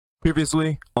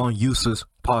Previously on Yusas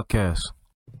podcast.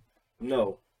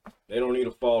 No, they don't need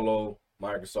to follow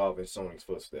Microsoft and Sony's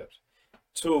footsteps.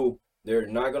 2, they're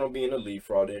not going to be in the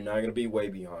leapfrog. They're not going to be way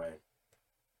behind.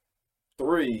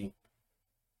 3,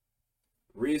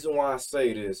 reason why I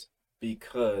say this,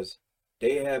 because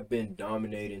they have been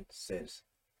dominating since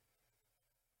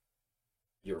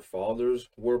your fathers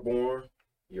were born,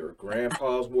 your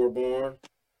grandpas were born.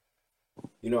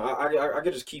 You know, I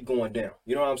could just keep going down.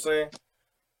 You know what I'm saying?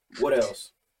 What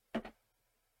else?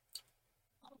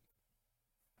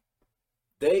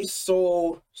 They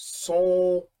sold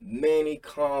so many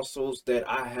consoles that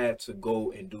I had to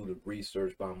go and do the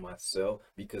research by myself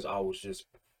because I was just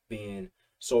being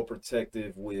so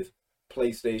protective with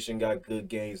PlayStation got good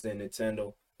games than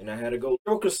Nintendo. And I had to go.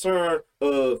 No concern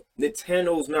of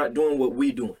Nintendo's not doing what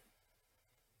we doing.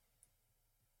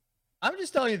 I'm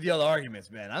just telling you the other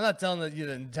arguments, man. I'm not telling you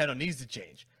that Nintendo needs to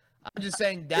change. I'm just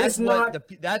saying that's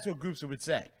what groups would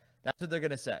say. That's what they're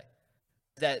gonna say.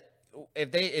 That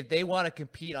if they want to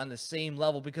compete on the same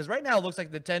level, because right now it looks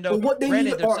like Nintendo. But what they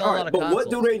need, but what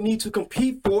do they need to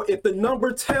compete for if the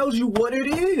number tells you what it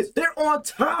is? They're on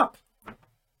top.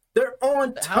 They're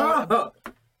on top.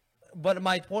 But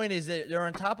my point is that they're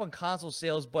on top on console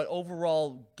sales, but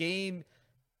overall game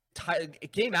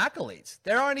accolades,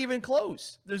 they aren't even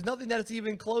close. There's nothing that's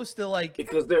even close to like,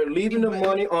 because they're leaving the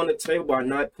money on the table by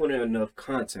not putting enough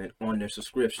content on their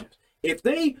subscriptions. If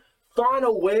they find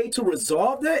a way to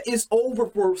resolve that, it's over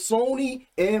for Sony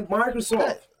and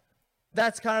Microsoft.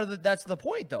 That's the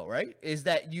point though, right? Is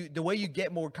that the way you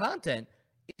get more content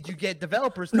is you get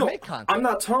developers to make content. I'm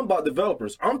not talking about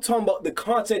developers. I'm talking about the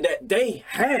content that they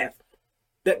have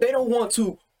that they don't want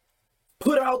to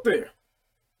put out there.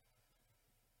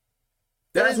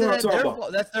 That's what I'm talking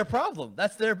about. That's their problem.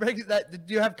 That's their big. That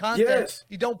you have content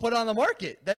you don't put on the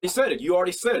market. You said it. You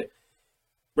already said it.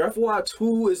 Breath of the Wild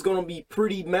 2 is going to be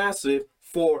pretty massive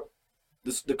for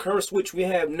the current Switch we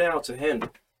have now to handle.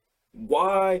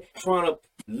 Why trying to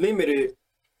limit it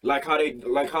like how they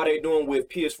doing with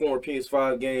PS4 and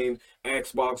PS5 games,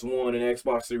 Xbox One and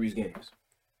Xbox Series games?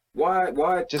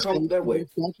 Why just come that way?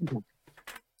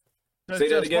 Say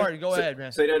that again. Smart. Go ahead,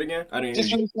 man. Say that again. I didn't hear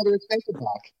you. Just another expansion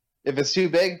pack. If it's too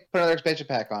big, put another expansion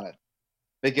pack on it.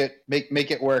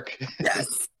 Make it work.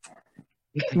 Yes.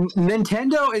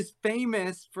 Nintendo is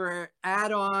famous for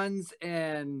add-ons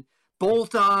and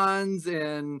bolt-ons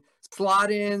and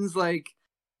slot-ins. Like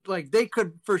they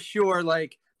could for sure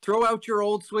throw out your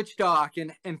old Switch dock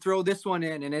and throw this one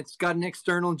in, and it's got an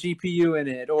external GPU in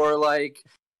it, or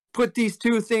put these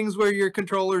two things where your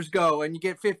controllers go, and you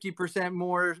get 50%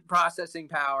 more processing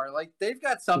power. Like they've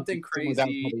got something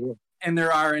crazy in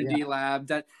their R&D lab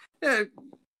that, the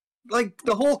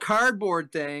whole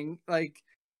cardboard thing,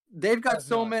 they've got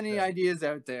so many ideas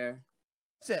out there.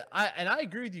 That's it. I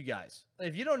agree with you guys.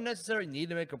 If you don't necessarily need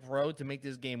to make a pro to make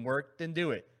this game work, then do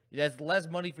it. That's less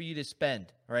money for you to spend,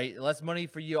 right? Less money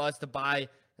for us to buy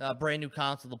a brand new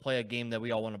console to play a game that we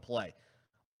all want to play.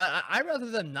 I'd rather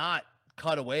them not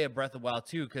cut away at Breath of the Wild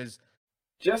 2, because...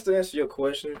 Just to answer your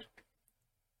question,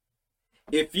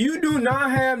 if you do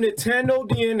not have Nintendo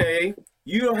DNA,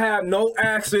 you don't have no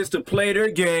access to play their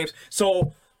games.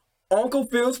 So, Uncle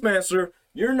Phil Spencer,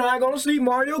 you're not going to see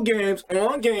Mario games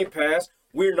on Game Pass.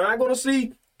 We're not going to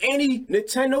see any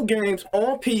Nintendo games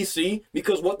on PC,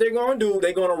 because what they're going to do,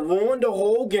 they're going to ruin the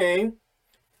whole game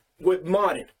with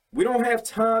modding. We don't have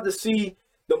time to see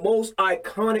the most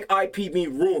iconic IP be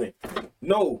ruined.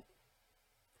 No.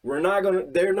 They're not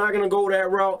going to go that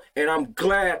route, and I'm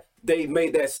glad they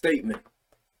made that statement.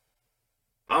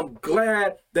 I'm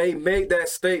glad they made that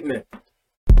statement.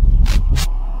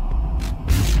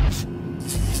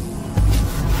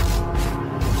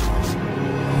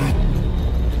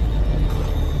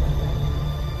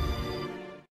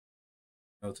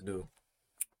 What to do?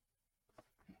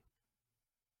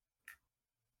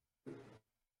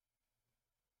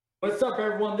 What's up,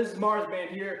 everyone? This is Marsman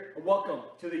here, and welcome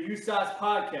to the Yusas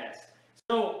podcast.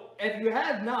 So, if you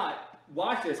have not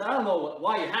watched this, I don't know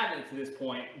why you haven't to this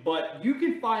point, but you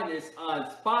can find this on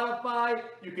Spotify.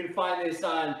 You can find this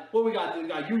on we got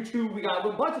YouTube. We got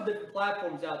a bunch of different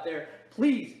platforms out there.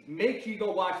 Please make sure you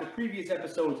go watch the previous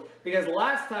episodes, because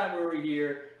last time we were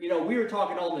here, we were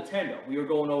talking all Nintendo. We were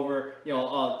going over,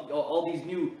 all these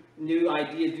new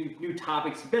ideas, new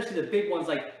topics, especially the big ones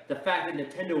like the fact that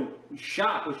Nintendo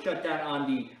shop was shut down on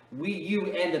the Wii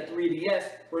U and the 3DS.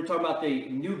 We're talking about the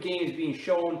new games being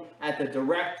shown at the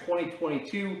Direct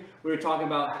 2022. We were talking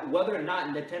about whether or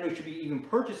not Nintendo should be even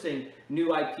purchasing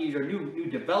new IPs or new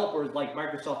developers like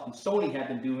Microsoft and Sony have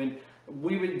been doing.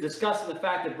 We were discussing the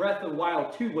fact that Breath of the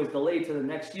Wild 2 was delayed to the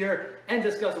next year, and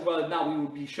discussing whether or not we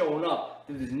would be showing up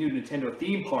through this new Nintendo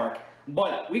theme park.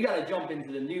 But we got to jump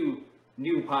into the new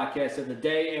podcast of the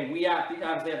day, and we obviously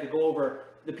have to go over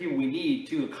the people we need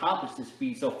to accomplish this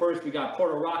feat. So first, we got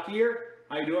Porter Rock here.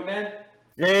 How you doing, man?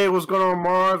 Hey, what's going on,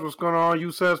 Mars? What's going on,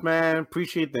 Yusas, man?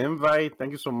 Appreciate the invite.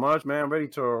 Thank you so much, man. I'm ready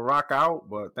to rock out,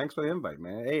 but thanks for the invite,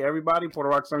 man. Hey, everybody, Porter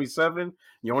Rock 77,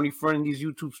 your only friend in these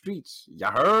YouTube streets. You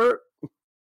heard?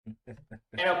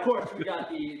 And of course, we got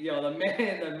the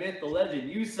man, the myth, the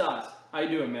legend, Yusas. How you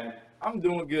doing, man? I'm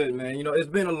doing good, man. It's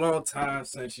been a long time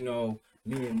since, me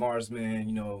and Mars,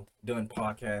 man, done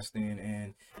podcasting,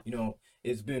 and,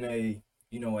 it's been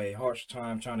a harsh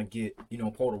time trying to get,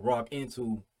 Porter Rock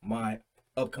into my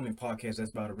upcoming podcast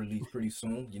that's about to release pretty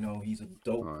soon. He's a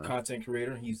dope content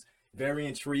creator. He's very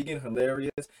intriguing,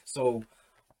 hilarious. So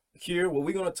here, what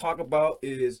we're going to talk about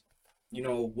is,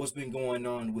 what's been going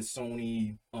on with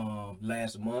Sony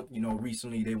last month.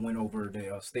 Recently they went over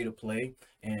the state of play,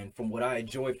 and from what I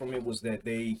enjoyed from it was that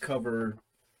they covered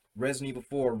Resident Evil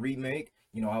 4 remake.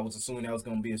 I was assuming that was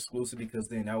going to be exclusive, because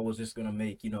then that was just going to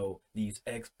make, these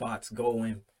Xbox go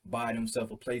and buy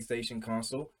themselves a PlayStation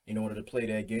console in order to play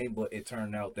that game. But it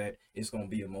turned out that it's going to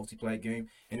be a multiplayer game.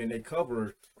 And then they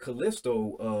covered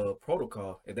Callisto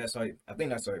Protocol, if that's how I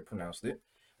think that's how I pronounced it,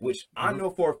 which I know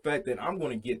for a fact that I'm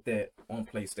going to get that on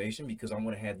PlayStation, because I'm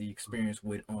going to have the experience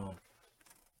with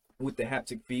the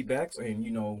haptic feedbacks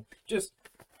and, just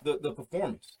the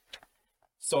performance.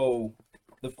 So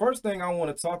the first thing I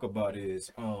want to talk about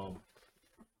is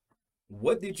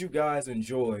what did you guys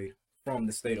enjoy from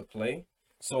the state of play?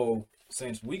 So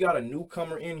since we got a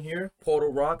newcomer in here, Porter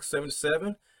Rock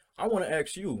 77, I want to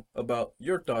ask you about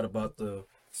your thought about the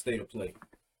state of play.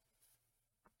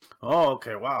 Oh,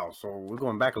 okay. Wow. So we're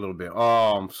going back a little bit.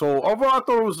 So overall, I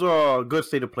thought it was a good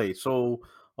state of play. So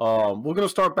we're going to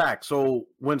start back. So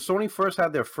when Sony first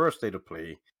had their first state of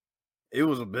play, it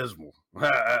was abysmal.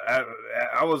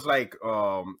 I was like,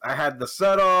 I had the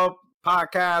setup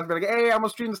podcast, but like, hey, I'm gonna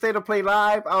stream the state of play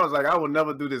live. I was like, I will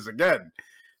never do this again.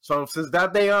 So since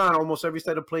that day on, almost every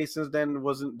state of play since then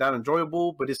wasn't that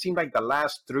enjoyable. But it seemed like the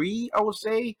last three, I would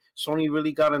say, Sony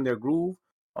really got in their groove.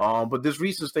 But this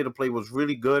recent state of play was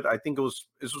really good. I think it's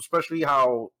especially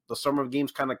how the summer of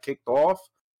games kind of kicked off.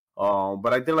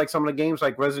 But I did like some of the games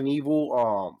like Resident Evil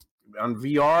on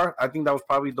VR. I think that was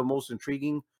probably the most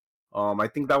intriguing. I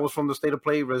think that was from the state of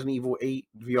play, Resident Evil 8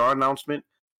 VR announcement,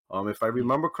 if I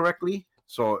remember correctly.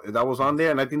 So that was on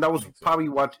there, and I think that was probably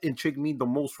what intrigued me the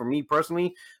most for me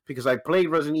personally, because I played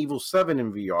Resident Evil 7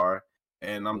 in VR,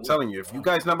 and I'm telling you, if you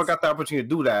guys never got the opportunity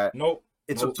to do that,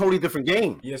 it's a totally different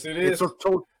game. Yes, it is.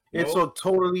 It's a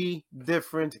totally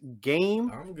different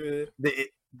game. I'm good.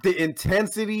 The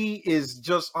intensity is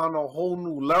just on a whole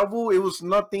new level. It was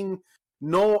nothing.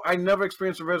 No, I never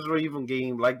experienced a Resident Evil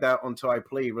game like that until I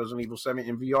played Resident Evil 7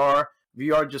 in VR.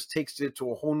 VR just takes it to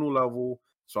a whole new level.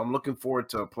 So I'm looking forward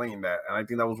to playing that. And I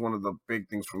think that was one of the big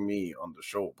things for me on the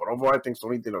show. But overall, I think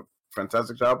Sony did a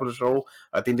fantastic job of the show.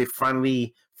 I think they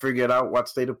finally figured out what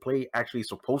state of play actually is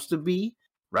supposed to be,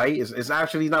 right? It's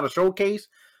actually not a showcase,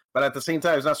 but at the same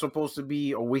time, it's not supposed to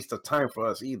be a waste of time for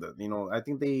us either. I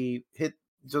think they hit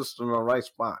just in the right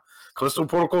spot. Callisto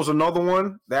Protocol is another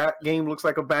one. That game looks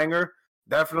like a banger.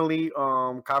 Definitely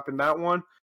copping that one.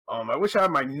 I wish I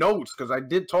had my notes, because I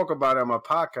did talk about it on my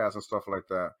podcast and stuff like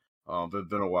that. It's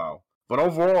been a while. But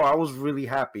overall, I was really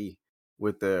happy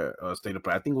with the state of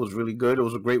play. I think it was really good. It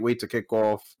was a great way to kick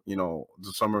off, the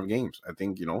summer of games. I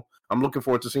think, I'm looking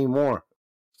forward to seeing more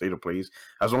state of plays,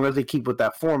 as long as they keep with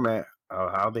that format,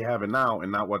 how they have it now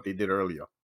and not what they did earlier.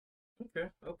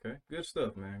 Okay. Good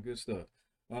stuff, man. Good stuff.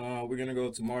 We're gonna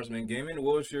go to Marsman Gaming.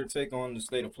 What was your take on the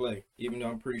state of play? Even though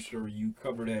I'm pretty sure you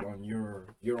covered that on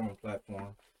your own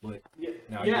platform, but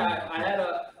I had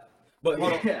a. But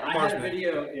hold on, I had a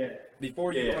video. Yeah.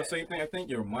 Before you say anything, I think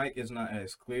your mic is not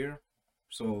as clear.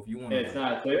 So if you want, it's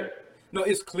not clear. No,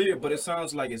 it's clear, but it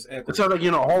sounds like it's echoing. It sounds like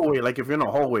you're in a hallway. Like if you're in a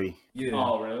hallway. Yeah.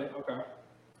 Oh, really? Okay. All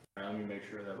right, let me make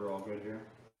sure that we're all good here.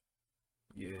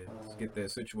 Yeah, let's get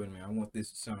that situated, man. I want this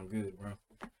to sound good, bro.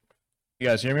 You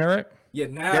guys hear me all right? Yeah,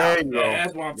 now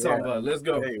that's what I'm talking about. Let's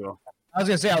go. There you go. I was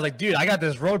gonna say, I was like, dude, I got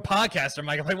this Rode podcaster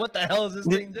mic. I'm like, what the hell is this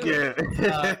thing doing?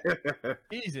 Yeah.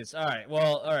 Jesus. All right.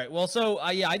 Well, so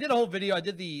I did a whole video. I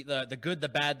did the good, the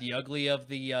bad, the ugly of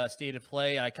the state of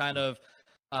play. I kind of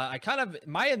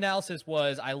my analysis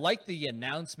was I like the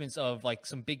announcements of like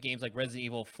some big games like Resident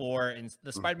Evil 4 and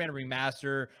the Spider-Man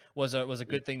remaster was a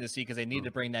good thing to see, because they needed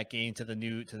to bring that game to the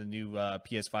new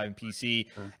PS5 and PC.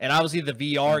 And obviously the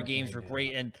VR games were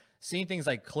great. And seeing things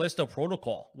like Callisto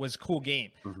Protocol was a cool game.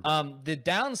 Mhm. The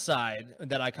downside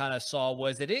that I kind of saw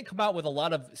was they didn't come out with a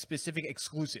lot of specific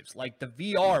exclusives. Like the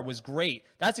VR was great.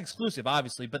 That's exclusive,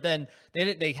 obviously, but then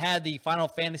they had the Final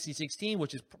Fantasy 16,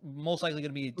 which is most likely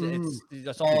going to be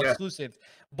it's all Yeah. exclusive.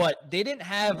 But they didn't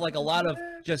have like a lot of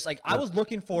just like I was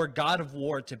looking for God of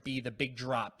War to be the big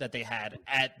drop that they had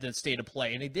at the State of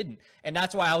Play, and they didn't. And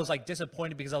that's why I was like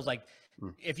disappointed because I was like,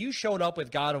 if you showed up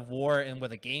with God of War and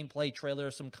with a gameplay trailer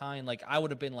of some kind, like I would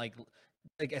have been like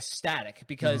ecstatic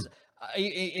because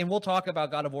and we'll talk about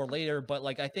God of War later, but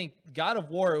like I think God of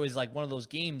War was like one of those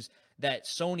games that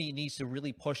Sony needs to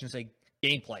really push and say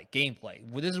gameplay.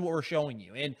 Well, this is what we're showing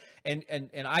you.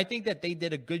 And I think that they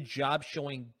did a good job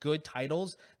showing good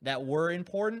titles that were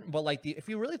important, but like if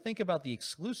you really think about the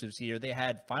exclusives here, they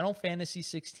had Final Fantasy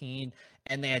 16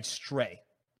 and they had Stray.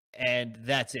 And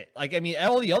that's it. Like I mean,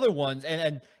 all the other ones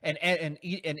and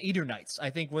Eater Knights, I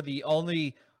think were the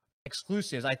only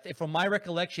exclusives. From my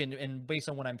recollection and based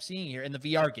on what I'm seeing here in the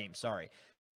VR game, sorry,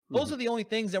 those are the only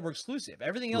things that were exclusive.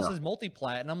 Everything else is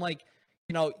multi-plat, and I'm like,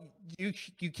 you know,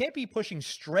 you can't be pushing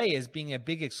Stray as being a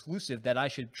big exclusive that I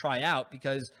should try out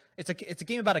because it's a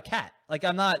game about a cat. Like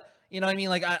I'm not, you know what I mean?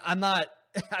 Like I'm not.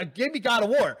 Give me God of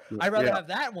War. I'd rather have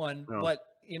that one, but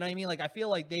you know what I mean? Like I feel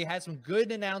like they had some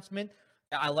good announcement.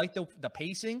 I like the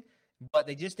pacing, but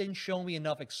they just didn't show me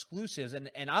enough exclusives.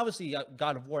 And obviously,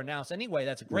 God of War announced anyway.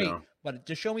 That's great, but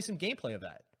just show me some gameplay of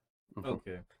that.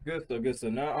 Okay, good stuff, good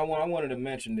stuff. Now I wanted to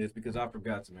mention this because I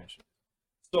forgot to mention.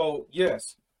 So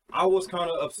yes, I was kind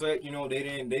of upset. You know, they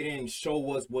didn't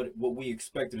show us what we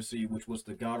expected to see, which was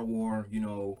the God of War, you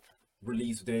know,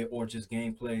 release date or just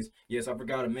gameplays. Yes, I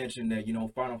forgot to mention that, you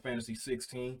know, Final Fantasy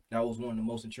 16, that was one of the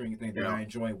most intriguing things that I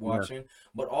enjoyed watching.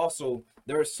 But also,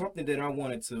 there's something that I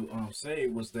wanted to say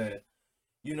was that,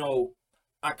 you know,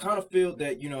 I kind of feel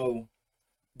that, you know,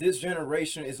 this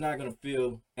generation is not going to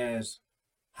feel as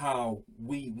how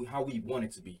we want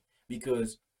it to be,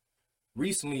 because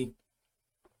recently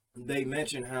they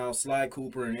mentioned how Sly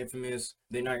Cooper and Infamous,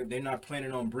 they're not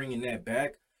planning on bringing that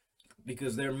back,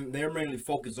 because they're mainly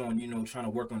focused on, you know, trying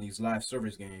to work on these live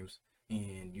service games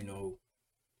and, you know,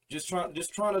 just trying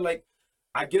to like,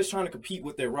 I guess trying to compete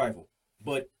with their rival.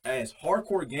 But as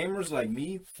hardcore gamers like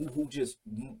me who just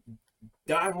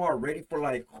die hard ready for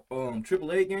like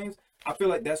AAA games, I feel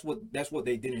like that's what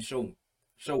they didn't show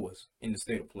us in the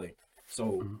State of Play.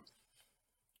 So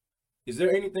is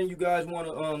there anything you guys want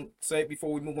to say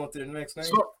before we move on to the next thing?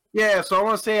 So I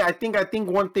want to say I think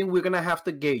one thing we're gonna have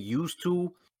to get used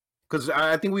to, because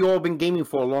I think we all been gaming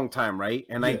for a long time, right?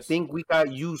 And I think we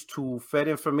got used to fed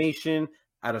information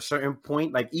at a certain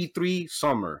point, like E3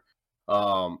 summer,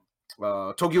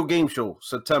 Tokyo Game Show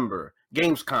September,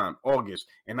 Gamescom August,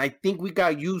 and I think we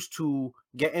got used to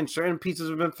getting certain pieces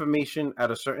of information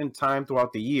at a certain time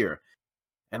throughout the year.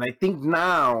 And I think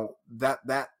now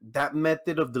that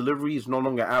method of delivery is no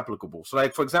longer applicable. So,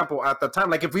 like, for example, at the time,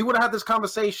 like if we would have had this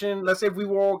conversation, let's say if we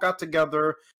all got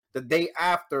together the day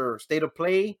after State of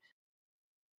Play,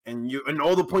 and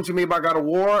all the points you made about God of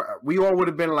War, we all would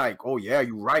have been like, oh yeah,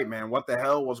 you're right, man. What the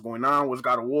hell? What's going on? What's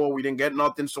God of War? We didn't get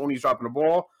nothing. Sony's dropping the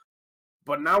ball.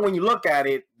 But now when you look at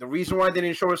it, the reason why they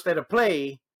didn't show us State of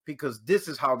Play, because this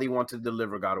is how they want to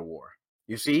deliver God of War.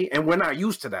 You see? And we're not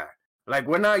used to that. Like,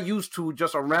 we're not used to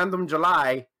just a random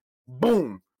July,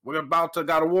 boom, we're about to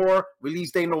God of War,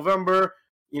 release day November.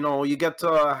 You know, you get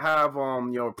to have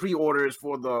pre-orders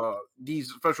for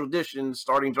these special editions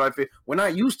starting July 5th. We're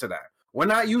not used to that. We're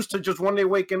not used to just one day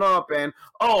waking up and,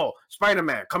 oh,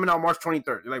 Spider-Man coming out March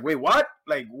 23rd. You're like, wait, what?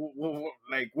 Like,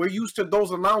 we're used to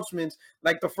those announcements.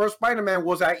 Like, the first Spider-Man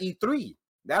was at E3.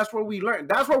 That's where we learned.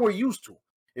 That's what we're used to.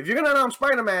 If you're going to announce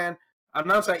Spider-Man,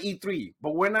 announce at E3.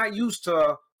 But we're not used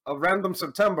to a random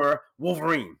September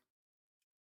Wolverine.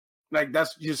 Like,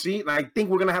 that's, you see? And I think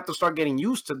we're going to have to start getting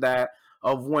used to that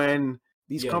of when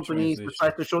these companies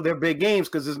decide to show their big games,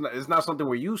 because it's not something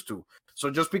we're used to. So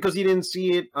just because you didn't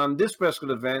see it on this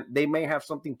special event, they may have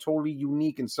something totally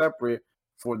unique and separate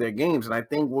for their games. And I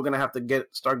think we're going to have to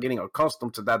start getting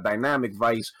accustomed to that dynamic,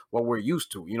 vice what we're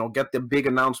used to. You know, get the big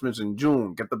announcements in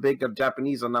June, get the big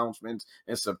Japanese announcements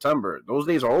in September. Those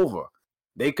days are over.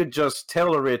 They could just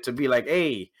tailor it to be like,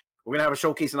 hey, we're going to have a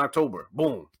showcase in October.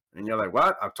 Boom. And you're like,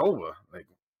 what? October? Like,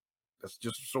 that's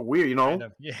just so weird, you know? Kind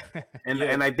of, yeah.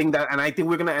 And I think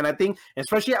we're gonna, and I think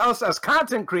especially us as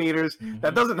content creators,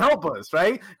 that doesn't help us,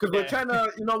 right? Because we're trying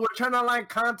to like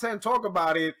content, talk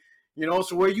about it, you know.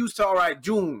 So we're used to, all right,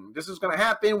 June, this is gonna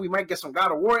happen. We might get some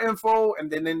God of War info, and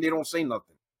then they don't say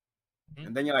nothing.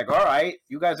 And then you're like, all right,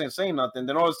 you guys ain't saying nothing.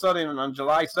 Then all of a sudden on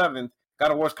July 7th, God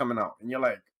of War's coming out, and you're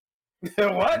like,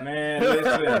 What? Man,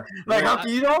 listen. Like, how can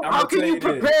you know? I'ma How can tell you you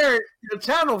this. prepare your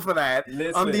channel for that on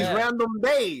Listen. these Yeah. random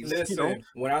days? Listen, You know?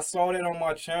 when I saw that on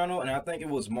my channel, and I think it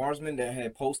was Marsman that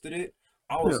had posted it,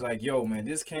 I was like, yo, man,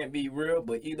 this can't be real,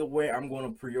 but either way, I'm going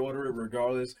to pre-order it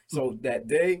regardless. So that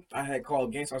day, I had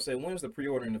called GameStop. I said, when's the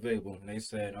pre-ordering available? And they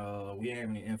said, we ain't have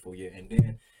any info yet. And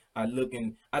then I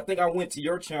think I went to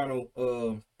your channel,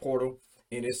 Portal,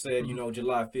 and it said, you know,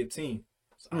 July 15th.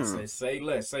 So I said, say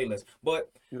less. But,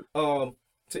 to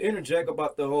interject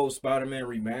about the whole Spider-Man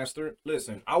remaster,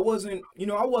 listen, I wasn't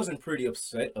pretty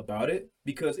upset about it,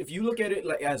 because if you look at it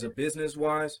like as a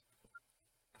business-wise,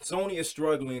 Sony is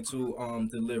struggling to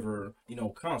deliver, you know,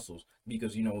 consoles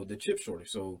because, you know, the chip shortage.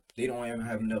 So they don't even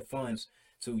have enough funds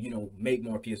to, you know, make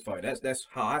more PS5. That's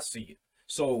how I see it.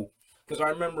 So, because I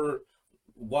remember a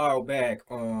while back,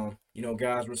 you know,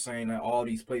 guys were saying that all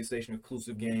these PlayStation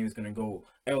exclusive games gonna go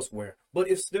elsewhere, but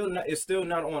it's still not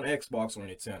on Xbox or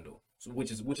Nintendo, so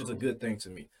which is a good thing to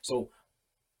me. So,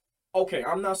 okay,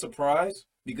 I'm not surprised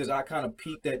because I kind of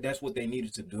peeked that that's what they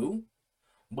needed to do,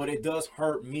 but it does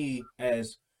hurt me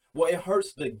as well. It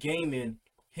hurts the gaming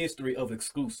history of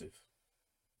exclusivities.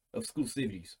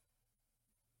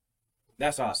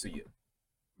 That's how I see it.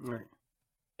 Right.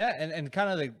 Yeah, and kind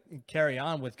of to carry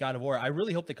on with God of War, I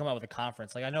really hope they come out with a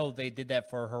conference. Like, I know they did that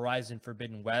for Horizon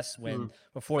Forbidden West when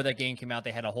before that game came out,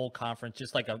 they had a whole conference,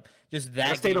 just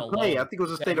that State game of play. alone. I think it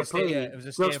was a state of play. It was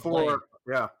a state of play.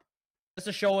 Yeah. Just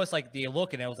to show us like the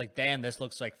look, and it was like, damn, this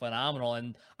looks like phenomenal.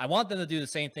 And I want them to do the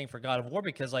same thing for God of War,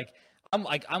 because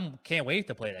I'm can't wait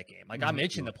to play that game. Like, I'm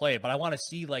itching to play it, but I want to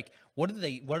see like what do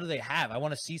they have? I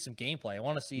want to see some gameplay. I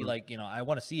want to see like, you know, I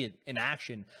want to see it in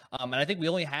action. And I think we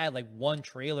only had like one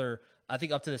trailer, I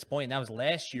think, up to this point, and that was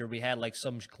last year. We had like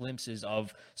some glimpses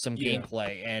of some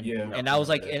gameplay, and I was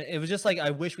like, and it was just like, I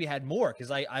wish we had more,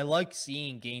 because I like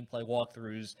seeing gameplay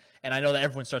walkthroughs, and I know that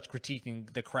everyone starts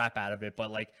critiquing the crap out of it,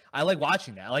 but like, I like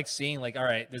watching that. I like seeing like, all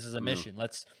right, this is a mission.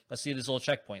 Let's see this little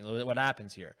checkpoint. What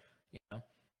happens here? You know.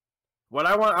 What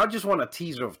I just want a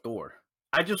teaser of Thor.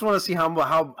 I just want to see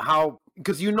how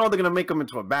because you know they're gonna make him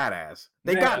into a badass.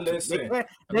 They got to.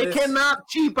 They cannot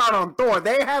cheap out on Thor.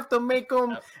 They have to make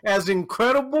him as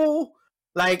incredible.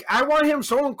 Like, I want him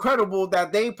so incredible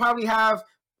that they probably have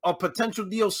a potential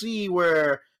DLC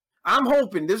where I'm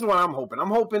hoping. This is what I'm hoping.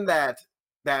 I'm hoping that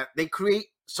they create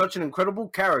such an incredible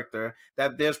character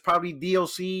that there's probably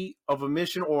DLC of a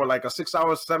mission or like a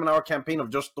 6-hour, 7-hour campaign of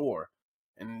just Thor.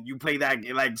 And you play that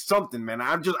like something, man.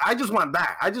 I just want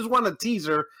that. I just want a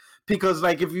teaser, because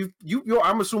like, if you're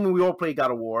I'm assuming we all play God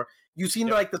of War. You seen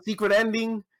like the secret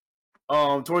ending,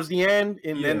 towards the end,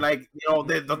 and then like, you know,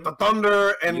 the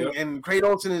thunder and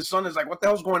Kratos and his son is like, what the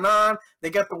hell's going on?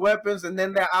 They get the weapons, and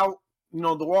then they're out. You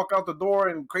know, they walk out the door,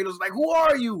 and Kratos is like, who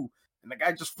are you? And the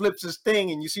guy just flips his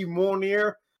thing, and you see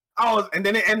Mjolnir. And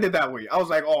then it ended that way. I was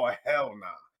like, oh hell nah.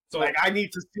 So like, I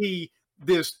need to see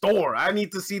this Thor. I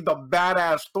need to see the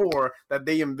badass Thor that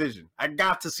they envision. I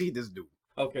got to see this dude.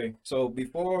 Okay, so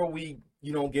before we,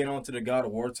 you know, get on to the God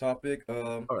of War topic,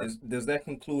 does that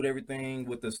conclude everything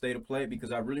with the state of play?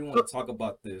 Because I really want to talk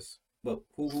about this. But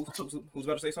who's about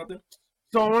to say something?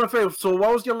 So I want to say, so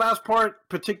what was your last part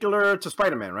particular to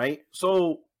Spider-Man, right?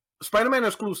 So Spider-Man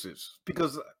exclusives,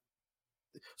 because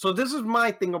so this is my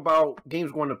thing about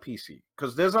games going to PC,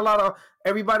 because there's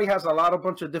everybody has a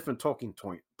bunch of different talking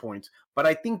points, but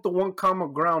I think the one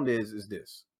common ground is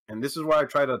this, and this is why I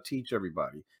try to teach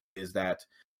everybody, is that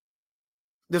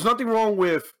there's nothing wrong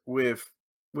with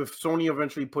Sony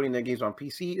eventually putting their games on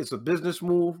PC. It's a business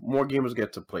move. More gamers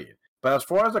get to play it. But as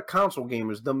far as the console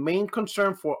gamers, the main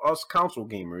concern for us console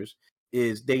gamers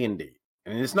is day and date.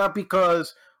 And it's not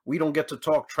because we don't get to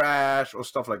talk trash or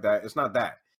stuff like that. It's not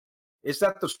that. It's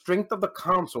that the strength of the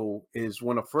console is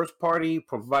when a first-party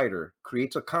provider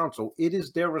creates a console, it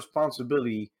is their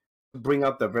responsibility to bring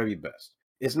out the very best.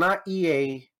 It's not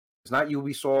EA, it's not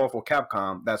Ubisoft or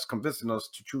Capcom that's convincing us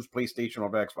to choose PlayStation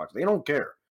over Xbox. They don't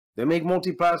care. They make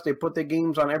multiplats, they put their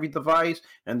games on every device,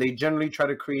 and they generally try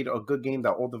to create a good game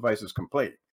that all devices can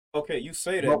play. Okay, you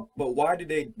say that, but why they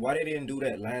didn't do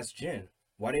that last gen?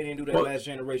 Why they didn't do that last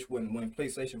generation when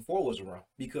PlayStation 4 was around?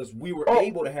 Because we were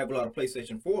able to have a lot of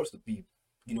PlayStation 4s to be,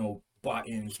 you know, bought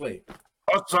and played.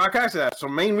 So I can answer that. So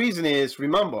main reason is,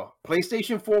 remember,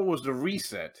 PlayStation 4 was the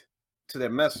reset to their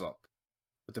mess up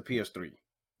with the PS3.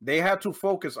 They had to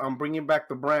focus on bringing back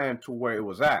the brand to where it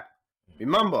was at.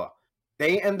 Remember,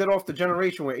 they ended off the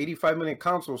generation with 85 million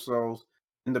console sales,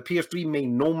 and the PS3 made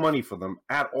no money for them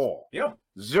at all. Yeah.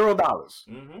 $0.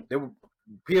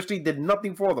 PS3 did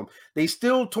nothing for them. They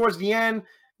still, towards the end,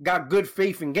 got good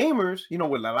faith in gamers. You know,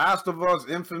 with The Last of Us,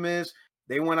 Infamous,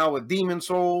 they went out with Demon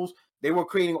Souls. They were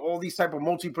creating all these type of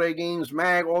multiplayer games,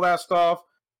 mag, all that stuff.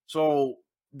 So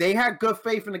they had good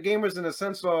faith in the gamers in the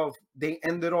sense of they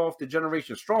ended off the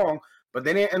generation strong, but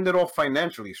then they ended off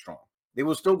financially strong. They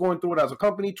were still going through it as a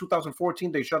company.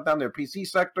 2014, they shut down their PC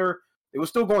sector. They were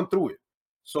still going through it.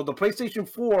 So the PlayStation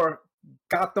 4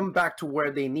 got them back to where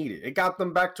they needed. It got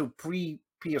them back to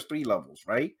pre-PS3 levels,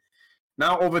 right?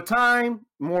 Now, over time,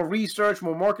 more research,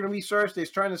 more marketing research, they're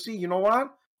trying to see, you know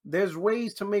what? There's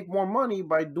ways to make more money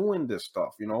by doing this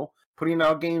stuff, you know, putting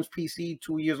out games PC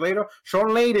 2 years later. Sean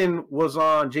Layden was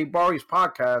on Jay Barry's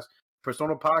podcast,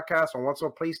 Persona Podcast on What's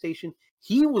Up PlayStation.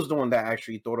 He was the one that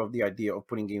actually thought of the idea of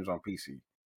putting games on PC,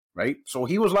 right? So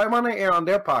he was live on the air on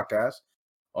their podcast.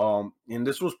 And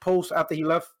this was post after he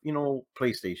left, you know,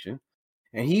 PlayStation.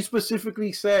 And he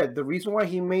specifically said the reason why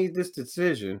he made this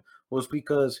decision was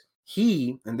because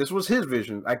he, and this was his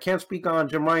vision. I can't speak on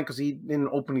Jim Ryan because he didn't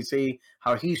openly say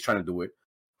how he's trying to do it.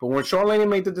 But when Sean Layden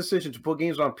made the decision to put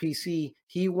games on PC,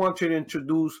 he wanted to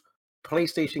introduce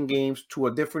PlayStation games to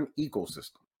a different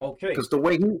ecosystem. Okay. Because the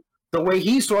way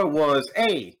he saw it was,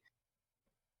 hey,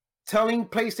 telling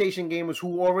PlayStation gamers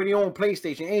who already own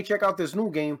PlayStation, hey, check out this new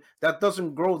game, that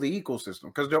doesn't grow the ecosystem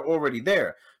because they're already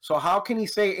there. So how can he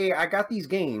say, hey, I got these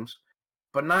games,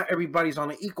 but not everybody's on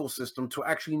the ecosystem to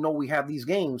actually know we have these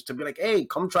games to be like, hey,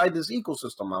 come try this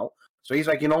ecosystem out. So he's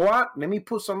like, you know what? Let me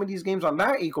put some of these games on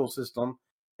that ecosystem.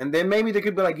 And then maybe they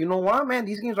could be like, you know what, man,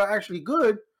 these games are actually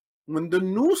good. When the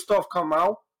new stuff come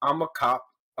out, I'm a cop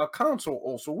a console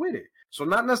also with it. So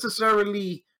not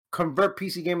necessarily convert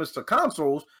PC gamers to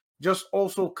consoles, just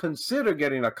also consider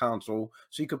getting a console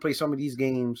so you can play some of these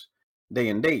games day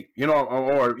and date, you know,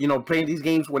 or you know, playing these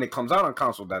games when it comes out on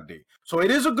console that day. So it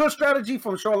is a good strategy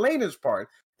from Sean Layden's part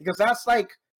because that's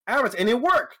like average, and it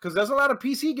worked because there's a lot of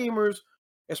PC gamers,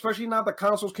 especially now that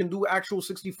consoles can do actual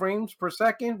 60 frames per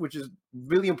second, which is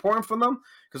really important for them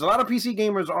because a lot of PC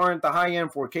gamers aren't the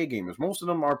high-end 4K gamers. Most of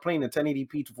them are playing in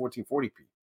 1080p to 1440p.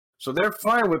 So they're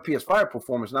fine with PS5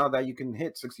 performance now that you can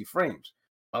hit 60 frames.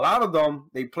 A lot of them,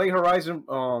 they play Horizon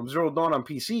Zero Dawn on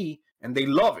PC, and they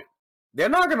love it. They're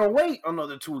not going to wait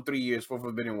another 2 or 3 years for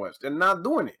Forbidden West. They're not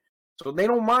doing it. So they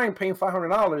don't mind paying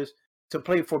 $500 to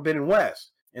play Forbidden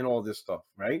West and all this stuff,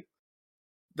 right?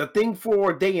 The thing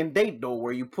for day and date, though,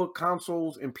 where you put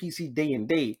consoles and PC day and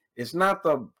date, it's not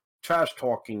the trash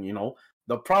talking, you know.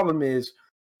 The problem is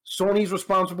Sony's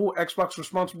responsible, Xbox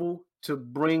responsible to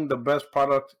bring the best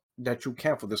product that you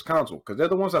can for this console because they're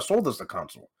the ones that sold us the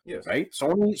console. Yes. Right?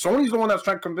 Sony's the one that's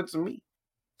trying to convince me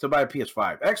to buy a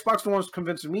PS5. Xbox the one's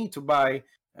convincing me to buy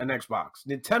an Xbox.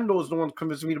 Nintendo is the one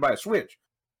convincing me to buy a Switch.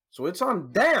 So it's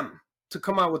on them to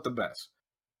come out with the best.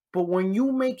 But when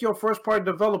you make your first-party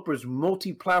developers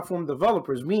multi-platform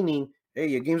developers, meaning, hey,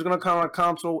 your game's going to come on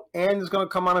console and it's going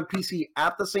to come out on PC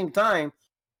at the same time,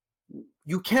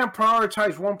 you can't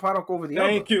prioritize one product over the other.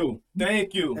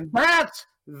 Thank you. And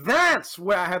that's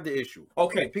where I have the issue.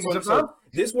 Okay, so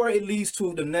this is where it leads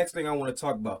to the next thing I want to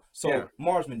talk about. So, Yeah.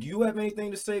 Marsman, do you have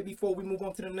anything to say before we move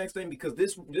on to the next thing? Because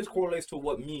this correlates to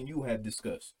what me and you have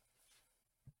discussed.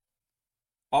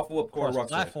 Off of what Porter Rock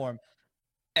said. Platform.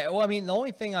 Yeah, well, I mean, the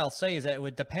only thing I'll say is that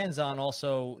it depends on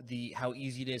also how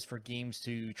easy it is for games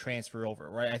to transfer over,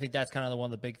 right? I think that's kind of one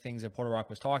of the big things that Porter Rock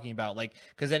was talking about, like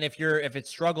because then if it's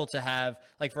struggled to have,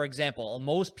 like for example,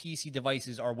 most PC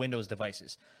devices are Windows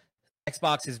devices.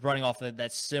 Xbox is running off of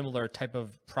that similar type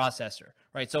of processor,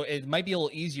 right? So it might be a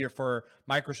little easier for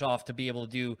Microsoft to be able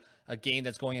to do a game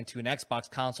that's going into an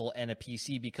Xbox console and a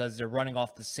PC because they're running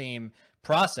off the same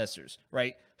processors,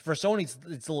 right? For Sony,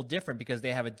 it's a little different because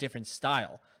they have a different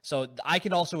style. So I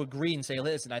can also agree and say,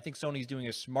 listen, I think Sony's doing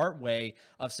a smart way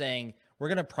of saying we're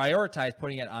going to prioritize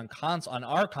putting it on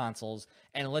our consoles,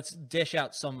 and let's dish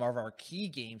out some of our key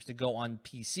games to go on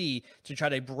PC to try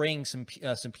to bring some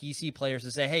PC players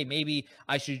to say, hey, maybe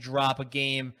I should drop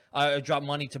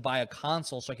money to buy a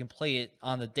console so I can play it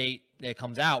on the date that it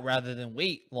comes out rather than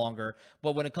wait longer.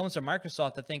 But when it comes to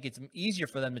Microsoft, I think it's easier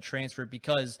for them to transfer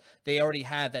because they already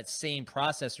have that same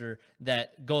processor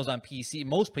that goes on PC,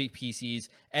 most PCs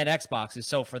and Xboxes.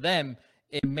 So for them,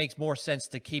 it makes more sense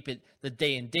to keep it the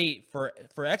day and date for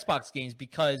Xbox games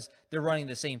because they're running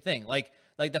the same thing. Like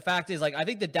the fact is, like, I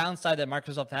think the downside that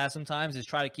Microsoft has sometimes is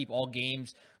try to keep all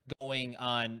games going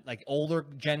on like older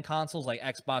gen consoles like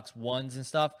Xbox Ones and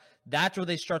stuff. That's where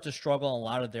they start to struggle in a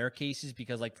lot of their cases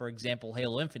because, like, for example,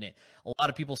 Halo Infinite. A lot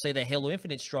of people say that Halo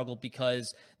Infinite struggled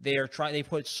because they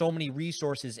put so many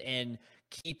resources in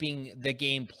keeping the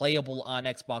game playable on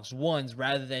Xbox Ones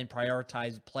rather than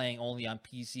prioritize playing only on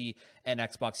PC and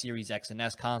Xbox Series X and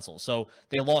S consoles. So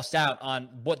they lost out on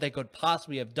what they could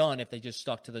possibly have done if they just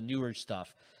stuck to the newer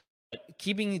stuff.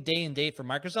 Keeping it day and date for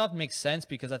Microsoft makes sense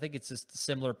because I think it's just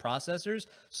similar processors.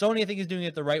 Sony, I think, is doing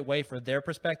it the right way for their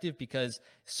perspective because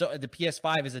the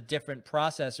PS5 is a different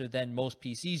processor than most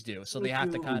PCs do. So they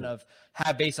have to kind of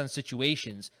have based on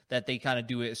situations that they kind of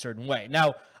do it a certain way.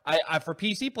 Now, I for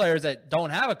PC players that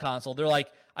don't have a console, they're like,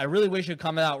 I really wish it would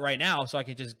come out right now so I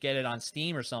could just get it on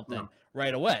Steam or something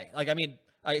right away. Like, I mean,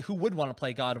 who would want to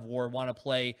play God of War, want to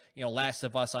play, Last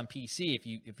of Us on PC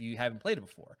if you haven't played it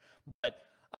before? But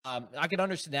I can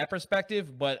understand that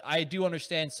perspective, but I do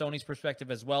understand Sony's perspective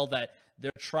as well, that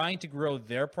they're trying to grow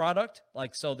their product.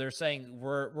 Like, so they're saying,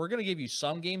 we're going to give you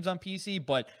some games on PC,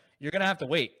 but you're going to have to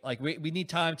wait. Like, we need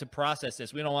time to process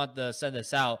this. We don't want to send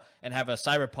this out and have a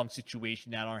Cyberpunk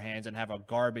situation on our hands and have a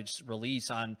garbage release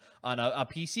on a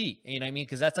PC. You know what I mean?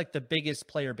 Because that's like the biggest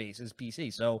player base is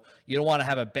PC. So you don't want to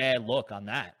have a bad look on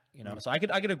that. So I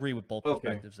could agree with both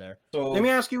perspectives there. So Let me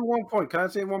ask you one point. Can I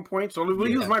say one point? So we'll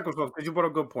use Microsoft because you brought a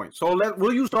good point. So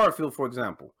we'll use Starfield, for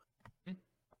example.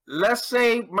 Let's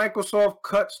say Microsoft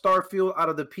cut Starfield out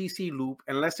of the PC loop,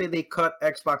 and let's say they cut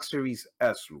Xbox Series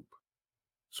S loop.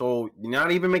 So you're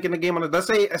not even making the game on it. Let's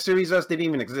say a Series S didn't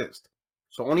even exist.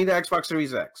 So only the Xbox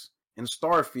Series X and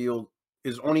Starfield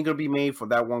is only going to be made for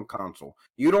that one console.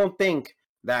 You don't think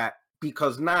that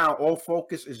because now all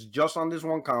focus is just on this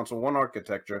one console, one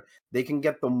architecture, they can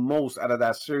get the most out of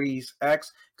that Series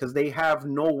X because they have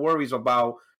no worries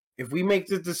about if we make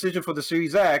this decision for the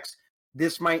Series X,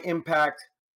 this might impact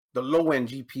the low-end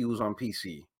GPUs on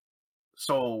PC.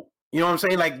 So, you know what I'm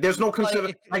saying? Like, there's no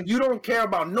like you don't care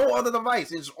about no other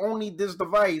device. It's only this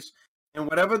device, and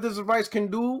whatever this device can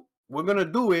do, we're gonna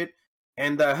do it.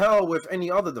 And the hell with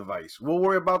any other device. We'll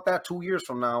worry about that 2 years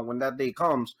from now when that day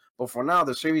comes. But for now,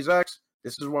 the Series X,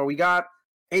 this is what we got.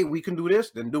 Hey, we can do this,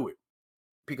 then do it.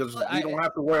 Because we don't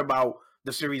have to worry about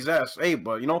the Series S. Hey,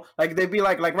 but like they'd be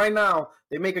like right now,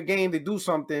 they make a game, they do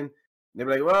something, they're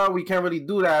like, well, we can't really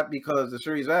do that because the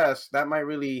Series S, that might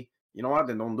really, you know what,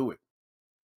 then don't do it.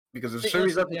 Because the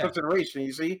Series S is consideration,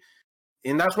 you see?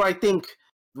 And that's why I think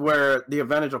where the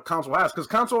advantage of console has, because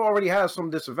console already has some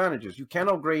disadvantages. You can't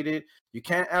upgrade it, you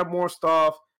can't add more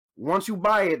stuff. Once you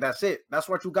buy it, that's it. That's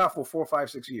what you got for 4, 5,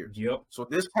 6 years. Yep. So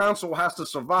this console has to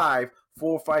survive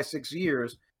 4, 5, 6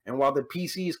 years. And while the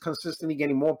PC is consistently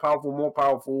getting more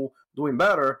powerful, doing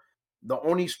better, the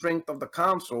only strength of the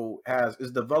console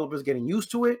is developers getting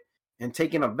used to it and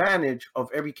taking advantage of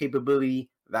every capability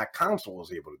that console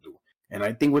is able to do. And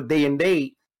I think with day and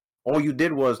date, all you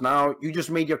did was now you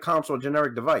just made your console a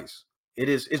generic device.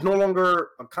 It's no longer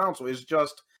a console. It's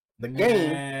just the game.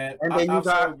 And then I'm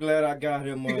so glad I got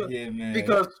him on here, man.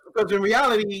 Because in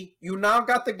reality, you now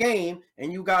got the game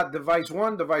and you got device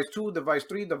 1, device 2, device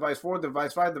 3, device 4,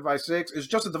 device 5, device 6. It's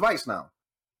just a device now.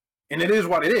 And it is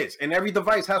what it is. And every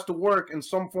device has to work in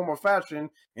some form or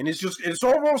fashion. And it's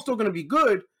overall still going to be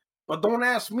good. But don't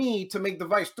ask me to make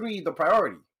device 3 the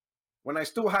priority. When I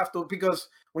still have to, because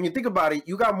when you think about it,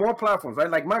 you got more platforms, right?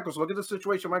 Like Microsoft, look at the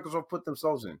situation Microsoft put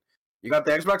themselves in. You got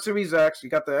the Xbox Series X, you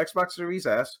got the Xbox Series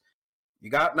S, you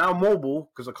got now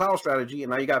mobile because of cloud strategy, and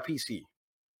now you got PC.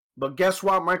 But guess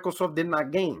what Microsoft did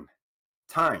not gain?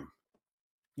 Time.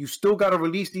 You still got to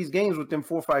release these games within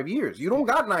 4 or 5 years. You don't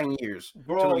got 9 years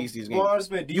to release these games.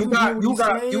 You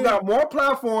got more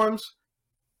platforms.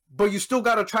 But you still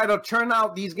got to try to churn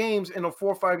out these games in a 4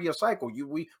 or 5 year cycle.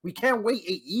 We can't wait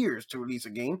 8 years to release a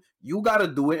game. You got to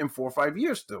do it in 4 or 5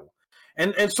 years still.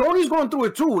 And Sony's going through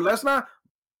it too. Let's not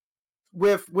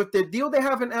with the deal they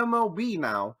have in MLB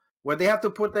now, where they have to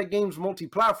put their games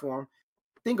multi-platform.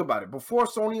 Think about it. Before,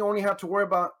 Sony only had to worry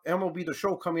about MLB The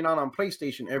Show coming out on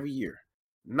PlayStation every year.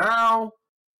 Now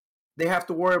they have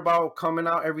to worry about coming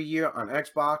out every year on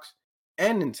Xbox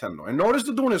and Nintendo. And notice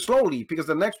they're doing it slowly because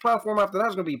the next platform after that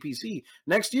is going to be PC.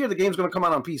 Next year, the game's going to come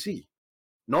out on PC.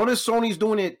 Notice Sony's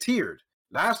doing it tiered.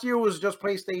 Last year was just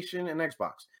PlayStation and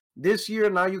Xbox. This year,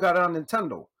 now you got it on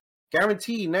Nintendo.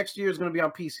 Guaranteed next year is going to be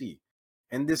on PC.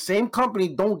 And the same company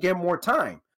don't get more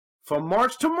time. From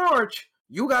March to March,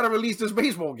 you got to release this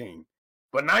baseball game.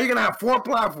 But now you're going to have 4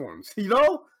 platforms. You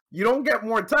don't get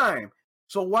more time.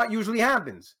 So what usually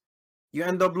happens? You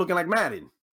end up looking like Madden.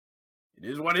 It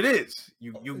is what it is.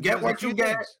 You get what you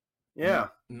get. Yeah.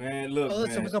 Man, look. Well,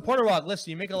 listen, man. so Porter Rock,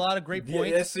 listen, you make a lot of great points.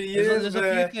 Yes, he is. There's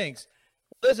a few things.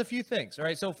 There's a few things. All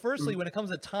right. So, firstly, when it comes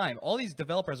to time, all these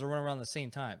developers are running around the same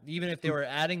time, even if they were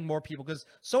adding more people, because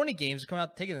Sony games are coming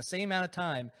out taking the same amount of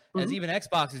time as even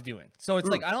Xbox is doing. So, it's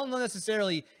like, I don't know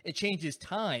necessarily it changes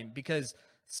time because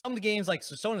some of the games like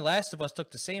Sony Last of Us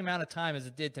took the same amount of time as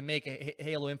it did to make a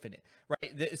Halo Infinite,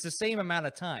 right? It's the same amount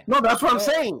of time. No, that's what I'm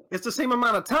saying. It's the same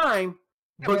amount of time.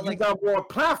 But you got more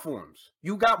platforms.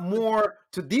 You got more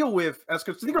to deal with.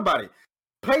 Because think about it.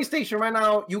 PlayStation right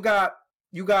now, you got.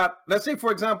 Let's say,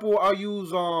 for example, I'll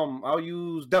use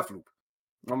Deathloop.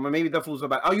 Maybe Deathloop's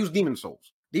about. I'll use Demon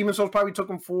Souls. Demon Souls probably took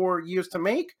them 4 years to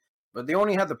make, but they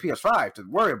only had the PS5 to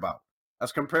worry about.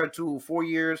 As compared to 4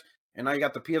 years, and now you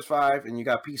got the PS5 and you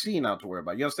got PC now to worry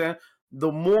about. You understand?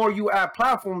 The more you add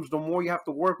platforms, the more you have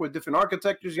to work with different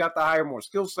architectures. You have to hire more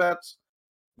skill sets.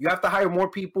 You have to hire more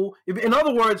people. In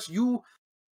other words,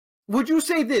 would you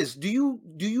say this? Do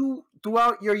you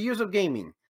throughout your years of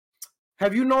gaming,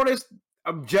 have you noticed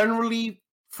generally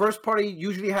first party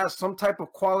usually has some type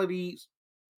of quality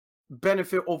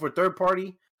benefit over third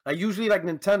party? Like usually like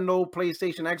Nintendo,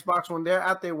 PlayStation, Xbox,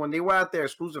 when they were at their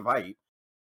exclusive height,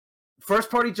 first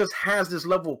party just has this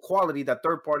level of quality that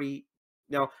third party,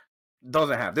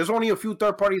 doesn't have. There's only a few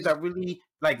third parties that really,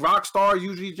 like Rockstar is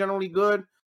usually generally good,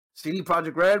 CD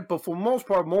Projekt Red, but for most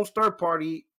part, most third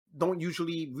party don't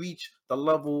usually reach the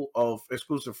level of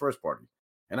exclusive first party.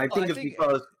 And I think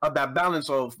because of that balance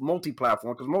of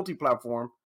multi-platform, because multi-platform,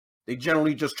 they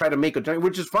generally just try to make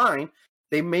which is fine.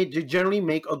 They generally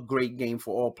make a great game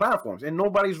for all platforms, and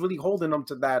nobody's really holding them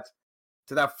to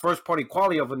that first party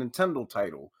quality of a Nintendo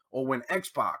title, or when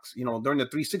Xbox, during the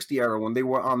 360 era when they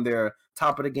were on their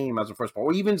top of the game as a first party,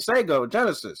 or even Sega or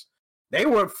Genesis, they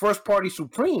were first party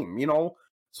supreme.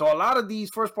 So a lot of these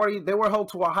first party, they were held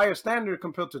to a higher standard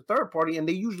compared to third party, and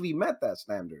they usually met that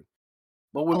standard.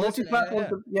 But with multi-platform,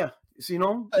 so, you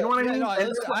know what I mean?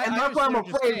 And that's why I'm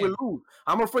afraid we lose.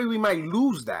 I'm afraid we might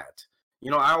lose that.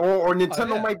 Or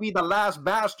Nintendo might be the last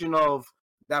bastion of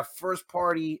that first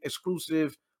party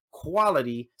exclusive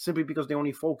quality simply because they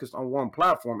only focused on one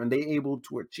platform and they able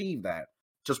to achieve that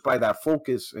just by that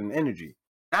focus and energy.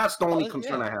 That's the only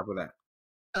concern I have with that.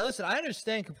 Listen, I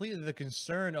understand completely the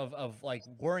concern of like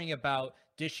worrying about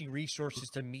dishing resources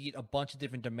to meet a bunch of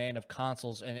different demand of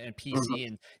consoles and PC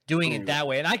and doing it that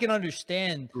way. And I can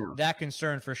understand that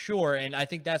concern for sure. And I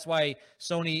think that's why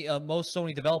most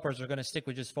Sony developers are going to stick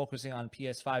with just focusing on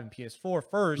PS5 and PS4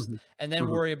 first, and then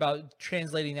worry about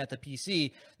translating that to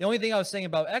PC. The only thing I was saying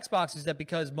about Xbox is that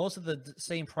because most of the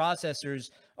same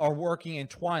processors are working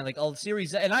entwined, like all the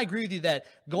series, and I agree with you that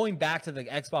going back to the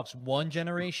Xbox One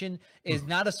generation is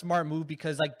not a smart move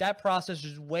because like that processor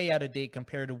is way out of date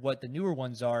compared to what the newer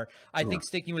ones are. I think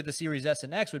sticking with the Series S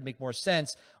and X would make more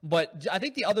sense. But I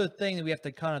think the other thing that we have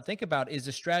to kind of think about is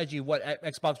the strategy of what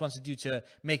Xbox wants to do to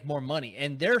make more money.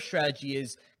 And their strategy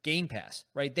is Game Pass,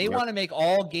 right? They want to make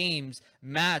all games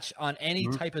match on any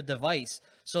type of device.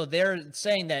 So they're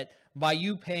saying that by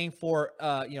you paying for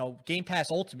Game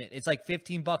Pass Ultimate, it's like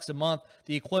 $15 a month,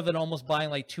 the equivalent almost buying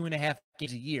like 2.5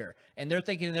 games a year. And they're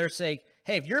thinking, they're saying,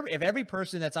 hey, if every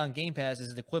person that's on Game Pass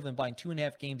is the equivalent buying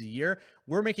 2.5 games a year,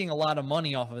 we're making a lot of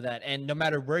money off of that. And no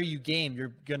matter where you game,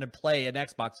 you're gonna play an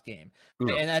Xbox game.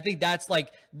 And I think that's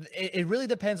like it really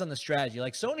depends on the strategy.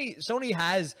 Like Sony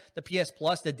has the PS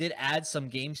Plus that did add some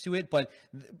games to it, but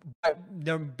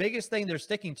the biggest thing they're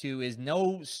sticking to is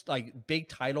no like big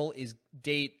title is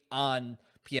date on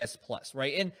PS Plus,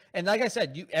 right? And like I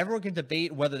said, everyone can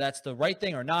debate whether that's the right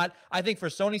thing or not. I think for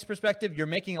Sony's perspective, you're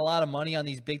making a lot of money on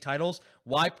these big titles.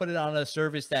 Why put it on a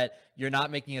service that you're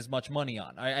not making as much money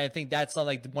on? I think that's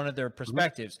like one of their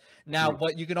perspectives. Now,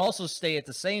 but you can also say at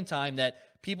the same time that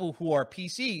people who are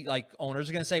PC like owners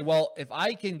are going to say, well, if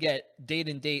I can get date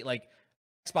and date like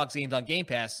Xbox games on Game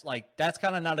Pass, like that's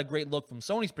kind of not a great look from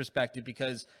Sony's perspective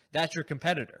because that's your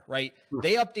competitor, right?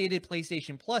 They updated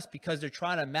PlayStation Plus because they're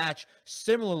trying to match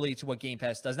similarly to what Game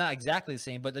Pass does. Not exactly the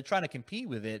same, but they're trying to compete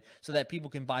with it so that people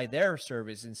can buy their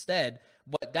service instead.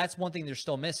 But that's one thing they're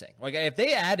still missing. Like if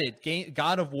they added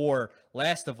God of War,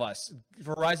 Last of Us,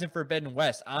 Horizon Forbidden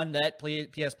West on that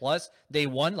PS Plus, they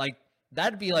won, like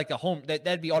that'd be like a home,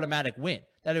 that'd be automatic win.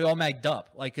 That'd be automatic dub.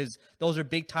 Like, because those are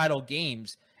big title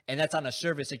games. And that's on a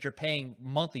service that you're paying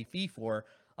monthly fee for.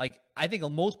 Like, I think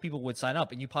most people would sign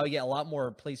up, and you probably get a lot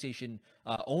more PlayStation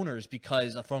owners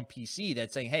because from PC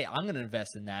that's saying, "Hey, I'm going to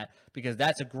invest in that because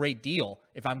that's a great deal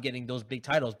if I'm getting those big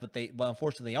titles." But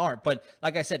unfortunately, they aren't. But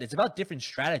like I said, it's about different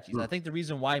strategies. I think the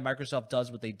reason why Microsoft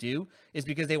does what they do is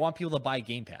because they want people to buy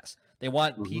Game Pass. They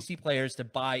want PC players to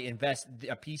invest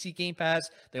a PC Game Pass.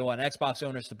 They want Xbox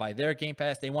owners to buy their Game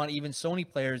Pass. They want even Sony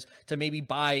players to maybe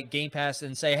buy Game Pass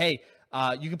and say, "Hey,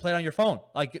 you can play it on your phone."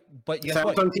 Like, but guess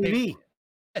what? On TV.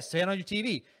 Yes, stay on your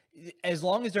TV. As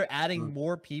long as they're adding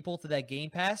more people to that Game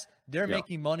Pass, they're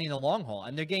making money in the long haul,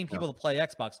 and they're getting people to play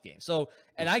Xbox games. So,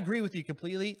 and I agree with you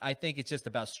completely. I think it's just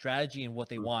about strategy and what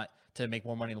they want to make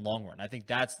more money in the long run. I think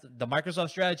that's the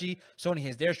Microsoft strategy. Sony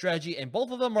has their strategy, and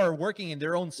both of them are working in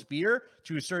their own sphere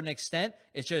to a certain extent.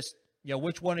 It's just,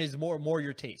 which one is more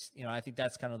your taste. I think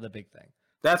that's kind of the big thing.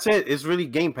 That's it. It's really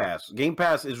Game Pass. Game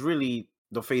Pass is really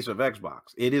the face of Xbox.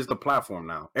 It is the platform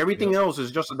now. Everything else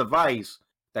is just a device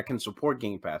that can support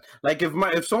Game Pass. Like if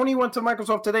Sony went to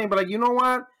Microsoft today and be like, you know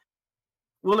what?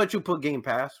 We'll let you put Game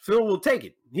Pass. Phil will take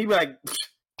it. He'd be like,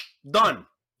 done.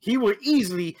 He would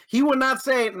not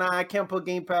say, nah, I can't put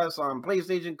Game Pass on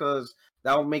PlayStation because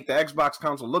that will make the Xbox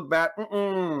console look bad.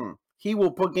 He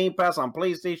will put Game Pass on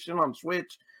PlayStation, on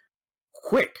Switch,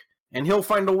 quick. And he'll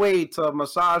find a way to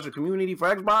massage the community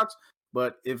for Xbox.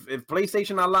 But if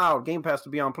PlayStation allowed Game Pass to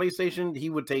be on PlayStation, he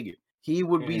would take it. He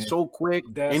would be so quick,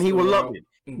 and he would love it.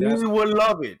 He would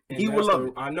love it. He would love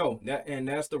it. I know that, and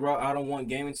that's the route I don't want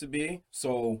gaming to be.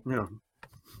 So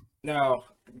now,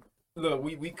 look,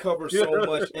 we covered so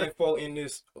much info in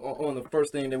this on the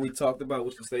first thing that we talked about,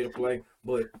 which was state of play.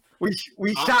 But we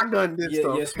shotgunned this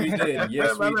stuff. Yes, we did.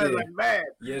 Yes, we did. Like,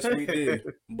 yes, we did.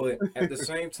 But at the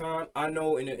same time, I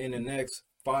know in the next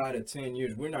 5 to 10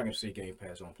 years, we're not going to see Game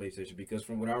Pass on PlayStation, because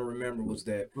from what I remember was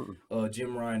that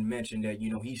Jim Ryan mentioned that,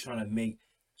 he's trying to make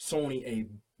Sony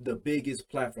the biggest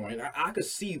platform. And I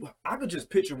could just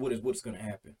picture what's going to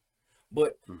happen.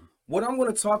 But what I'm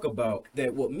going to talk about,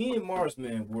 that what me and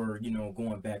Marsman were,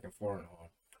 going back and forth on,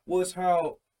 was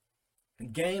how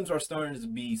games are starting to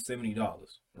be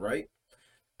 $70, right?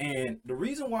 And the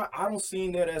reason why I don't see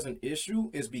that as an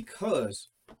issue is because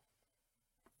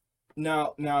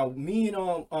Now, me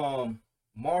and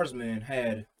Marsman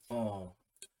had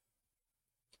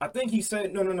I think he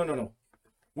said no.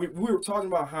 We were talking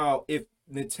about how if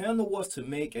Nintendo was to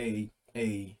make a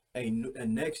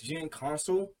next gen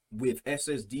console with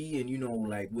SSD and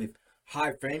like with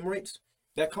high frame rates,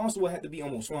 that console would have to be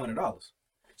almost $400.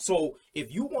 So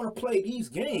if you want to play these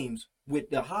games with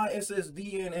the high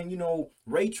SSD and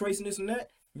ray tracing this and that,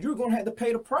 you're gonna have to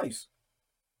pay the price.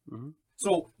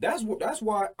 So that's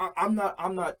why I'm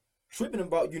not tripping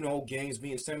about games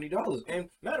being $70. And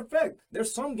matter of fact,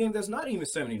 there's some games that's not even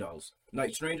 $70.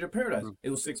 Like Stranger of Paradise, it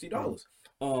was $60.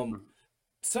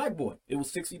 Sackboy, it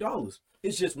was $60.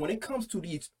 It's just when it comes to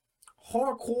these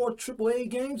hardcore AAA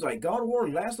games like God of War,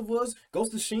 Last of Us,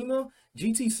 Ghost of Tsushima,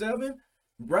 GT7,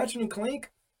 Ratchet and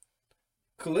Clank,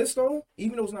 Callisto,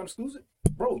 even though it's not exclusive,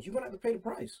 bro, you're gonna have to pay the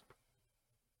price.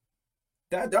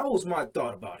 That was my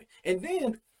thought about it. And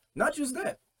then not just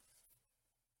that,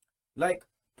 like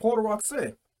Porter Rock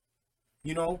said,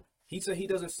 he said he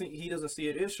doesn't see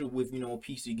an issue with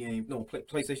PC game,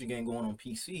 PlayStation game going on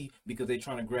PC because they're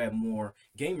trying to grab more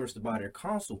gamers to buy their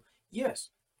console. Yes,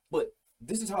 but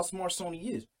this is how smart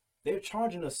Sony is. They're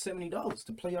charging us $70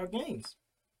 to play our games.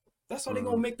 That's how they're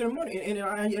gonna make their money. And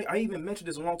I even mentioned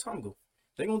this a long time ago.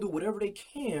 They're gonna do whatever they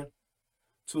can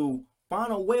to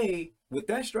find a way with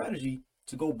that strategy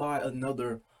to go buy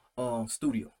another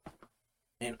studio.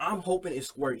 And I'm hoping it's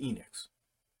Square Enix.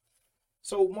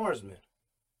 So Marsman,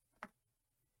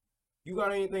 you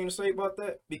got anything to say about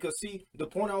that? Because see, the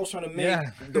point I was trying to make,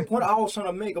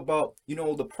 about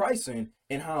the pricing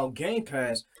and how Game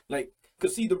Pass, like,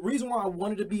 cause see, the reason why I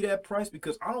wanted to be that price,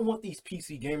 because I don't want these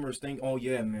PC gamers think, oh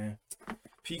yeah, man,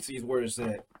 PC is where it's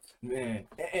at, man.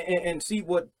 And see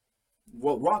what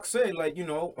Rock said, like,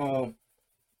 what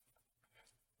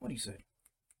do you say?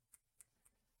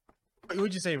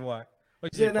 What'd you say, what?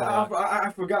 Yeah,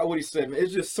 I forgot what he said, man.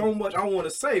 It's just so much I want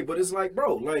to say, but it's like,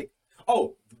 bro, like,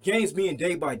 oh, games being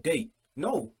day by day.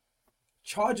 No,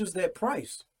 charge us that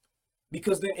price,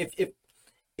 because then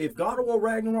if God of War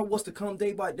Ragnarok was to come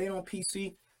day by day on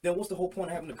PC, then what's the whole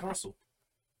point of having the console?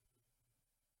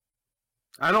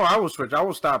 I know I will switch. I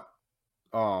will stop.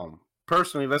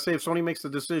 Personally, let's say if Sony makes the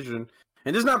decision,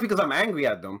 and this is not because I'm angry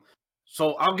at them.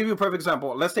 So I'll give you a perfect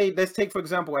example. Let's take for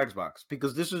example Xbox,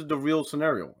 because this is the real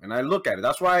scenario, and I look at it.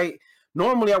 That's why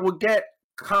normally I would get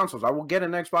consoles. I will get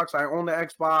an Xbox. I own the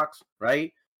Xbox,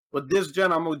 right? But this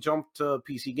gen, I'm gonna jump to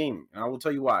PC gaming, and I will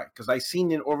tell you why. Because I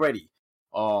seen it already.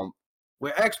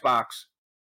 With Xbox,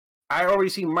 I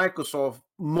already seen Microsoft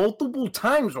multiple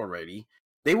times already.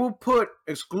 They will put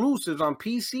exclusives on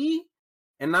PC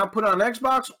and not put on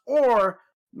Xbox, or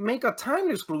make a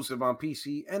timed exclusive on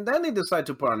PC, and then they decide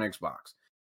to put on Xbox.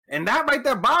 And that right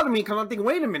there bothered me, because I'm thinking,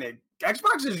 wait a minute,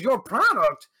 Xbox is your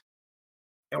product,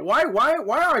 and why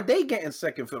are they getting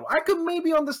second fiddle? I could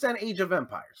maybe understand Age of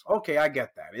Empires. Okay, I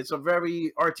get that. It's a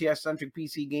very RTS-centric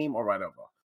PC game or whatever.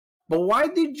 But why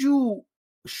did you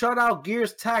shut out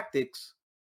Gears Tactics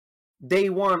day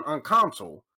one on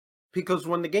console? Because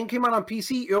when the game came out on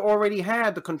PC, it already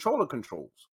had the controller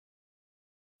controls.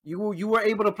 You were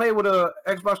able to play with a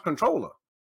Xbox controller.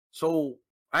 So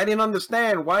I didn't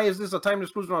understand, why is this a timed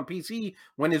exclusive on PC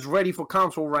when it's ready for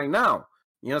console right now?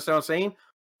 You understand what I'm saying?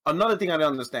 Another thing I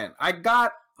didn't understand. I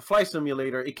got Flight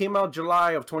Simulator. It came out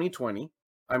July of 2020.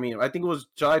 I mean, I think it was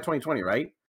July 2020,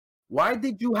 right? Why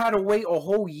did you have to wait a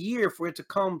whole year for it to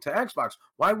come to Xbox?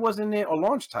 Why wasn't it a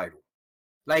launch title?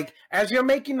 Like, as you're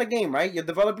making the game, right? You're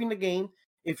developing the game.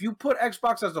 If you put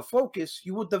Xbox as the focus,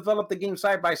 you would develop the game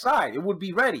side by side. It would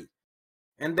be ready.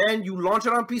 And then you launch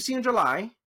it on PC in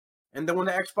July. And then when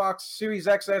the Xbox Series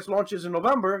XS launches in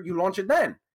November, you launch it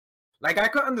then. Like, I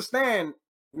could understand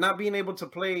not being able to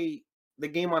play the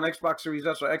game on Xbox Series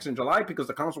S or X in July because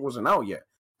the console wasn't out yet.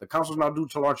 The console's now due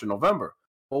to launch in November.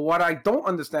 But what I don't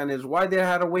understand is why they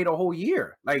had to wait a whole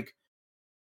year. Like,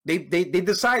 they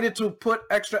decided to put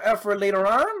extra effort later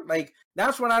on. Like,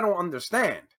 that's what I don't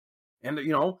understand. And,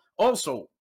 you know, also,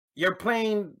 you're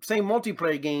playing same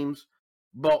multiplayer games,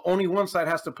 but only one side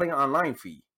has to pay an online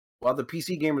fee, while the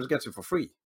PC gamers gets it for free.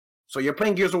 So you're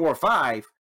playing Gears of War 5,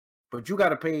 but you got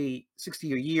to pay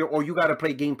 $60 a year, or you got to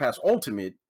play Game Pass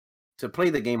Ultimate to play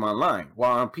the game online.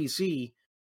 While on PC,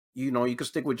 you know, you could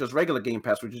stick with just regular Game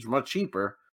Pass, which is much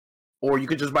cheaper, or you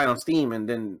could just buy it on Steam and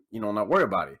then, you know, not worry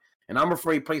about it. And I'm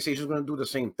afraid PlayStation is going to do the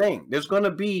same thing. There's going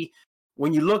to be,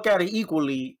 when you look at it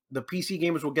equally, the PC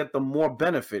gamers will get the more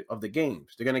benefit of the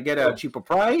games. They're going to get it at a cheaper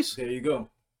price. There you go.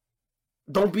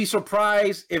 Don't be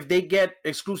surprised if they get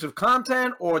exclusive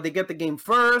content or they get the game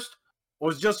first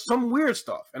or it's just some weird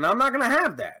stuff. And I'm not going to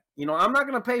have that. You know, I'm not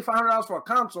going to pay $500 for a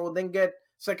console and then get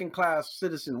second-class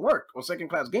citizen work or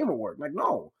second-class gamer work. Like,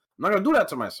 no, I'm not going to do that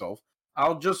to myself.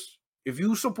 I'll just, if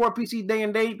you support PC day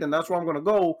and date, then that's where I'm going to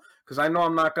go because I know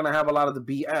I'm not going to have a lot of the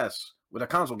BS with the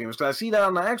console gamers because I see that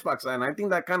on the Xbox side and I think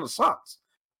that kind of sucks.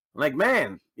 Like,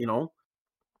 man, you know,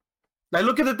 like,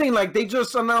 look at the thing. Like, they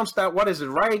just announced that, what is it,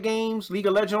 Riot Games, League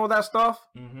of Legends, all that stuff?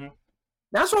 Mm-hmm.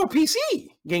 That's all PC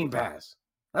Game Pass.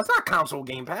 That's not console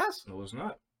Game Pass. No, it's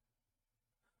not.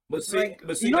 But see, Like,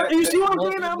 but see, you know, that, you see what I'm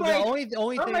Well, saying? I'm the like,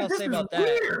 only thing I'll this say is about that.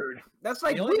 weird. That's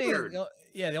like The only weird. thing,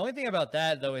 the only thing about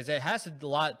that though is it has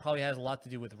probably has a lot to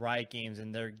do with Riot Games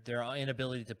and their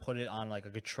inability to put it on like a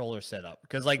controller setup.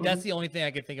 Because like that's the only thing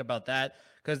I can think about that.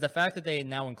 Because the fact that they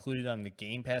now included on the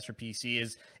Game Pass for PC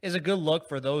is a good look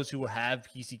for those who have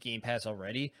PC Game Pass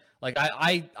already. Like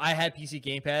I had PC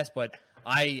Game Pass, but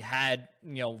I had,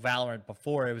 you know, Valorant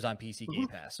before it was on PC Game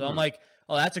Pass. So I'm like,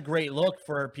 oh, that's a great look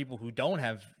for people who don't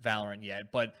have Valorant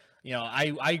yet. But you know,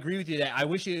 I agree with you that I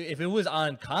wish if it was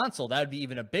on console, that would be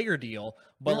even a bigger deal.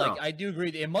 But like, I do agree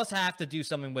it must have to do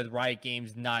something with Riot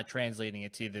Games not translating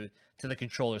it to the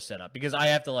controller setup, because I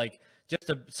have to like just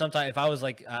to sometimes if I was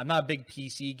like I'm not a big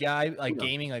PC guy like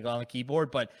gaming like on the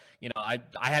keyboard, but you know I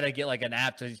had to get like an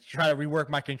app to try to rework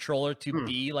my controller to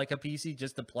be like a PC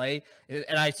just to play,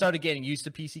 and I started getting used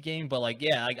to PC gaming. But like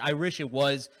like I wish it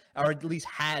was, or at least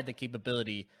had the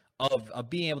capability of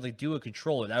being able to do a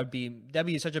controller. That'd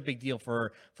be such a big deal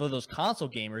for those console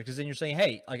gamers, because then you're saying,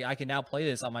 hey, like I can now play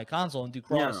this on my console and do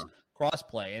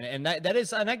crossplay, and that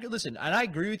is, and I listen, and I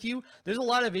agree with you. There's a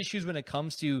lot of issues when it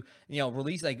comes to, you know,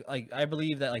 release. Like I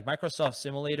believe that like Microsoft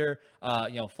Simulator,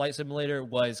 you know, Flight Simulator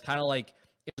was kind of like,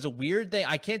 it was a weird thing.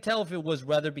 I can't tell if it was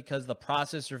whether because the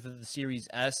processor for the Series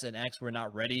S and X were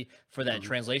not ready for that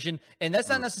translation, and that's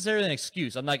not necessarily an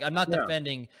excuse. I'm not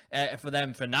defending for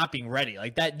them for not being ready.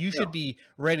 Like that, you should be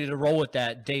ready to roll with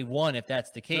that day one if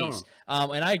that's the case.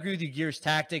 And I agree with you, Gears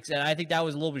Tactics, and I think that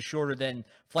was a little bit shorter than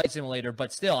Flight Simulator,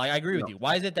 but still, I agree with you.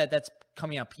 Why is it that's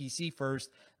coming out PC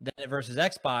first versus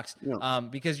Xbox?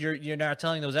 Because you're now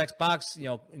telling those Xbox,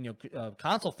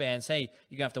 console fans, hey,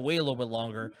 you're gonna have to wait a little bit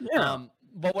longer.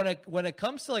 But when it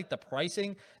comes to like the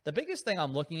pricing, the biggest thing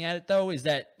I'm looking at it though is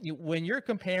that when you're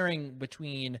comparing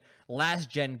between last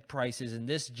gen prices and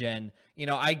this gen, you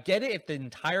know, I get it if the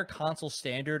entire console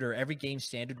standard or every game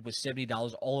standard was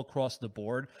 $70 all across the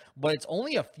board, but it's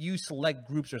only a few select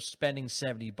groups are spending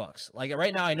 $70. Like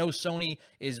right now, I know Sony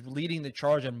is leading the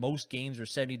charge on most games are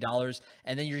 $70,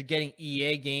 and then you're getting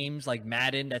EA games like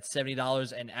Madden that's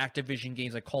 $70, and Activision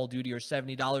games like Call of Duty are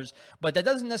 $70. But that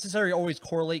doesn't necessarily always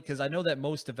correlate, because I know that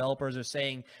most developers are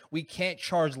saying we can't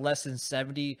charge less than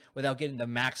 70 without getting the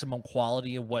maximum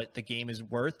quality of what the game is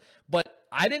worth. But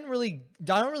I don't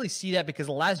really see that, because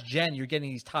the last gen you're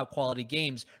getting these top quality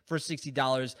games for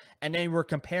 $60, and then we're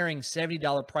comparing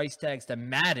 $70 price tags to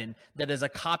Madden that is a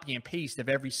copy and paste of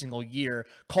every single year.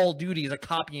 Call of Duty is a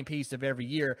copy and paste of every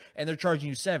year, and they're charging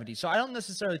you $70. So I don't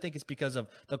necessarily think it's because of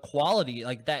the quality,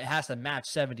 like that has to match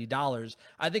 $70.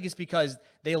 I think it's because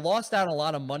they lost out a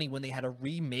lot of money when they had to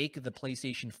remake the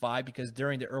PlayStation 5, because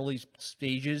during the early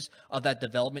stages of that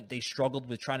development, they struggled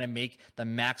with trying to make the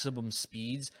maximum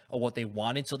speeds of what they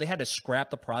wanted. So they had to scrap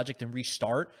the project and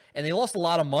restart, and they lost a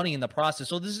lot of money in the process.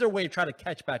 So this is their way to try to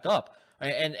catch back up.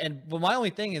 But my only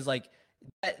thing is like,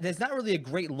 there's not really a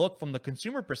great look from the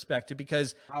consumer perspective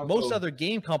because How most so? other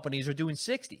game companies are doing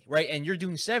 60, right? And you're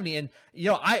doing 70. And,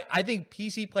 I think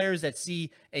PC players that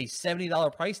see a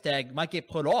 $70 price tag might get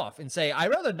put off and say, I'd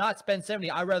rather not spend 70.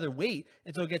 I'd rather wait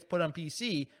until it gets put on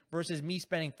PC versus me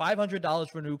spending $500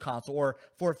 for a new console or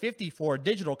 $450 for a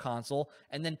digital console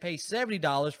and then pay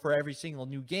 $70 for every single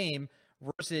new game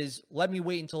versus let me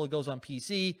wait until it goes on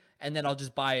PC and then I'll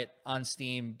just buy it on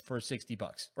Steam for $60,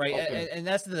 right? Okay. And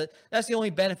that's the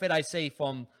only benefit I say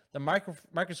from the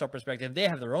Microsoft perspective. They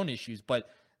have their own issues, but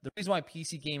the reason why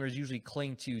PC gamers usually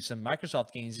cling to some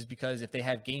Microsoft games is because if they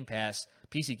have Game Pass,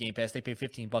 PC Game Pass, they pay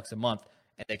 $15 a month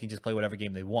and they can just play whatever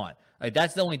game they want. Like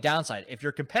that's the only downside. If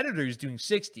your competitor is doing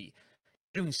 60,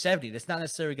 doing 70, that's not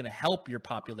necessarily going to help your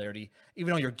popularity,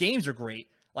 even though your games are great.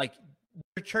 Like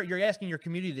you're asking your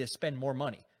community to spend more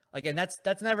money. Like, and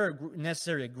that's never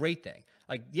necessarily a great thing.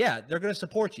 Like, yeah, they're going to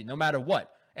support you no matter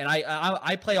what. And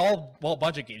I play all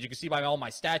budget games. You can see by all my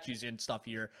statues and stuff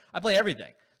here. I play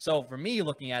everything. So for me,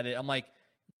 looking at it, I'm like,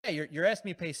 yeah, you're asking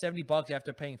me to pay $70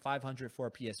 after paying $500 for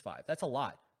a PS5. That's a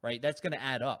lot, right? That's going to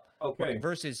add up. Okay. Right?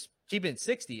 Versus keeping it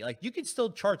 60. Like, you can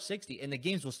still charge 60, and the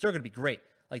games will still going to be great.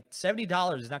 Like,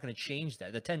 $70 is not going to change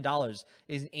that. The $10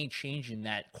 ain't changing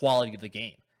that quality of the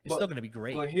game. It's still going to be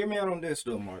great. But hear me out on this,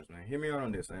 though, Marks, man. Hear me out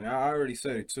on this. And I already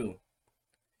said it, too.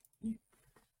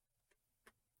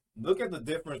 Look at the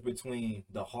difference between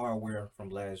the hardware from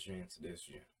last gen to this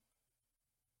gen.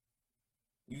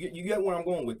 You get where I'm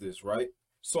going with this, right?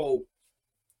 So,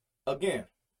 again,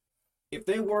 if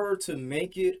they were to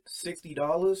make it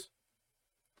 $60,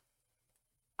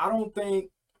 I don't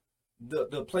think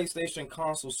the PlayStation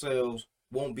console sales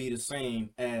won't be the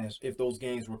same as if those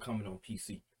games were coming on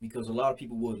PC. Because a lot of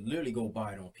people would literally go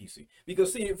buy it on PC.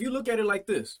 Because, see, if you look at it like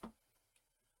this,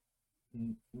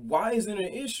 why is it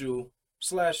an issue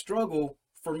 / struggle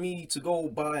for me to go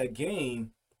buy a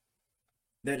game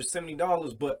that is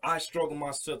 $70, but I struggle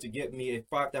myself to get me a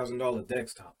 $5,000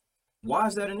 desktop? Why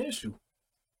is that an issue?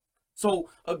 So,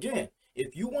 again,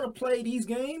 if you want to play these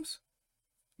games,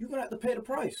 you're going to have to pay the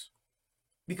price.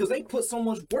 Because they put so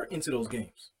much work into those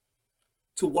games.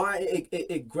 To why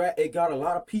it got a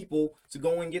lot of people to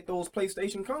go and get those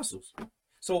PlayStation consoles.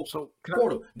 So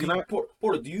Porter,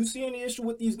 do you see any issue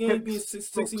with these games being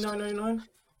 $69.99?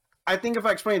 I think if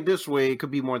I explain it this way, it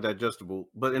could be more digestible.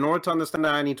 But in order to understand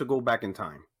that, I need to go back in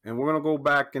time. And we're going to go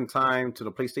back in time to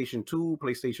the PlayStation 2,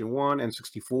 PlayStation 1, and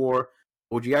 64,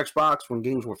 OG Xbox, when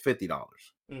games were $50.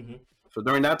 Mm-hmm. So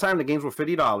during that time, the games were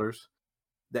 $50.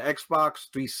 The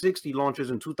Xbox 360 launches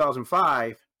in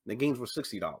 2005, the games were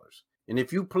 $60. And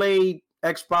if you played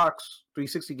Xbox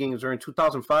 360 games during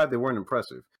 2005, they weren't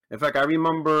impressive. In fact, I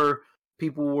remember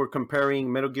people were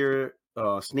comparing Metal Gear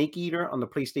Snake Eater on the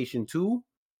PlayStation 2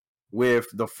 with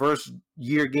the first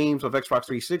year games of Xbox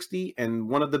 360. And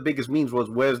one of the biggest memes was,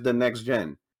 where's the next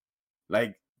gen?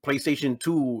 Like, PlayStation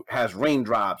 2 has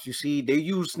raindrops. You see, they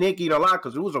use Snake Eater a lot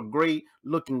because it was a great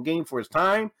looking game for its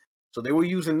time. So they were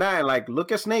using that and like,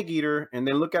 look at Snake Eater and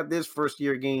then look at this first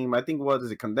year game. I think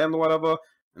is it Condemned or whatever?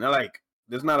 And they're like,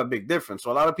 there's not a big difference.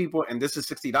 So a lot of people, and this is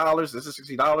 $60, this is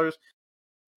 $60.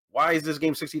 Why is this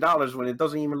game $60 when it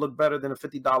doesn't even look better than a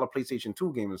 $50 PlayStation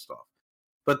 2 game and stuff?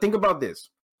 But think about this.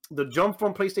 The jump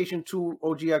from PlayStation 2,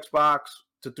 OG Xbox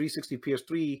to 360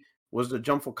 PS3 was the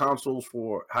jump for consoles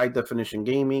for high definition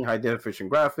gaming, high definition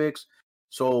graphics.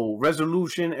 So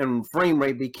resolution and frame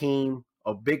rate became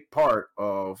a big part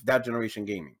of that generation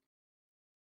gaming.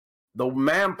 The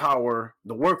manpower,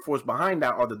 the workforce behind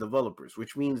that are the developers,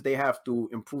 which means they have to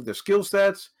improve their skill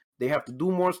sets. They have to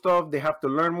do more stuff. They have to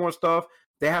learn more stuff.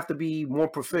 They have to be more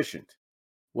proficient.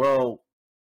 Well,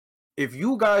 if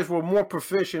you guys were more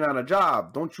proficient at a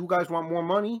job, don't you guys want more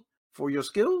money for your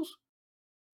skills?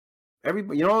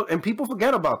 Everybody, and people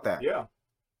forget about that. Yeah.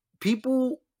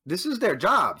 People, this is their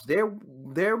jobs.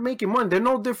 They're making money. They're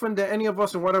no different than any of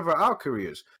us in whatever our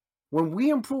careers. When we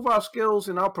improve our skills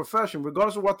in our profession,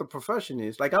 regardless of what the profession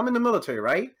is, like I'm in the military,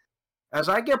 right? As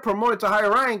I get promoted to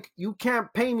higher rank, you can't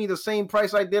pay me the same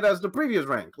price I did as the previous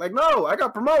rank. Like, no, I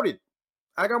got promoted.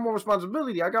 I got more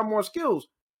responsibility. I got more skills.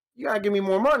 You got to give me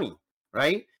more money,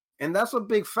 right? And that's a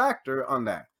big factor on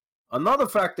that. Another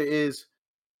factor is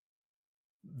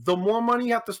the more money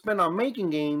you have to spend on making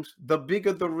games, the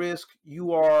bigger the risk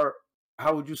you are.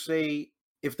 How would you say,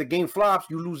 if the game flops,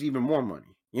 you lose even more money?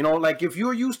 Like if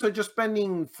you're used to just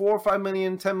spending $4 or $5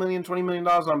 million, $10 million, $20 million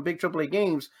on big AAA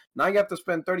games, now you have to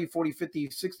spend 30, 40, 50,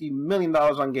 $60 million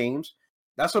on games.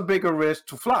 That's a bigger risk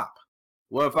to flop.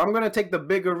 Well, if I'm going to take the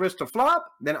bigger risk to flop,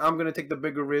 then I'm going to take the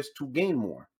bigger risk to gain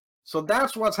more. So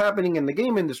that's what's happening in the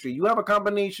game industry. You have a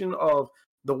combination of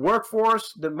the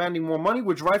workforce demanding more money,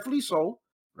 which rightfully so,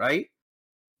 right?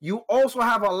 you also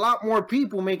have a lot more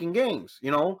people making games.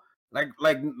 You know, like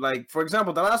for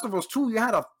example, The Last of Us 2, you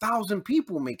had 1,000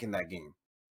 people making that game.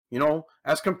 You know,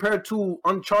 as compared to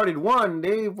Uncharted 1,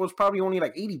 they was probably only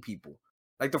like 80 people.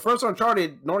 Like the first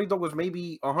Uncharted, Naughty Dog was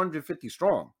maybe 150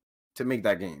 strong to make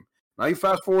that game. Now you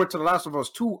fast forward to The Last of Us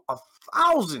 2,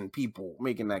 1,000 people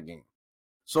making that game.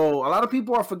 So a lot of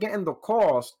people are forgetting the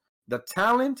cost, the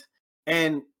talent,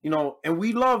 and and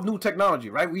we love new technology,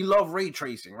 right? We love ray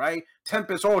tracing, right?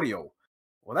 Tempest audio.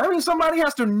 Well, that means somebody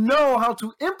has to know how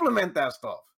to implement that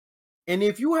stuff. And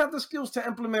if you have the skills to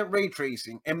implement ray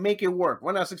tracing and make it work,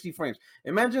 run at 60 frames.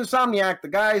 Imagine Insomniac, the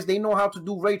guys, they know how to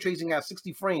do ray tracing at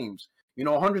 60 frames,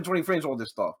 120 frames, all this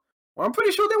stuff. Well, I'm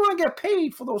pretty sure they want to get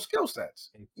paid for those skill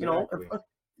sets. Exactly.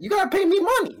 You got to pay me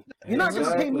money. You're not going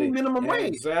to pay me minimum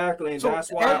wage. Exactly. And so,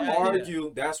 that's why I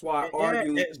argue. That's why I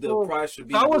argue the price should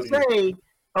be. I would say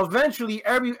eventually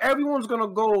everyone's gonna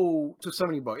go to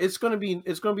 $70. It's gonna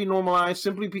be normalized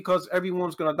simply because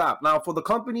everyone's gonna adopt. Now for the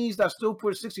companies that still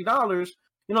put $60,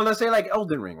 let's say like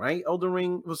Elden Ring, right? Elden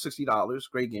Ring was $60,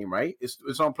 great game, right?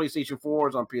 It's on PlayStation 4,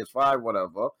 it's on PS5,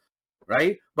 whatever,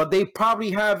 right? But they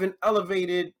probably haven't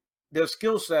elevated their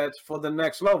skill sets for the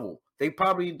next level. They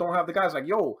probably don't have the guys like,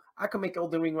 yo, I can make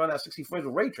Elden Ring run at 60 frames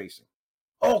with ray tracing.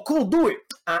 Oh, cool, do it.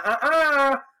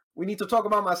 We need to talk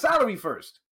about my salary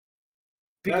first.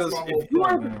 Because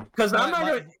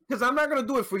I'm not gonna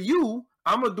do it for you.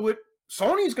 I'm gonna do it.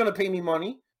 Sony's gonna pay me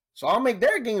money, so I'll make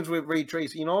their games with ray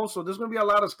tracing. So there's gonna be a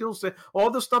lot of skill set.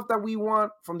 All the stuff that we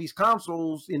want from these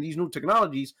consoles and these new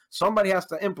technologies, somebody has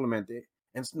to implement it,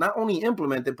 and it's not only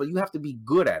implement it, but you have to be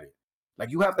good at it.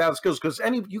 Like you have to have skills because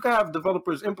you can have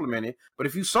developers implement it, but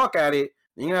if you suck at it,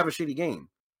 then you're gonna have a shitty game.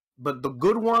 But the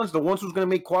good ones, the ones who's gonna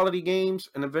make quality games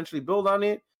and eventually build on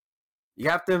it, you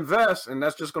have to invest, and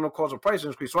that's just going to cause a price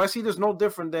increase. So I see this no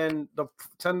different than the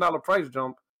 $10 price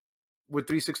jump with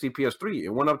 360 PS3. It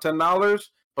went up $10,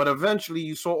 but eventually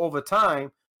you saw over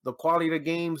time the quality of the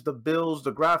games, the builds,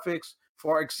 the graphics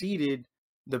far exceeded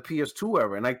the PS2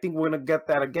 era. And I think we're going to get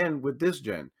that again with this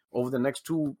gen. Over the next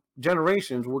 2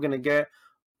 generations, we're going to get,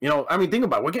 think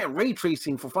about it. We're getting ray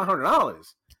tracing for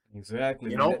 $500.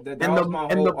 Exactly. That was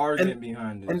my whole argument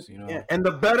behind this. And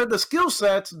the better the skill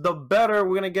sets, the better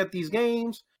we're gonna get these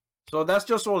games. So that's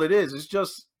just all it is. It's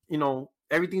just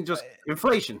everything's just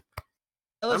inflation.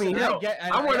 Listen,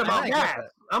 I'm worried about gas.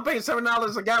 I'm paying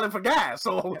 $7 a gallon for gas,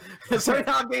 so $7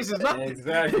 gas is nothing.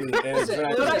 Exactly. But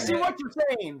I see what you're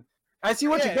saying. I see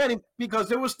what you're getting because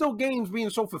there were still games being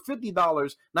sold for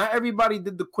 $50. Not everybody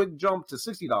did the quick jump to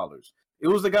 $60. It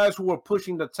was the guys who were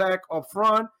pushing the tech up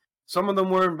front. Some of them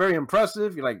weren't very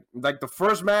impressive. Like the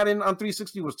first Madden on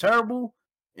 360 was terrible,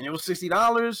 and it was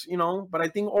 $60. But I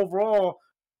think overall,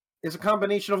 it's a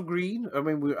combination of greed. I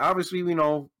mean, we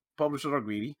know publishers are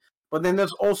greedy, but then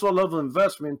there's also a level of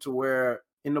investment to where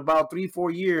in about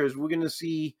 3-4 years we're gonna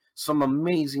see some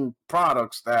amazing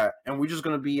products and we're just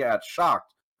gonna be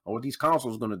shocked at what these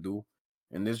consoles gonna do,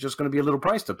 and there's just gonna be a little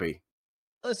price to pay.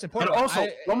 Listen, and also,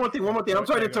 one more thing. I'm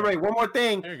sorry to interrupt. One more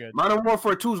thing. Modern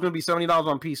Warfare 2 is going to be $70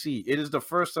 on PC. It is the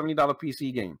first $70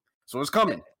 PC game, so it's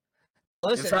coming.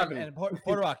 Listen, it's happening. And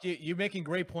Portorock, you're making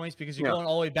great points because you're going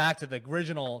all the way back to the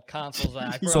original consoles.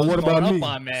 So what about me?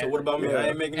 So what about me? I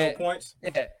ain't making no points.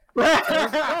 Yeah.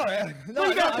 So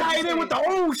you got to tie it in with the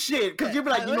old shit because you'll be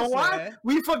like, you know what? Man.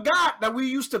 We forgot that we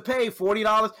used to pay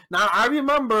 $40. Now I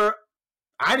remember,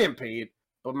 I didn't pay it,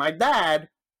 but my dad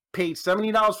paid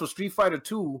 $70 for Street Fighter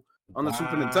 2 on the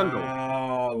Super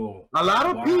Nintendo. A lot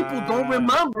of people don't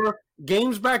remember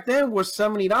games back then were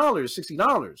 $70,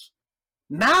 $60.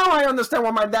 Now I understand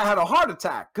why my dad had a heart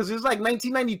attack because it's like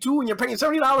 1992 and you're paying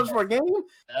 $70 for a game.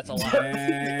 That's a lot.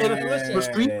 For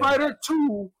Street Fighter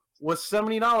 2 was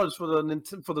 $70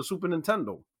 for the Super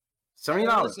Nintendo.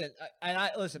 $70.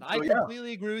 I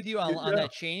completely agree with you on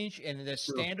that change and the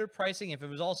standard pricing. If it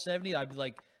was all 70, I'd be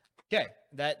like, okay,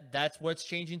 that's what's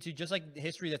changing to just like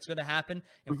history that's going to happen.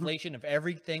 Inflation, if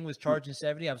everything was charging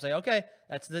 70, I was like, okay,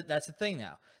 that's the thing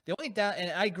now. The only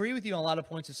and I agree with you on a lot of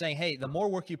points of saying, hey, the more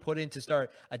work you put in to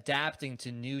start adapting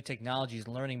to new technologies,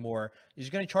 learning more, is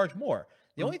going to charge more.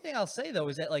 The only thing I'll say though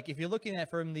is that like if you're looking at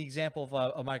from the example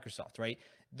of Microsoft, right?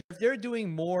 If they're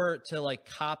doing more to like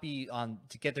copy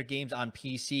to get their games on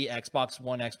PC, Xbox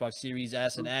One, Xbox Series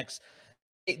S and X.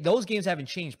 Those games haven't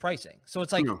changed pricing, so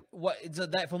it's like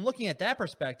that. From looking at that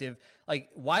perspective, like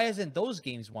why hasn't those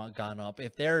games gone up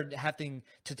if they're having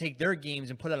to take their games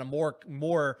and put it on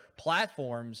more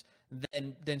platforms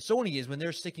than Sony is when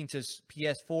they're sticking to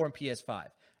PS4 and PS5?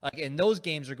 Like, and those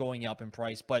games are going up in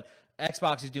price, but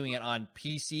Xbox is doing it on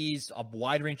PCs, a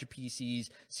wide range of PCs,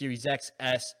 Series X,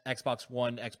 S, Xbox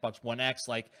One, Xbox One X,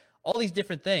 like all these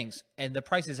different things, and the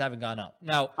prices haven't gone up.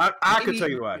 Now, I could maybe- tell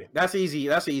you why. That's easy.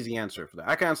 That's an easy answer for that.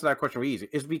 I can answer that question really easy.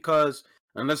 It's because,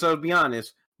 and let's be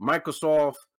honest,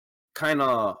 Microsoft kind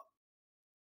of,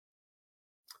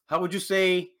 how would you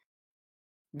say,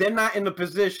 they're not in the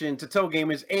position to tell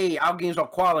gamers, hey, our games are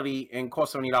quality and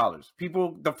cost $70.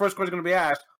 People, the first question going to be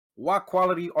asked, what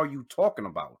quality are you talking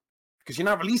about? Because you're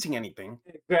not releasing anything.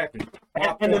 Exactly.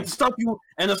 And the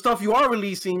stuff you are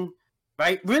releasing,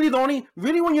 right? Really,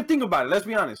 when you think about it, let's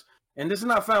be honest. And this is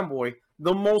not fanboy.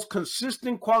 The most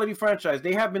consistent quality franchise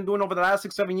they have been doing over the last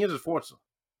 6-7 years is Forza.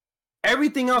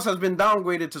 Everything else has been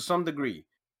downgraded to some degree.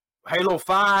 Halo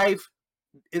 5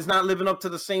 is not living up to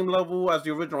the same level as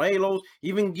the original Halos.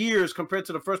 Even Gears, compared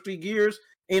to the first 3 Gears,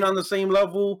 ain't on the same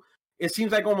level. It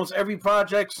seems like almost every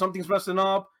project, something's messing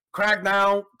up.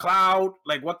 Crackdown, Cloud,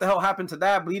 like what the hell happened to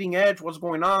that? Bleeding Edge, what's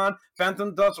going on?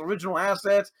 Phantom Dust, original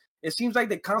assets. It seems like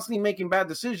they're constantly making bad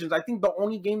decisions. I think the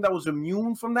only game that was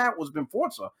immune from that was been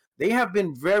Forza. They have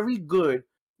been very good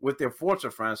with their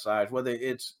Forza franchise, whether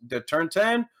it's the Turn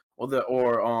 10 or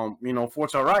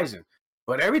Forza Horizon.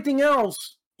 But everything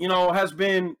else, has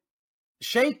been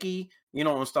shaky,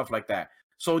 and stuff like that.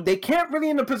 So they can't really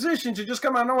in the position to just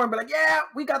come out of nowhere and be like, yeah,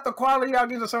 we got the quality, I'll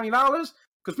give us $70.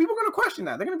 Because people are going to question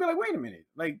that. They're going to be like, wait a minute.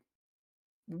 Like,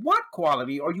 what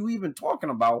quality are you even talking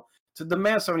about to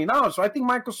demand $70? So I think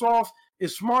Microsoft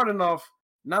is smart enough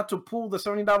not to pull the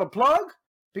 $70 plug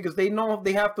because they know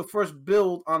they have to first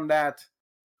build on that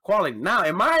quality. Now,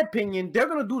 in my opinion, they're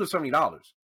going to do the $70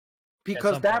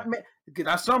 because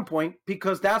at some point,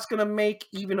 because that's going to make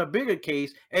even a bigger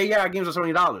case. Hey, yeah, our games are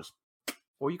 $70.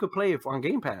 Or you could play it on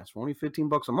Game Pass for only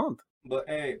 $15 a month. But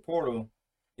hey, Portal.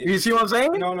 You see what I'm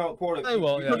saying? No, Portal. They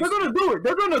will, yeah. They're going to do it.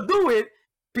 They're going to do it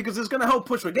because it's going to help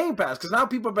push for Game Pass. Because now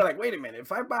people be like, wait a minute,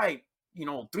 if I buy,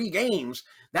 3 games,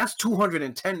 that's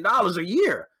 $210 a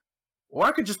year. Or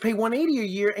I could just pay $180 a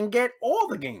year and get all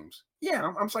the games.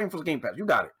 Yeah, I'm signing for the Game Pass. You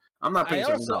got it. I'm not paying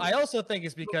 $70. I also think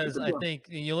it's because I think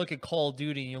you look at Call of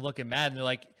Duty and you look at Madden, they're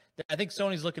like, I think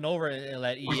Sony's looking over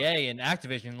at EA and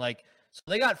Activision, like, so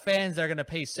they got fans that are going to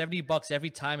pay $70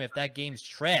 every time if that game's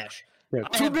trash. Yeah,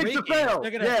 I have great games.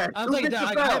 They're gonna, I'm thinking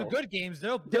that I have good games.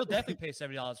 They'll definitely pay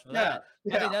 $70 for that.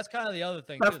 Yeah. I think that's kind of the other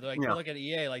thing too. Like you look at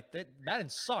EA, like Madden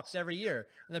sucks every year,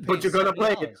 but you're gonna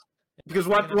play it because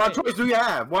what choice do you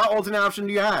have? What alternate option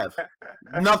do you have?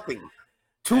 Nothing.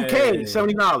 2K,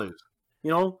 $70.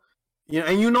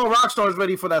 And Rockstar is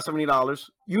ready for that $70.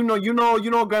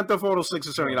 Grand Theft Auto 6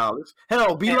 is $70.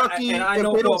 Hell, be lucky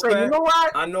if they don't say, you know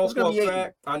what? I know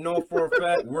for a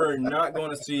fact we're not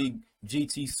going to see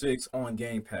GT6 on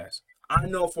Game Pass. I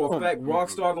know for a fact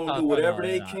Rockstar going to do whatever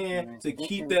they can to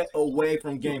keep that away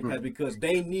from Game Pass because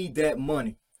they need that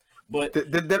money. But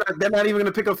they're not even going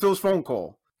to pick up Phil's phone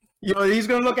call. He's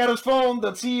going to look at his phone.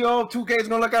 The CEO of 2K is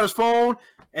going to look at his phone.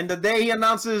 And the day he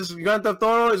announces Grand Theft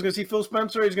Auto, he's going to see Phil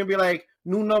Spencer. He's going to be like,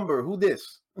 new number. Who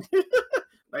this?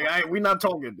 We're not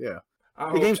talking. Yeah.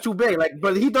 The game's too big.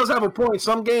 But he does have a point.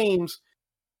 Some games,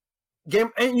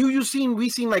 and we've seen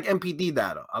like MPD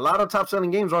data. A lot of top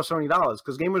selling games are $70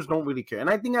 because gamers don't really care. And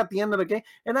I think at the end of the game,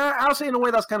 and I'll say in a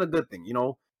way that's kind of a good thing.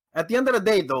 At the end of the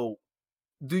day, though,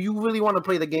 do you really want to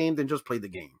play the game? Then just play the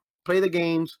game. Play the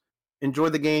games. Enjoy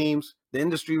the games. The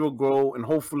industry will grow, and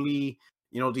hopefully,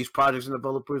 these projects and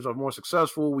developers are more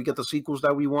successful. We get the sequels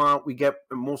that we want. We get,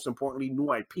 most importantly,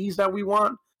 new IPs that we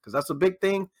want, because that's a big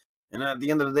thing. And at the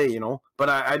end of the day, but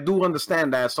I do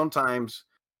understand that sometimes,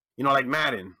 like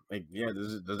Madden,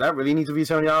 does that really need to be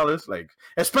 $70? Like,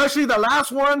 especially the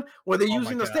last one where they're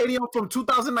using the stadium from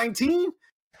 2019.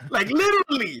 Like,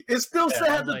 literally, it still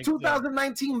had the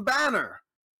 2019 banner.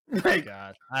 Like,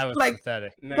 God, I was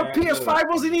pathetic. The PS5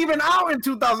 wasn't even out in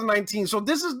 2019, so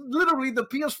this is literally the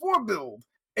PS4 build,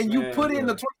 and you put in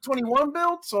the 2021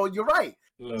 build. So you're right.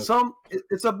 Look,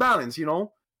 it's a balance,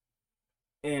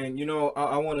 And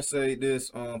I want to say this,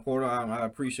 Porter. I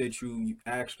appreciate you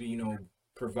actually,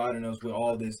 providing us with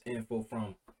all this info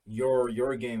from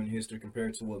your gaming history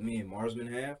compared to what me and Marsman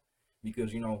have.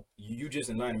 Because you just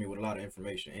enlightened me with a lot of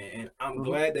information, and I'm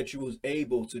glad that you was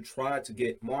able to try to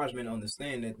get Marsman to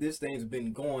understand that this thing's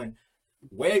been going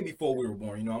way before we were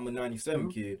born. I'm a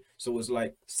 '97 kid, so it's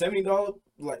like $70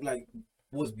 like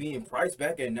was being priced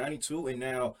back at '92, and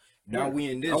now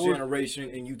we in this generation,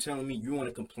 and you telling me you want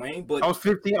to complain? But I was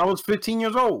 15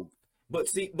 years old. But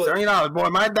see, $70, boy.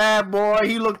 My dad, boy,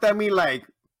 he looked at me like,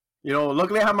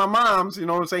 luckily I have my mom's.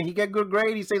 He get good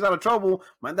grade, he stays out of trouble.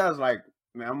 My dad's like,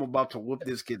 man, I'm about to whoop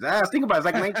this kid's ass. Think about it. It's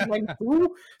like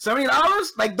 1992,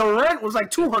 $70. Like the rent was like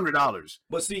 $200.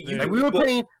 But see, we were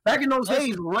paying back in those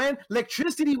days. Rent,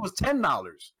 electricity was $10.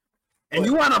 and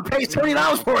you want to pay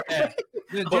 $20 for it.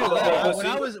 Dude,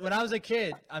 But when I was a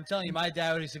kid, I'm telling you, my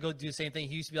dad used to go do the same thing.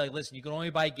 He used to be like, "Listen, you can only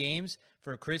buy games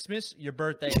for Christmas, your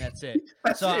birthday, and that's it."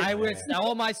 That's so it, I would man.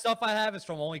 all my stuff I have is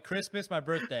from only Christmas, my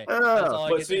birthday. That's all I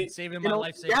But get see, saving You my know,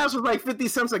 life savings. gas was like 50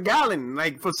 cents a gallon.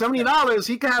 Like for $70,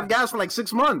 he could have gas for like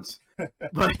 6 months.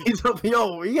 But he's up,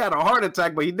 yo, he had a heart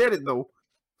attack, but he did it though.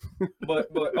 but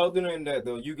other than that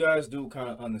though, you guys do kind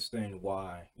of understand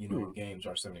why games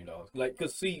are $70. Like,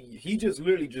 cause see, he just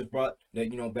literally just brought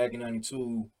that back in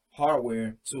 '92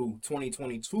 hardware to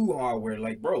 2022 hardware.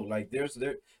 Like, bro, like there's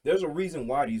a reason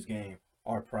why these games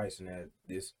are pricing at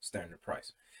this standard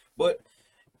price. But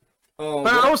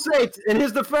I will say, in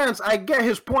his defense, I get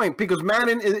his point because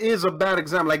Madden is a bad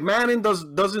example. Like Madden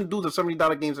doesn't do the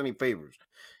 $70 games any favors.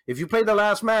 If you play the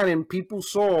last Madden, people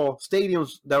saw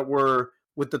stadiums that were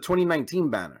with the 2019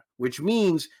 banner, which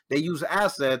means they use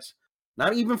assets,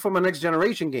 not even from a next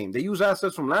generation game. They use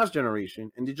assets from last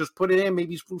generation, and they just put it in,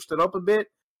 maybe spruced it up a bit.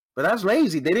 But that's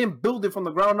lazy. They didn't build it from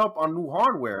the ground up on new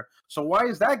hardware. So why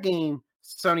is that game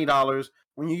 $70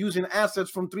 when you're using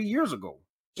assets from 3 years ago?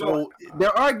 So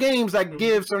there are games that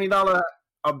give $70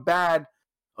 a bad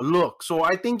look. So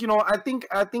I think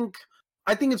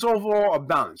I think it's overall a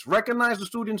balance. Recognize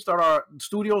the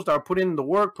studios that are putting in the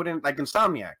work, put in like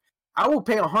Insomniac. I will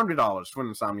pay $100 for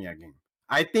an Insomniac game.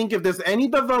 I think if there's any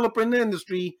developer in the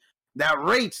industry that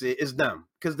rates it, is them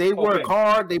because they work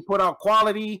hard, they put out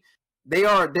quality, they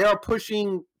are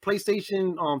pushing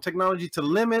PlayStation technology to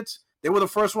limits. They were the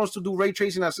first ones to do ray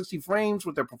tracing at 60 frames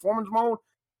with their performance mode.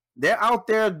 They're out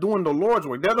there doing the Lord's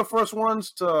work. They're the first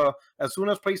ones to, as soon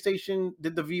as PlayStation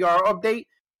did the VR update,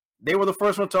 they were the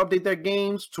first one to update their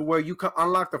games to where you can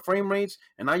unlock the frame rates,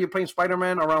 and now you're playing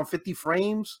Spider-Man around 50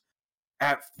 frames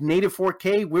at native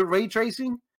 4K with ray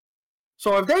tracing.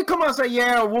 So if they come out and say,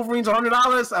 yeah, Wolverine's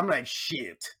 $100, I'm like,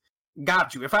 shit,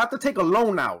 got you. If I have to take a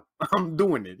loan out, I'm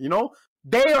doing it,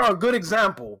 They are a good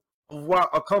example of what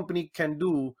a company can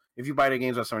do if you buy their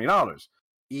games at $70.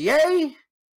 EA?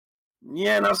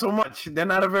 Yeah, not so much. They're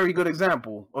not a very good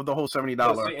example of the whole $70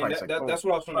 price. That's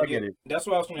what I was trying to get. That's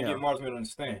what I was trying to Yeah. get Martin to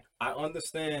understand. I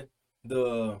understand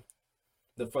the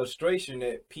frustration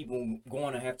that people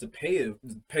going to have to pay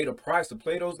the price to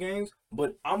play those games,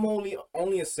 but I'm only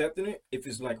accepting it if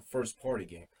it's like a first party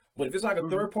game. But if it's like a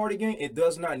third party game, it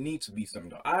does not need to be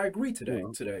 $70. I agree to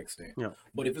that to that extent. Yeah.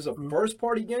 But if it's a first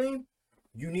party game,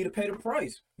 you need to pay the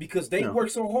price because they work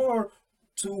so hard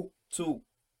to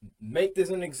make this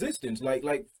in existence. Like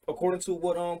according to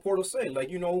what Portal said, like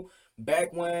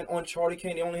back when Uncharted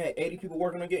came, they only had 80 people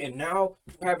working on it, and now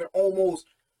you're having almost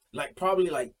probably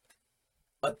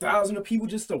 1,000 of people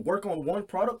just to work on one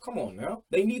product. Come on now,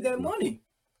 they need that money.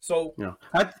 So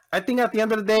I think at the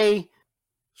end of the day,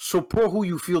 support who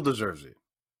you feel deserves it.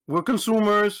 We're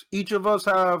consumers. Each of us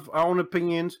have our own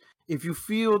opinions. If you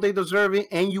feel they deserve it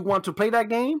and you want to play that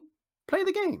game, play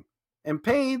the game and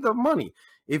pay the money.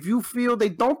 If you feel they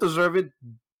don't deserve it,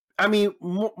 I mean,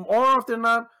 more often than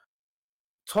not,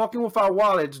 talking with our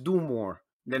wallets do more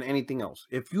than anything else.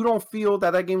 If you don't feel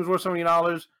that game is worth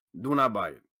 $70, do not buy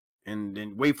it. And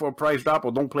then wait for a price drop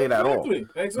or don't play it at all.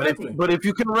 Exactly. But if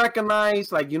you can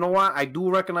recognize, you know what, I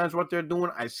do recognize what they're doing.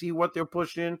 I see what they're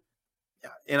pushing.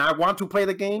 And I want to play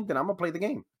the game, then I'm going to play the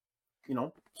game.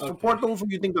 Support those who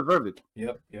you think deserve it.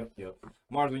 Yep.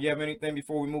 Mars, do you have anything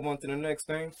before we move on to the next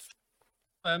thing?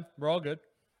 We're all good.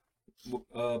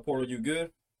 Portal, you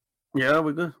good? Yeah,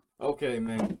 we're good. Okay,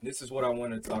 man. This is what I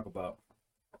wanted to talk about.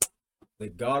 The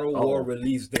God of War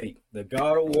release date. The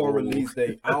God of War release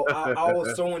date. I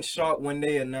was so in shock when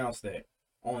they announced that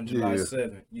on July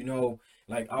 7th.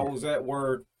 I was at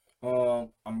work.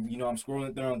 I'm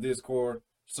scrolling down Discord.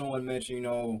 Someone mentioned,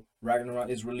 Ragnarok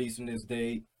is releasing this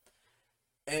date.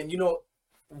 And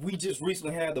we just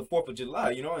recently had the 4th of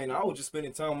July, and I was just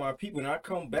spending time with my people, and I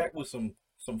come back with some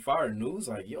fire news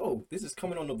like, yo, this is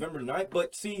coming on November 9th.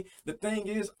 But see, the thing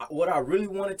is, what I really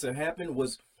wanted to happen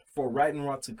was for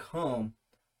Ragnarok to come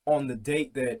on the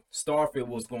date that Starfield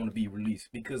was going to be released,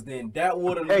 because then that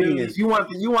would have really... You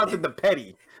wanted the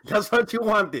petty. That's what you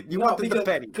wanted. You wanted the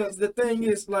petty. Because the thing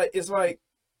is, it's like,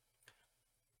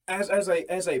 as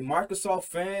a Microsoft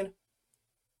fan,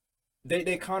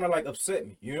 they kind of upset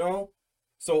me,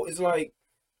 So it's like,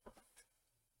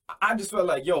 I just felt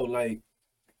like, yo, like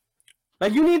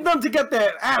you need them to get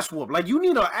their ass whooped. You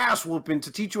need an ass whooping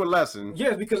to teach you a lesson.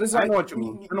 Yes, because it's like, I know what you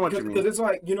mean. Because it's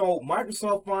like,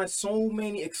 Microsoft finds so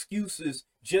many excuses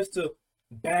just to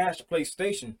bash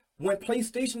PlayStation. When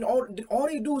PlayStation, all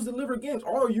they do is deliver games.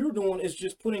 All you're doing is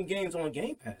just putting games on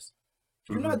Game Pass.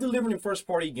 You're not delivering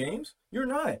first-party games. You're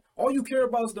not. All you care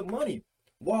about is the money.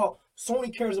 While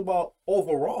Sony cares about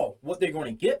overall what they're going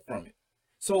to get from it.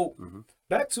 So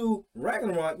back to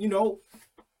Ragnarok, you know,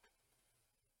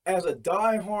 as a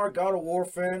die-hard God of War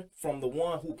fan, from the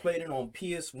one who played it on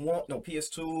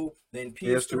PS2, then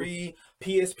PS3,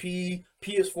 PSP,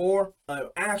 PS4,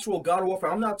 actual God of War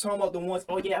fan. I'm not talking about the ones,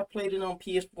 oh yeah, I played it on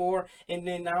PS4, and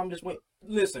then now I'm just waiting.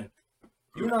 Listen,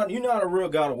 you're not a real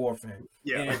God of War fan.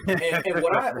 Yeah. And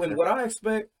what I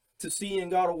expect to see in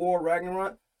God of War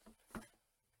Ragnarok,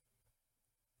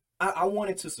 I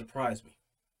want it to surprise me.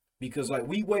 Because like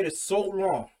we waited so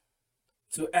long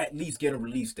to at least get a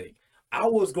release date. I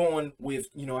was going with,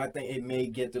 you know, I think it may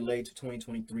get delayed to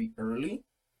 2023 early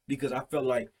because I felt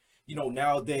like, you know,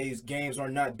 nowadays games are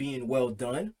not being well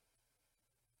done.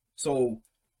 So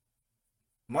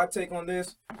my take on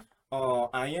this,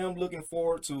 I am looking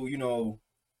forward to, you know,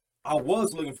 I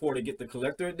was looking forward to get the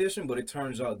collector edition, but it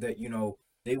turns out that, you know,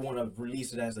 they want to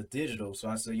release it as a digital. So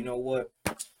I said, you know what?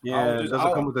 Yeah, it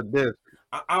doesn't come with a disc.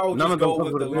 I'll None just of them go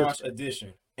comes with the with a disc. launch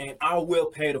edition. And I will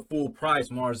pay the full price,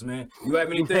 Mars, man. You have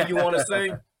anything you want to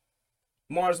say,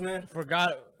 Mars, man? For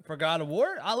God of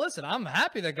War? Listen, I'm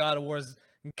happy that God of War is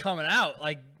coming out.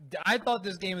 Like, I thought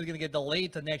this game was going to get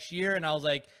delayed to next year, and I was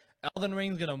like, Elden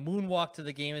Ring's going to moonwalk to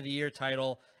the Game of the Year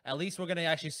title. At least we're going to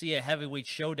actually see a heavyweight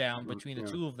showdown between the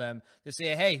two of them to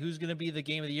say, hey, who's going to be the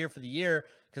Game of the Year for the year?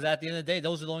 Because at the end of the day,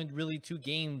 those are the only really two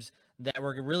games that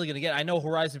we're really going to get. I know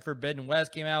Horizon Forbidden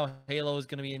West came out. Halo is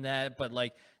going to be in that. But,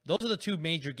 like, those are the two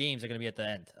major games that are going to be at the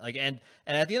end. Like, and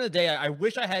at the end of the day, I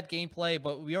wish I had gameplay,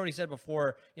 but we already said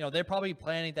before, you know, they're probably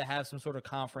planning to have some sort of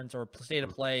conference or state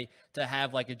of play to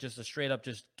have like just a straight up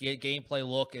just gameplay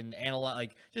look and analyze,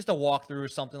 like just a walkthrough or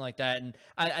something like that. And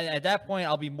I at that point,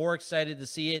 I'll be more excited to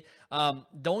see it.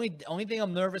 The only thing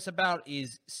I'm nervous about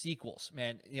is sequels,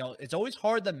 man. You know, it's always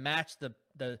hard to match the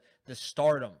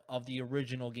stardom of the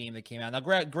original game that came out. Now,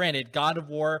 granted, God of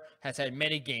War has had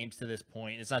many games to this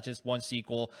point. It's not just one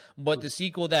sequel, but the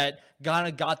sequel that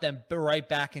got them right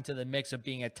back into the mix of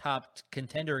being a top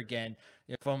contender again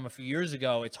from a few years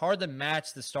ago. It's hard to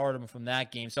match the stardom from that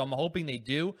game. So I'm hoping they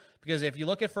do, because if you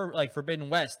look at Forbidden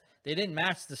West, they didn't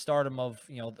match the stardom of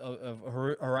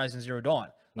Horizon Zero Dawn.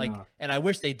 And I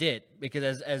wish they did,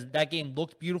 because as that game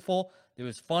looked beautiful, it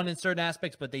was fun in certain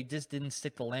aspects, but they just didn't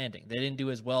stick the landing. They didn't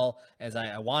do as well as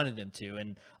I wanted them to.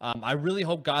 And I really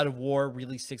hope God of War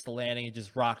really sticks the landing and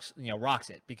just rocks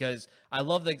it, because I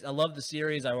love the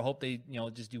series. I hope they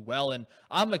just do well. And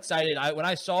I'm excited. When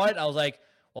I saw it, I was like,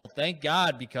 well, thank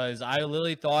God, because I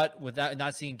literally thought with that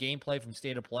not seeing gameplay from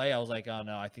State of Play, I was like, oh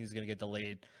no, I think it's gonna get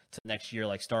delayed to next year,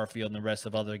 like Starfield and the rest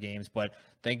of other games. But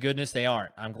thank goodness they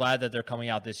aren't. I'm glad that they're coming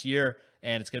out this year,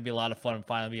 and it's gonna be a lot of fun and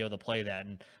finally be able to play that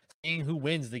and seeing who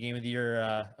wins the Game of the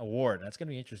Year award. That's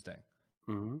gonna be interesting.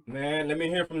 Man, let me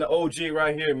hear from the OG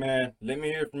right here, man. Let me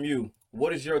hear from you.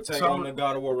 What is your take on the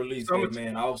God of War release date,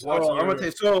 man? I was watching. I'm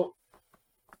gonna tell you,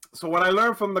 so what I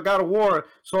learned from the God of War,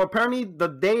 so apparently the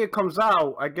day it comes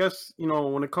out, I guess,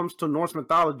 when it comes to Norse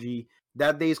mythology,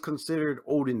 that day is considered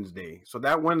Odin's Day. So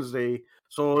that Wednesday,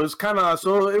 so it's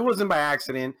so it wasn't by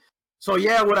accident. So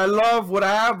yeah, what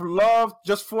I have loved,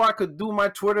 just before I could do my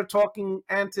Twitter talking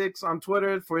antics on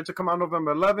Twitter for it to come out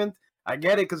November 11th, I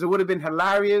get it, because it would have been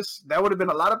hilarious. That would have been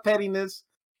a lot of pettiness.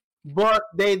 But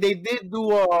they did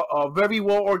do a very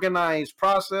well organized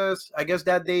process. I guess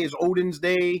that day is Odin's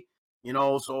Day.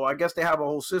 So I guess they have a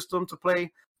whole system to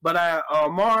play. But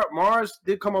Mars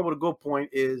did come up with a good point,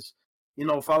 is,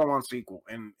 follow-on sequel.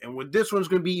 And with this one's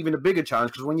going to be even a bigger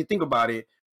challenge, because when you think about it,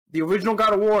 the original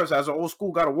God of Wars, as an old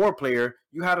school God of War player,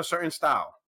 you had a certain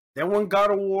style. Then when God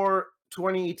of War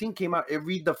 2018 came out, it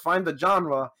redefined the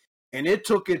genre, and it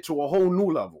took it to a whole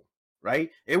new level, right?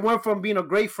 It went from being a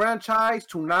great franchise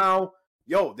to now,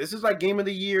 this is like Game of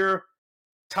the Year,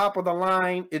 top of the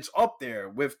line. It's up there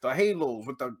with the Halos,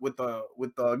 with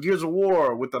the Gears of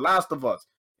War, with the Last of Us.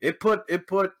 It put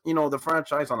the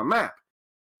franchise on the map.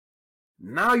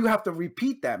 Now you have to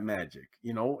repeat that magic,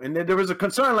 and then there is a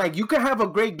concern, like, you can have a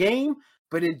great game,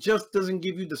 but it just doesn't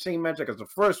give you the same magic as the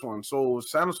first one. So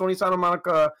Sony Santa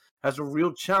Monica has a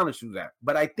real challenge to that.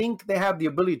 But I think they have the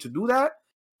ability to do that,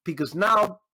 because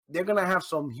now they're gonna have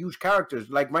some huge characters.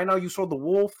 Like right now, you saw the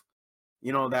wolf,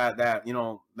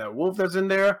 that wolf that's in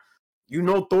there.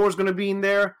 Thor's gonna be in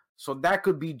there, so that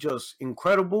could be just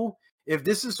incredible. If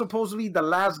this is supposedly the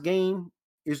last game,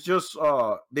 it's just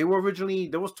there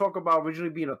was talk about originally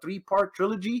being a 3-part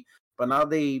trilogy, but now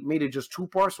they made it just 2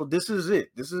 parts. So this is it.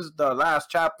 This is the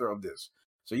last chapter of this.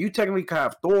 So you technically can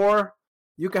have Thor,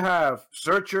 you can have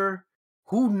Searcher.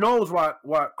 Who knows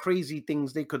what crazy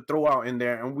things they could throw out in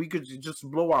there, and we could just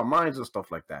blow our minds and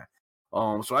stuff like that.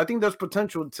 So I think there's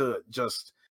potential to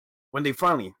just when they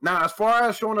finally. Now, as far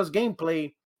as showing us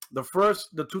gameplay,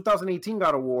 the 2018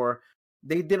 God of War,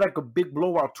 they did like a big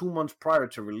blowout 2 months prior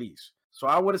to release. So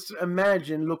I would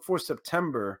imagine look for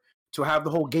September to have the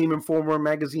whole Game Informer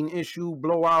magazine issue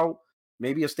blowout,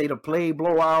 maybe a state of play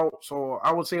blowout. So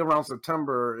I would say around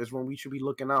September is when we should be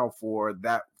looking out for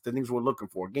that, the things we're looking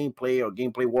for. Gameplay or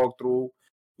gameplay walkthrough,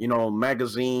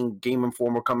 magazine, Game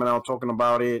Informer coming out talking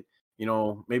about it,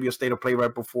 maybe a state of play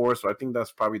right before. So I think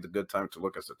that's probably the good time to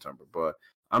look at September. But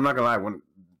I'm not gonna lie, when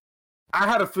I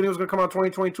had a feeling it was gonna come out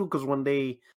 2022 because when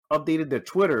they updated their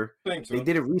Twitter, they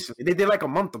did it recently. They did like a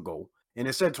month ago, and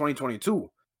it said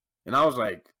 2022, and I was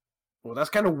like, well, that's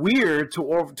kind of weird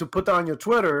to put that on your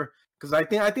Twitter, because I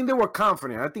think they were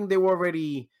confident. I think they were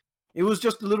already. It was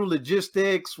just a little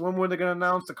logistics. When were they going to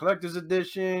announce the collector's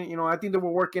edition? I think they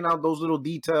were working out those little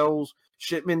details,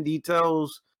 shipment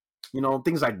details,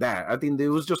 things like that. I think it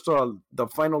was just the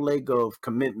final leg of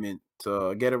commitment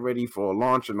to get it ready for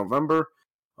launch in November.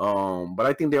 But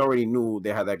I think they already knew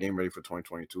they had that game ready for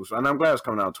 2022. So, and I'm glad it's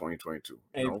coming out in 2022.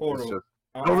 Hey, Portal.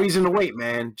 No reason to wait,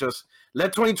 man. Just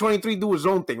let 2023 do its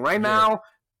own thing. Right now,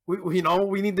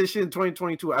 we need this shit in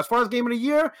 2022. As far as game of the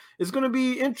year, it's going to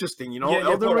be interesting.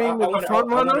 Elden Ring is the front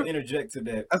runner. I want to interject to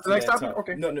that. That's the next topic?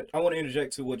 Okay. No, I want to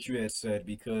interject to what you had said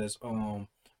because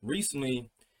recently,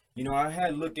 I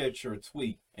had looked at your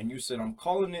tweet and you said, I'm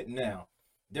calling it now.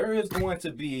 There is going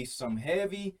to be some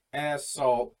heavy ass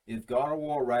salt if God of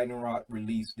War Ragnarok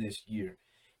released this year.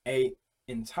 A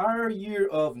entire year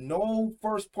of no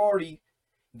first party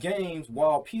games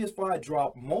while PS5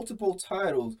 dropped multiple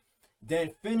titles,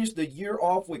 then finished the year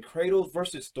off with Kratos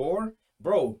versus Thor.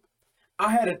 Bro,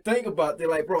 I had to think about that.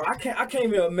 Like, bro, I can't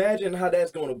even imagine how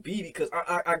that's gonna be, because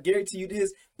I guarantee you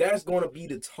that's gonna be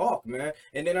the talk, man.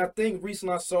 And then I think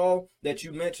recently I saw that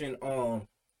you mentioned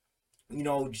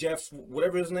Jeff's,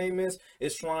 whatever his name is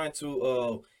trying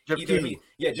to Jeff Keighley.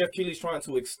 Jeff Keighley's trying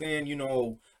to extend,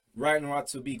 Ragnarok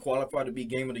to be qualified to be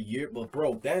game of the year. But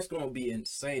bro, that's gonna be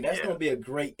insane. That's gonna be a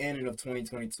great ending of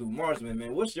 2022. Marsman,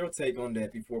 man, what's your take on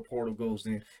that before Portal goes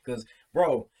in? Because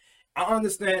bro, I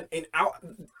understand, and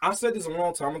I said this a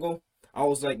long time ago. I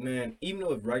was like, man, even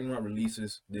though if Ragnarok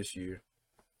releases this year,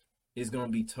 it's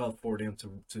gonna be tough for them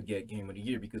to get game of the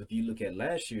year, because if you look at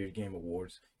last year's Game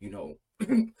Awards,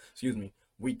 excuse me,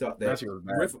 we thought that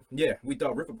we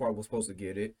thought Rift Apart was supposed to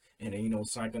get it, and then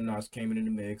Psychonauts came in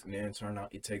the mix, and then it turned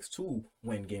out It Takes Two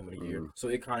win game of the year. So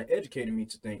it kind of educated me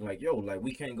to think like, yo, like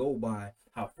we can't go by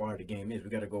how far the game is. We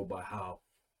got to go by how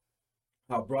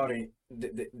broad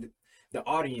the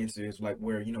audience is, like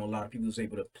where a lot of people is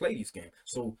able to play these games.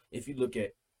 So if you look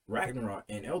at Ragnarok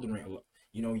and Elden Ring,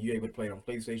 you're able to play it on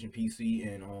PlayStation, PC,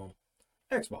 and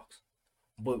Xbox.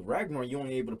 But Ragnarok, you're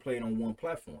only able to play it on one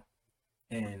platform.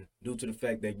 And due to the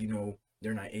fact that,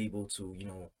 they're not able to,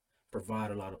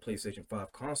 provide a lot of PlayStation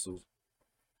 5 consoles,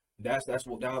 that's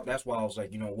why I was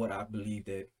like, what, I believe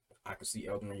that I could see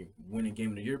Elden Ring winning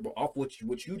game of the year. But off what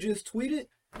you just tweeted,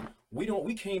 we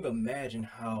can't even imagine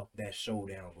how that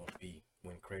showdown will be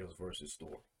when Kratos versus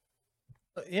Thor.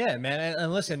 Yeah, man,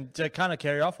 and listen, to kind of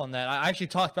carry off on that, I actually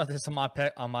talked about this on my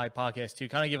podcast too.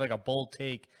 Kind of give like a bold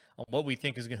take on what we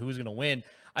think who's going to win.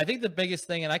 I think the biggest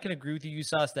thing, and I can agree with you,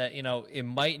 Yusas, that it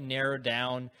might narrow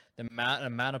down the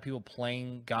amount of people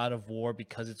playing God of War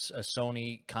because it's a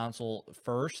Sony console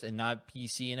first and not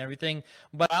PC and everything.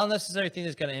 But I don't necessarily think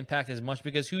it's going to impact as much,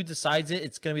 because who decides it?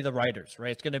 It's going to be the writers,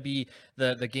 right? It's going to be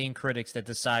the game critics that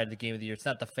decide the game of the year. It's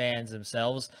not the fans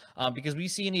themselves, because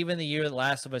we've seen even the year that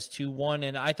Last of Us 2 won,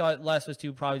 and I thought Last of Us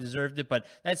 2 probably deserved it, but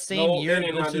that same year,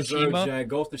 Ghost of Tsushima.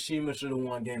 Ghost of Tsushima should have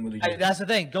won game of the year. That's the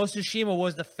thing. Ghost of Tsushima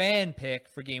was the fan pick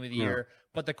for game of the year,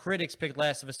 but the critics picked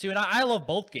Last of Us 2, and I love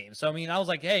both games. So I mean, I was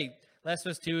like, hey, Last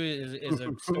of Us 2 is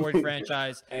a storied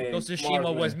franchise. Ghost of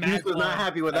Tsushima was mad. He was not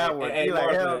happy with that one. He was.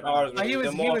 I know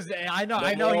he was mad about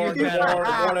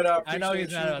that. I know he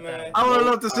was mad about that. I would have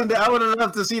loved to see that. I would have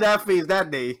loved to see that face that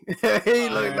day. He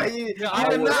looked like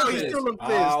even now he still looked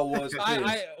pissed.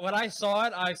 When I saw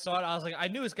it, I was like, I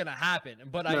knew it was gonna happen.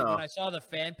 But when I saw the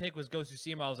fan pick was Ghost of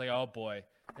Tsushima, I was like, oh boy.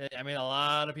 I mean, a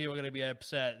lot of people are gonna be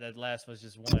upset that Last of Us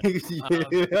just won.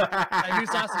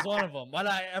 Yusas is one of them. But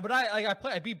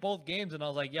I beat both games, and I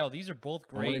was like, yo, these are both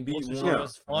great. Ghost of Tsushima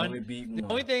was fun. The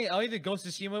only thing Ghost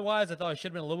of Tsushima wise, I thought it should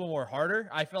have been a little bit more harder.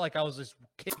 I felt like I was just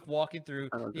walking through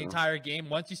the entire game.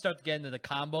 Once you start to get into the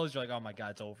combos, you're like, oh my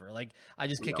god, it's over. Like I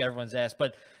just kick everyone's ass.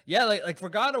 But yeah, like for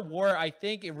God of War, I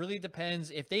think it really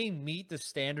depends if they meet the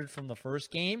standard from the first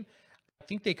game. I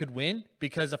think they could win,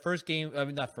 because the first game, I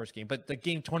mean, not first game, but the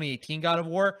game 2018 God of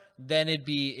War, then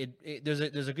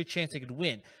there's a good chance they could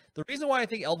win. The reason why I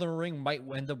think Elden Ring might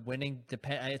end up winning,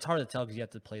 it's hard to tell because you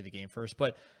have to play the game first,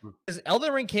 but because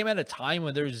Elden Ring came at a time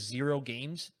when there's 0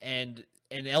 games, and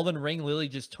And Elden Ring literally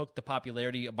just took the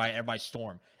popularity by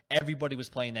storm. Everybody was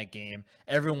playing that game.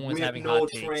 Everyone was With having no hot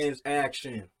takes.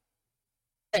 transaction.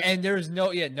 And there's no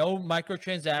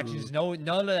microtransactions,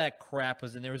 none of that crap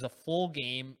was in. There was a full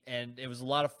game, and it was a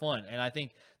lot of fun. And I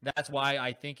think that's why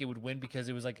I think it would win, because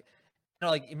it was like,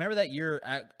 remember that year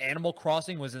Animal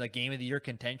Crossing was in the Game of the Year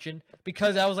contention,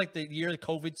 because that was like the year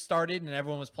COVID started and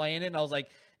everyone was playing it. And I was like,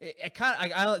 it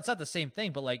kind of, it's not the same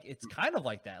thing, but like it's kind of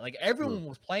like that. Like everyone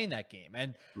was playing that game,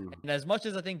 and as much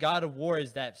as I think God of War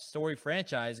is that story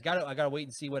franchise, I gotta wait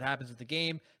and see what happens with the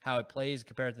game, how it plays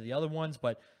compared to the other ones.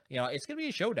 But it's gonna be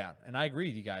a showdown, and I agree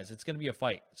with you guys. It's gonna be a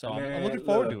fight, so I'm looking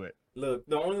forward to it. Look,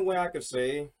 the only way I could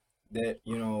say that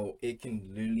it can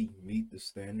literally meet the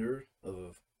standard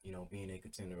of being a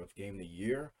contender of Game of the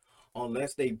Year,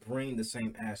 unless they bring the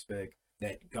same aspect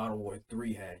that God of War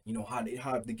 3 had.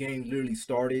 How the game literally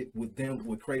started with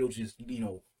Kratos just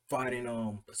fighting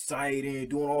Poseidon,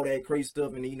 doing all that crazy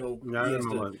stuff, and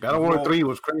God of War 3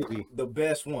 was crazy. The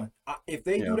best one. If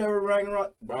they do that with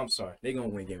Ragnarok, I'm sorry, they're gonna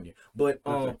win Game of the Year. But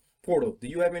Portal, do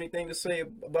you have anything to say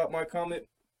about my comment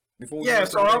before we so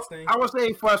the next thing? I would say,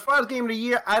 as far as Game of the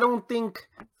Year, I don't think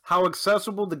how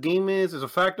accessible the game is a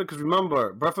factor, because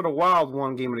remember, Breath of the Wild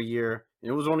won Game of the Year,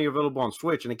 and it was only available on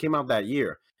Switch, and it came out that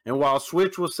year. And while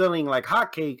Switch was selling like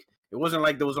hotcake, it wasn't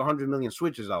like there was 100 million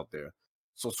Switches out there.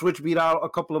 So Switch beat out a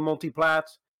couple of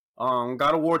multi-plats. God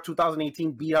of War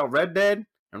 2018 beat out Red Dead,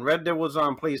 and Red Dead was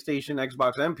on PlayStation,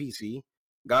 Xbox, and PC.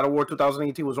 God of War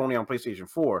 2018 was only on PlayStation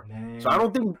 4. So I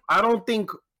don't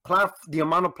think the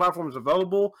amount of platforms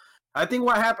available. I think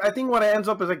what ends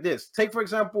up is like this. Take, for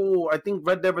example, I think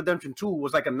Red Dead Redemption 2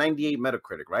 was like a 98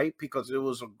 Metacritic, right? Because it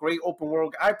was a great open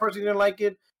world. I personally didn't like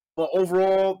it, but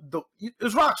overall,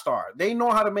 it's Rockstar. They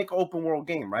know how to make an open world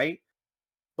game, right?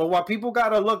 But what people got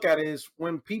to look at is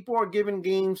when people are giving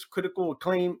games critical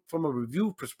acclaim from a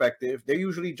review perspective, they're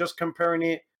usually just comparing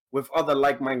it with other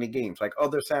like-minded games, like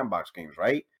other sandbox games,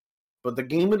 right? But the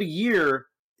Game of the Year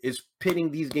is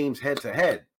pitting these games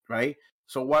head-to-head, right?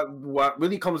 So what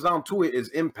really comes down to it is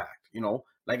impact,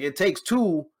 Like It Takes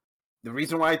Two, the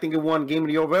reason why I think it won Game of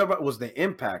the Year was the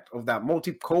impact of that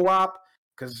multi-co-op,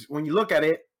 because when you look at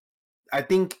it, I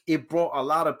think it brought a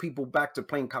lot of people back to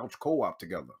playing couch co-op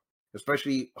together,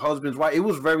 especially husbands, wives. It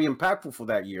was very impactful for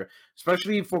that year,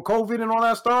 especially for COVID and all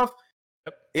that stuff.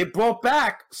 Yep. It brought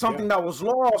back something that was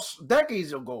lost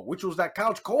decades ago, which was that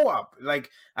couch co-op. Like,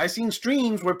 I seen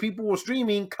streams where people were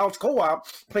streaming couch co-op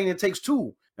playing It Takes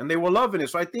Two, and they were loving it.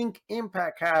 So I think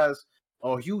impact has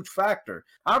a huge factor.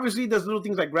 Obviously, there's little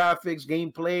things like graphics,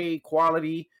 gameplay,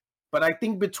 quality, but I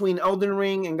think between Elden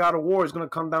Ring and God of War is going to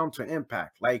come down to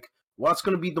impact. Like, what's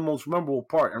going to be the most memorable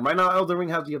part? And right now, Elden Ring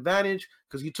has the advantage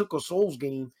because you took a Souls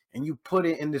game and you put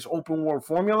it in this open world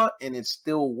formula, and it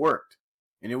still worked.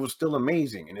 And it was still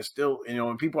amazing. And it's still,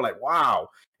 and people are like, wow.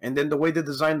 And then the way they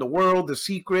designed the world, the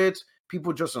secrets,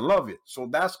 people just love it. So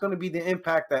that's going to be the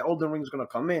impact that Elden Ring is going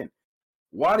to come in.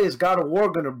 What is God of War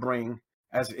going to bring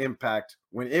as an impact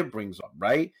when it brings up,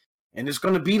 right? And it's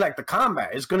going to be like the combat.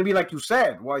 It's going to be like you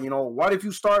said. Well, what if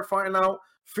you start finding out,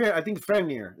 I think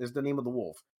Fenrir is the name of the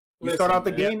wolf. You start out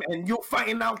the game and you're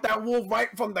fighting out that wolf right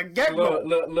from the get-go.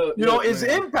 Look, it's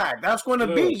man. Impact. That's going to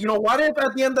be, what if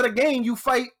at the end of the game you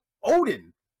fight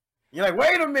Odin? You're like,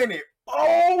 wait a minute.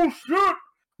 Oh, shit.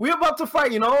 We're about to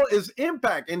fight, it's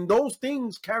impact. And those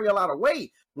things carry a lot of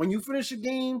weight. When you finish a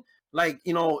game,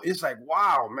 it's like,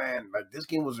 wow, man, like this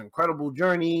game was an incredible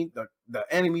journey. The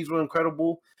enemies were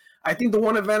incredible. I think the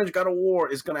one advantage God of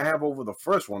War is going to have over the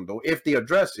first one, though, if they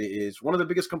address it, is one of the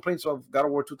biggest complaints of God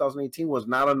of War 2018 was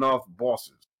not enough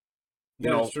bosses.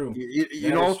 That's true.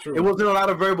 It wasn't a lot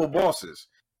of variable bosses.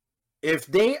 If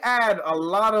they add a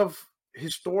lot of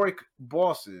historic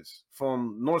bosses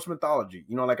from Norse mythology,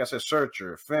 like I said,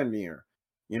 Surtur, Fenrir,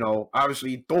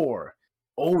 obviously Thor,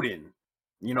 Odin,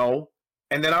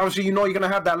 and then obviously you're going to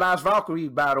have that last Valkyrie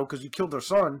battle because you killed her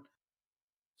son.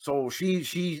 So she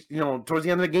towards the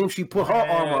end of the game, she put her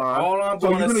armor on. All I'm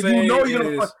going to say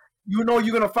is, you're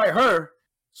going to fight her.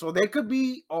 So there could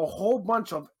be a whole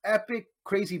bunch of epic,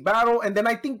 crazy battle. And then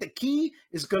I think the key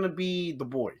is going to be the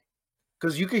boy.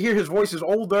 Because you can hear his voice is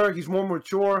older. He's more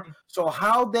mature. So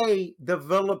how they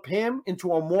develop him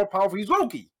into a more powerful, he's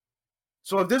Loki.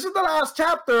 So if this is the last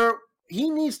chapter,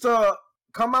 he needs to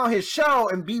come out his shell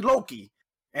and be Loki.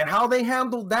 And how they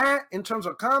handle that in terms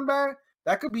of combat,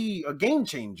 that could be a game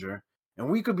changer. And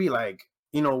we could be like,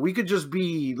 we could just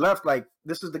be left like,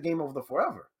 this is the game of the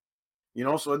forever.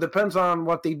 So it depends on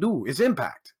what they do. It's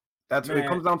impact. It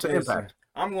comes down to impact.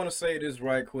 I'm going to say this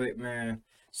right quick, man.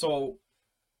 So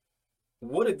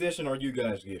what edition are you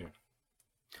guys getting?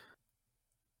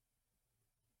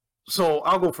 So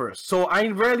I'll go first. So I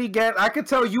rarely get. I could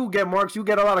tell you get Marks. You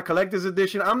get a lot of collector's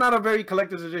edition. I'm not a very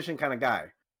collector's edition kind of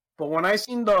guy. But when I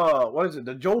seen the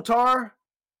the Jotar,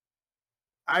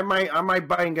 I might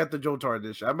buy and get the Jotar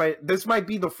edition. This might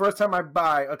be the first time I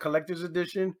buy a collector's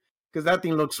edition because that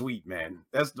thing looks sweet, man.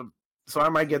 So I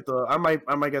might get the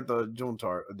get the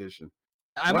Jotar edition.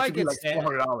 I might get like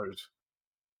 $400.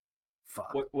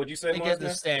 Fuck. What'd you say, I get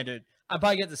the standard. I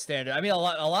probably get the standard. I mean, a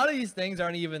lot of these things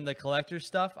aren't even the collector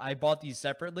stuff. I bought these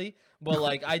separately, but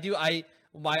like I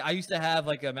used to have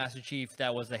like a Master Chief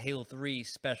that was the Halo 3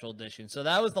 special edition. So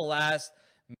that was the last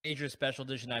major special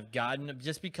edition I've gotten,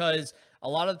 just because a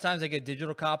lot of the times I get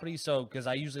digital copies. So because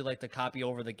I usually like to copy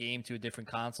over the game to a different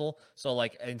console. So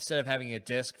like instead of having a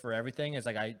disc for everything, it's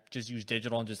like I just use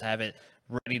digital and just have it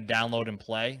ready to download and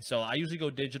play. So I usually go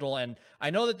digital, and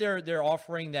I know that they're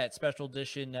offering that special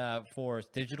edition for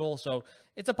digital. So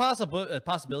it's a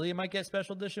possibility I might get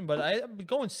special edition, but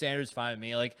going standard is fine with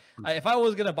me. Like if I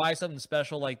was gonna buy something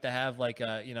special, like to have like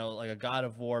a like a God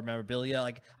of War memorabilia,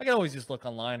 like I can always just look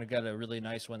online and get a really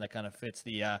nice one that kind of fits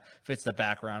the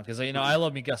background, because I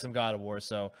love me some God of War.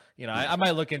 So I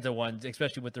might look into one,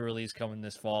 especially with the release coming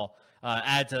this fall.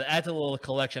 Add to the little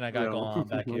collection I got going on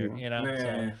back here.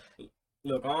 Man. So.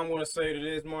 Look, all I'm gonna say to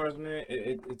this, Mars, man,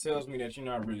 it tells me that you're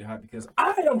not really hyped, because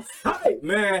I am hyped,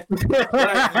 man.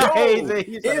 Like,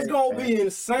 it's gonna be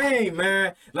insane,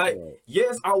 man. Like,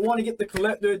 yes, I want to get the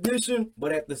collector edition,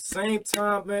 but at the same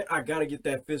time, man, I gotta get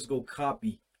that physical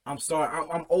copy. I'm sorry,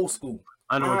 I'm old school.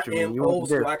 I know what you mean. I'm old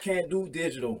school. I can't do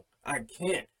digital. I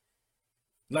can't.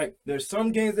 Like, there's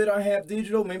some games that I have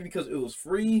digital, maybe because it was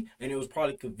free and it was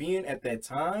probably convenient at that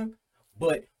time.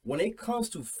 But when it comes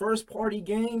to first-party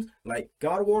games like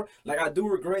God of War, like I do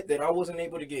regret that I wasn't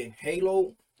able to get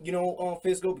Halo, on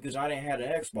physical, because I didn't have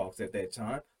an Xbox at that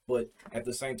time. But at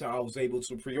the same time, I was able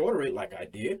to pre-order it like I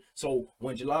did. So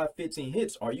when July 15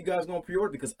 hits, are you guys gonna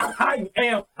pre-order? Because I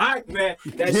am hyped, man.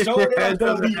 That show is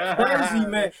gonna be crazy,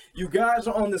 man. You guys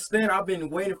don't understand. I've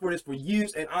been waiting for this for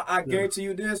years, and I guarantee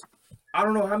you this. I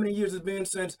don't know how many years it's been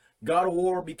since God of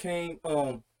War became,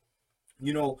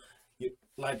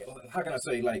 like, how can I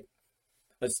say, like,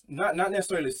 it's not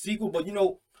necessarily a sequel, but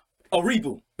a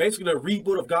reboot. Basically, the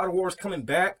reboot of God of War is coming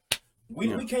back. We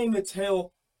can't even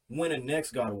tell when the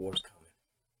next God of War is coming.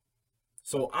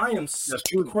 So I am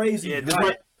crazy. Yeah,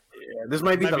 this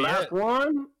might be the last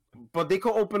one, but they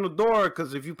could open the door,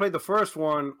 because if you played the first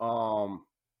one,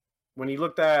 when you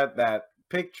looked at that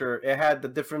picture, it had the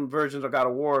different versions of God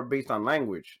of War based on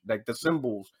language, like the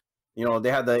symbols. They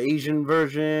had the Asian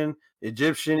version,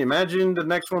 Egyptian. Imagine the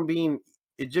next one being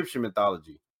Egyptian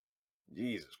mythology.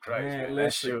 Jesus Christ, man.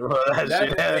 That shit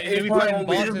it'd be fighting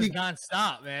bosses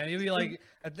nonstop, man. You'd be like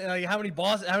how many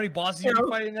bosses you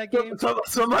fight in that game? So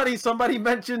somebody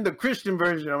mentioned the Christian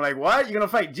version. I'm like, what? You're gonna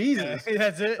fight Jesus?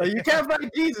 That's it. Like, you can't fight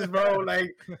Jesus, bro.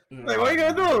 Like what are you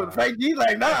gonna do? Fight Jesus?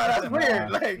 Like, nah, that's weird.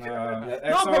 Like,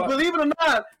 no, but believe it or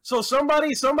not, so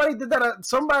somebody did that.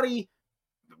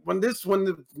 When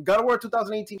the God of War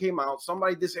 2018 came out,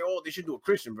 somebody did say, "Oh, they should do a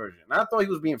Christian version." And I thought he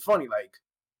was being funny. Like,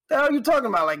 the hell are you talking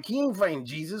about? Like, he ain't fighting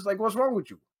Jesus. Like, what's wrong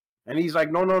with you? And he's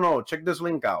like, no. Check this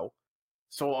link out.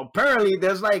 So apparently,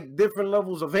 there's like different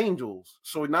levels of angels.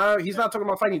 So now he's not talking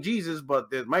about fighting Jesus,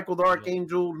 but there's Michael the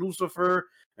Archangel, Lucifer,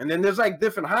 and then there's like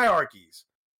different hierarchies.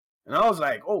 And I was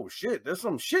like, oh shit, there's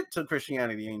some shit to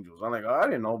Christianity angels. I'm like, I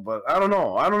didn't know, but I don't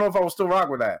know. I don't know if I will still rock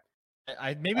with that.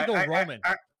 I maybe go Roman.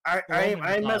 I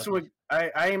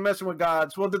ain't messing with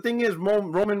gods. Well, the thing is,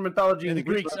 Roman mythology and the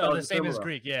Greeks are the same as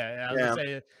Greek. Yeah. I was gonna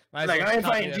say, like, I ain't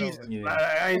fighting Jesus.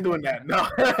 I ain't doing that. No,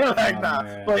 like, nah.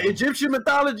 Man. But Egyptian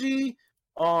mythology,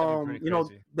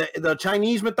 the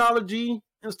Chinese mythology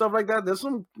and stuff like that. There's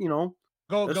some,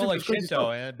 Go like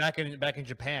Shinto, and back in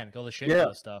Japan, go the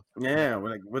Shinto stuff. Yeah,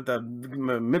 with the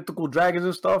mythical dragons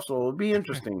and stuff. So it'll be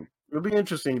interesting.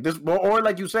 This, or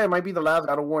like you said, it might be the last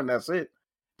God of War, and that's it.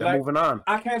 Like, moving on.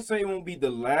 I can't say it won't be the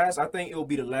last. I think it will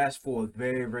be the last for a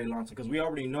very, very long time, because we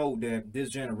already know that this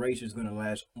generation is going to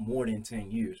last more than 10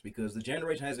 years, because the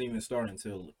generation hasn't even started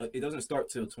it doesn't start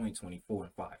till 2024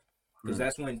 and 5, because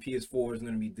that's when PS4 is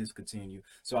going to be discontinued.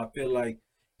 So I feel like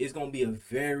it's going to be a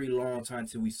very long time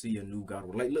till we see a new God of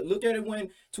War. Like, look at it when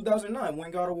 2009,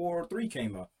 when God of War 3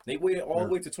 came out. They waited all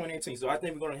the way to 2018. So I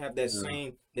think we're going to have that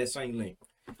same link.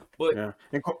 But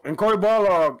and Corey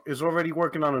Barlog is already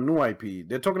working on a new IP.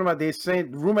 They're talking about, they say,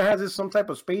 rumor has it some type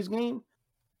of space game,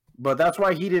 but that's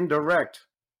why he didn't direct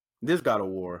this God of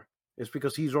War. It's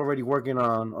because he's already working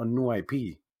on a new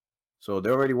IP. So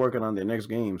they're already working on their next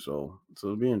game. So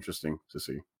it'll be interesting to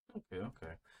see.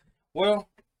 Okay. Well,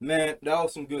 man, that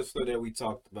was some good stuff that we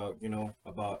talked about,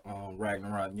 about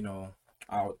Ragnarok.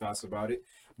 our thoughts about it.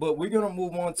 But we're gonna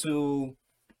move on to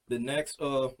the next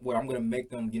where I'm gonna make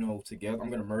them, together.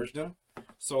 I'm gonna merge them.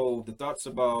 So the thoughts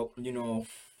about,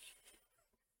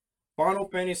 Final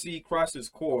Fantasy Crisis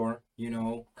Core,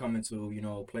 coming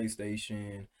to,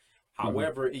 PlayStation.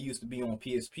 However, it used to be on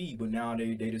PSP, but now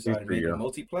they decided to make it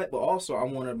multi-plat. But also, I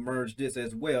want to merge this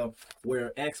as well,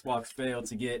 where Xbox failed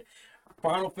to get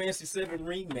Final Fantasy VII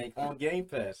Remake on Game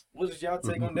Pass. What is y'all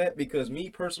take on that? Because me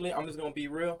personally, I'm just gonna be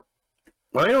real.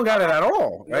 Well, they don't got it at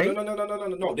all, right?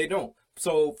 No, they don't.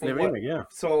 So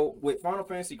so with Final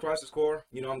Fantasy Crisis Core,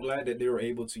 I'm glad that they were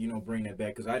able to, bring that back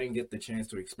because I didn't get the chance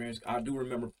to experience. I do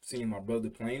remember seeing my brother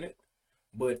playing it,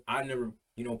 but I never,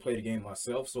 played the game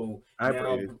myself. So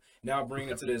now bringing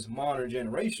it to this modern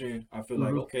generation, I feel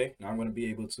like okay, now I'm gonna be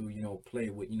able to, play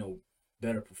with,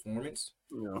 better performance.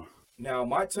 Yeah. Now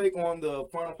my take on the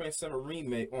Final Fantasy VII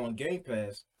Remake on Game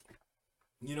Pass,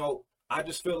 I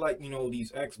just feel like,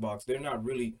 these Xbox, they're not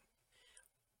really,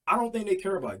 I don't think they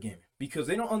care about gaming because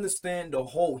they don't understand the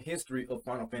whole history of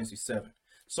Final Fantasy VII.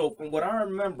 So from what I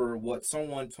remember, what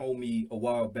someone told me a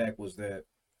while back was that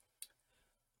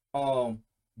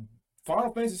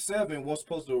Final Fantasy VII was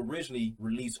supposed to originally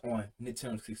release on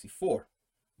Nintendo 64,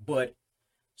 but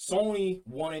Sony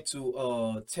wanted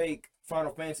to take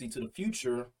Final Fantasy to the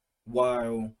future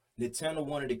while Nintendo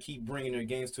wanted to keep bringing their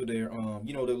games to their,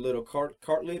 the little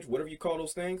cartridge, whatever you call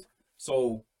those things.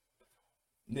 So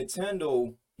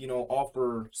Nintendo,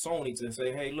 offer Sony to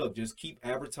say, hey, look, just keep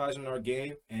advertising our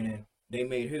game, and they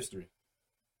made history.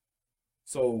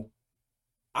 So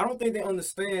I don't think they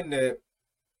understand that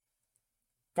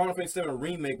Final Fantasy VII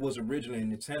Remake was originally a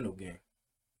Nintendo game.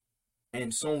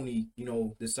 And Sony,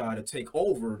 decided to take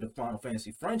over the Final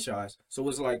Fantasy franchise. So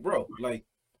it's like, bro,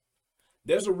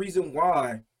 there's a reason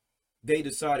why they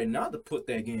decided not to put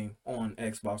that game on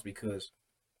Xbox because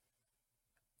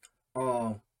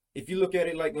if you look at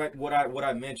it like what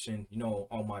I mentioned,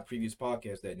 on my previous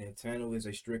podcast, that Nintendo is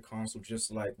a strict console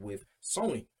just like with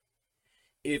Sony.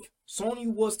 If Sony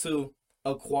was to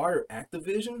acquire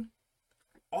Activision,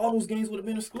 all those games would have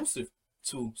been exclusive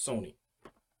to Sony.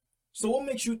 So what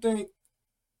makes you think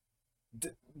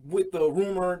with the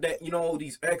rumor that,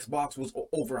 these Xbox was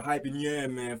overhyping, yeah,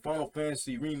 man, Final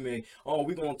Fantasy Remake, oh,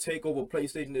 we're going to take over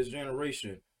PlayStation this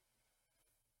generation.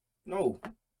 No.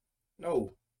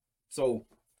 So,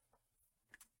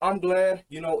 I'm glad,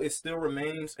 it still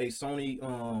remains a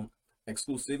Sony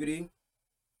exclusivity,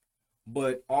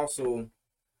 but also,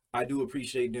 I do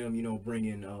appreciate them,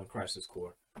 bringing Crisis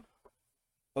Core.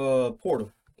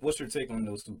 Portal, what's your take on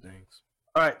those two things?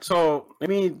 All right, so let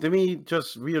me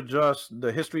just readjust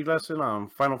the history lesson on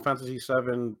Final Fantasy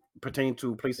VII pertaining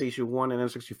to PlayStation 1 and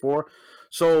N64.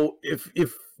 So if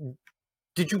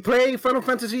did you play Final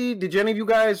Fantasy? Did any of you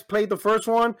guys play the first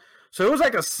one? So it was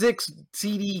like a 6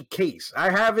 CD case. I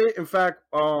have it. In fact,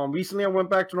 recently I went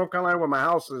back to North Carolina where my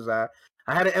house is at.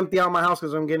 I had to empty out my house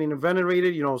because I'm getting it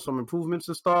renovated, some improvements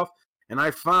and stuff. And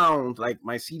I found like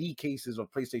my CD cases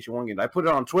of PlayStation 1 games. I put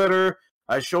it on Twitter.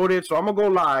 I showed it. So I'm going to go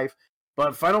live.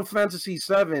 But Final Fantasy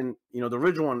VII, the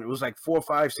original one, it was like 4,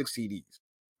 5, 6 CDs,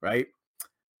 right?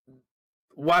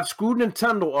 What screwed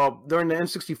Nintendo up during the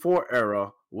N64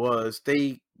 era was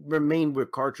they remained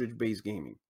with cartridge-based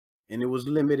gaming. And it was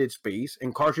limited space,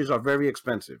 and cartridges are very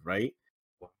expensive, right?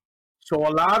 So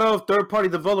a lot of third-party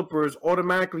developers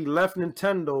automatically left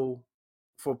Nintendo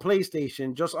for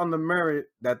PlayStation just on the merit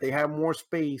that they have more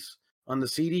space on the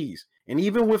CDs. And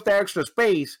even with the extra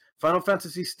space, Final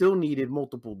Fantasy still needed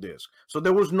multiple discs. So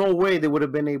there was no way they would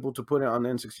have been able to put it on the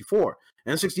N64.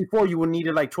 N64, you would need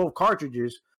like 12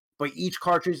 cartridges, but each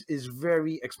cartridge is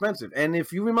very expensive. And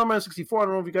if you remember N64, I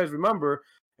don't know if you guys remember,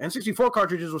 N64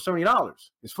 cartridges were $70.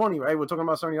 It's funny, right? We're talking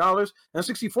about $70.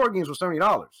 N64 games were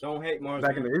 $70. Don't hate Mars.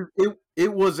 Back in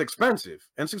it was expensive.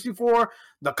 N64,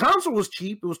 the console was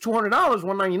cheap. It was $200,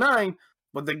 $199,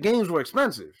 but the games were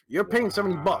expensive. You're paying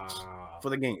 $70 for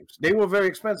the games. They were very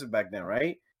expensive back then,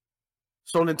 right?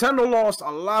 So Nintendo lost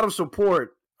a lot of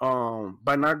support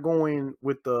by not going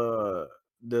with the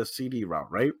CD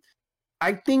route, right?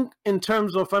 I think in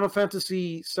terms of Final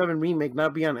Fantasy VII Remake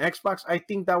not being on Xbox, I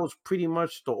think that was pretty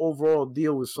much the overall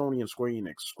deal with Sony and Square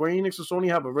Enix. Square Enix and Sony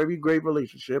have a very great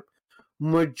relationship.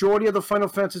 Majority of the Final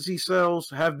Fantasy sales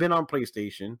have been on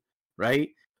PlayStation, right?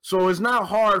 So it's not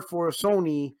hard for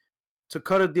Sony to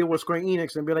cut a deal with Square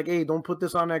Enix and be like, hey, don't put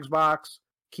this on Xbox.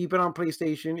 Keep it on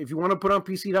PlayStation. If you want to put it on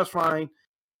PC, that's fine.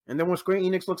 And then when Square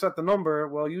Enix looks at the number,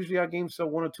 well, usually our games sell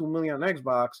 1 or 2 million on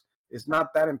Xbox. It's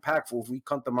not that impactful if we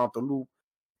cut them out the loop.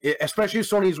 Especially if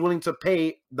Sony is willing to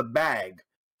pay the bag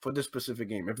for this specific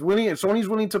game. If Sony's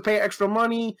willing to pay extra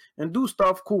money and do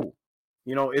stuff, cool.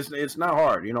 It's not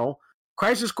hard,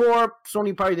 Crisis Core,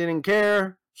 Sony probably didn't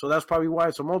care, so that's probably why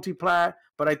it's a multi-plat.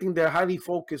 But I think they're highly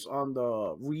focused on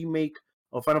the remake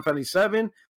of Final Fantasy VII.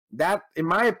 That, in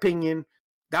my opinion,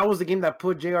 that was the game that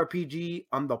put JRPG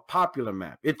on the popular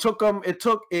map. It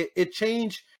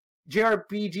changed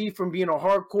JRPG from being a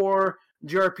hardcore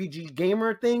JRPG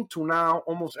gamer thing to now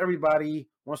almost everybody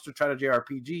wants to try the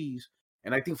JRPGs,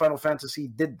 and I think Final Fantasy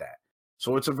did that.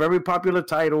 So it's a very popular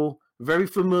title, very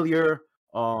familiar,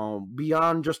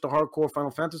 beyond just the hardcore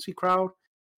Final Fantasy crowd.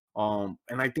 And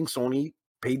I think Sony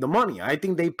paid the money. I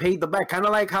think they paid the bag, kind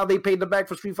of like how they paid the bag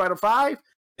for Street Fighter V.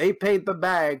 They paid the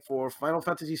bag for Final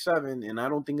Fantasy VII, and I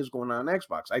don't think it's going on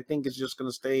Xbox. I think it's just going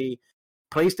to stay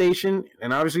PlayStation,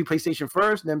 and obviously PlayStation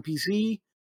first, then PC,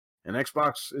 and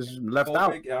Xbox is left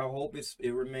out. I hope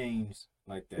it remains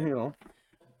like that. You know.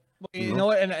 You know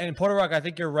what? And Puerto Rock, I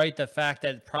think you're right. The fact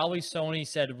that probably Sony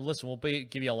said, "Listen, we'll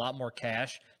give you a lot more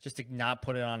cash just to not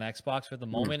put it on Xbox for the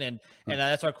moment," and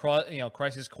that's why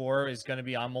Crisis Core is going to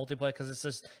be on multiplayer because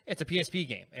it's a PSP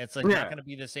game. It's not going to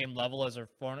be the same level as a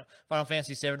Final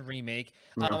Fantasy VII remake.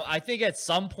 I think at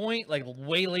some point, like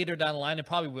way later down the line, it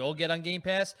probably will get on Game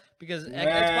Pass because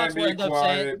Xbox will end up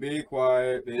saying, "Be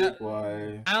quiet."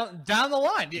 Down the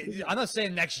line. I'm not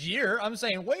saying next year. I'm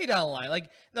saying way down the line, like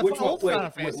the whole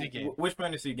Final Fantasy game. Which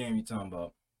fantasy game you talking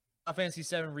about? Final Fantasy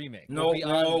VII remake. No,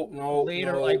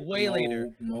 later, like way later.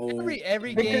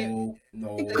 Every game.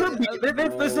 No. It could be.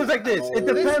 This is like this. It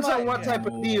depends on what type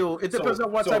of deal. It depends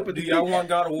on what type of deal. Do y'all want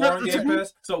God of War on Game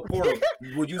Pass? So, Porter,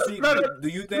 would you see? Do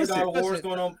you think God of War is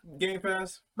going on Game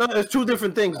Pass? No, it's two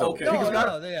different things though. Okay. Because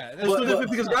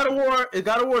God of War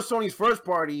is Sony's first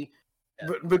party.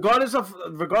 Regardless of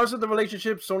the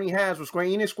relationship Sony has with Square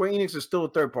Enix is still a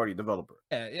third party developer.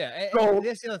 Yeah. So,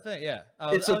 that's the other thing. Yeah,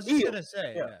 it's I was just deal. gonna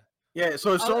say. Yeah.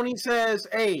 So if Sony says,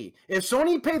 "Hey," if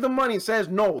Sony paid the money and says,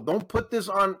 "No, don't put this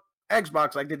on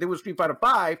Xbox like they did with Street Fighter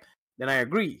V," then I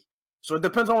agree. So it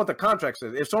depends on what the contract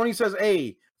says. If Sony says,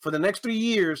 "Hey, for the next 3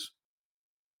 years,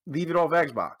 leave it off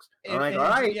Xbox," I'm like, "All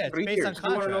right, yeah, it's 3 based years." on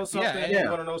contract. You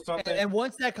want to know something? And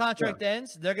once that contract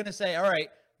ends, they're gonna say, "All right."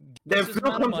 Then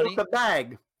Phil comes with the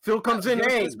bag. Phil comes in,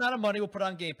 "Hey, this amount of money, we'll put it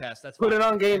on Game Pass." That's put it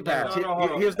on Game Pass.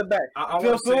 Here's the bag.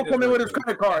 Phil come in with his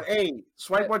credit card. "Hey,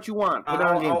 swipe what you want. Put it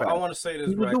on Game Pass." I want to say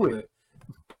this right quick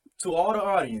to all the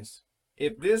audience.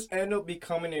 If this end up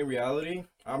becoming a reality,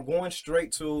 I'm going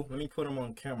straight to. Let me put him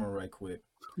on camera right quick.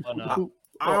 Oh, no.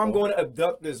 I'm going to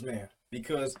abduct this man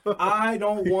because I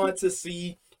don't want to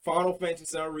see Final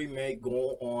Fantasy VII Remake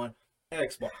go on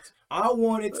Xbox. I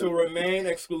want it to remain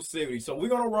exclusivity. So we're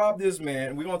going to rob this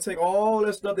man. We're going to take all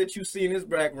the stuff that you see in his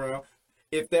background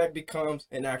if that becomes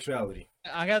an actuality.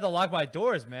 I got to lock my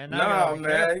doors, man. No,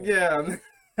 man. Yeah.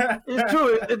 It's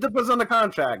true. It depends on the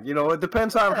contract. You know, it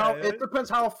depends on it depends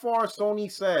how far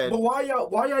Sony said. But why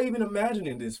y'all even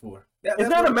imagining this for? It's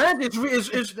not imagining.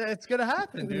 It's gonna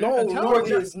happen, dude. No,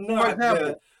 it's not. For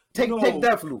example, take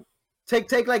Deathloop.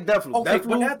 Take like Deathloop. Okay,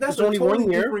 Deathloop but that's only a totally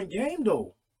 1 year. different game,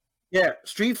 though. Yeah,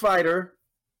 Street Fighter.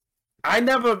 I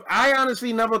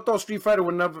honestly never thought Street Fighter V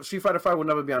would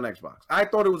never be on Xbox. I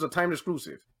thought it was a timed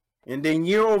exclusive. And then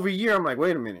year over year, I'm like,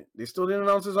 wait a minute. They still didn't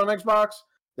announce this on Xbox?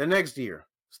 The next year.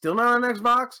 Still not on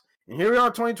Xbox? And here we are,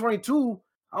 2022.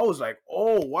 I was like,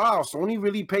 oh, wow. Sony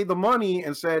really paid the money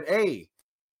and said, hey,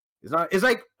 it's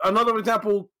like another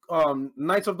example,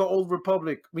 Knights of the Old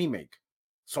Republic remake.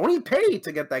 Sony paid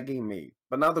to get that game made.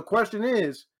 But now the question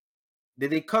is, did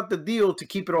they cut the deal to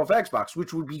keep it off Xbox,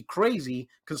 which would be crazy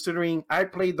considering I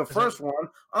played the first one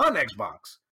on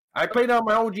Xbox. I played on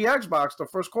my OG Xbox, the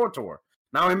first KOTOR.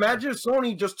 Now imagine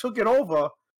Sony just took it over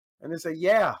and they said,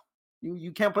 yeah,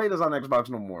 you can't play this on Xbox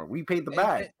no more. We paid the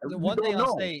bag. The one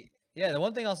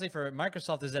thing I'll say for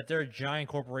Microsoft is that they're a giant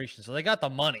corporation, so they got the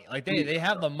money. Like they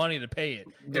have the money to pay it.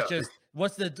 It's just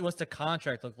what's the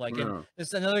contract look like? And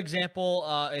it's another example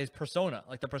is Persona,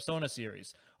 like the Persona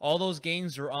series. All those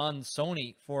games were on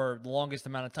Sony for the longest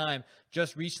amount of time.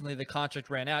 Just recently, the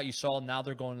contract ran out. You saw now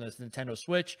they're going to the Nintendo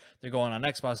Switch. They're going on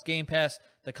Xbox Game Pass.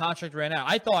 The contract ran out.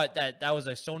 I thought that was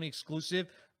a Sony exclusive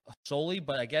solely,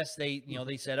 but I guess they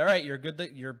said, all right, you're good.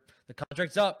 The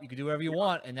contract's up. You can do whatever you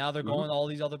want. And now they're going to all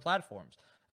these other platforms.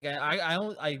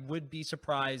 I would be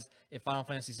surprised if Final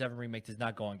Fantasy VII Remake does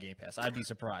not go on Game Pass. I'd be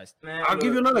surprised. Man, I'll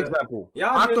give you another example.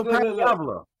 Octopath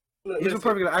Traveler. Here's a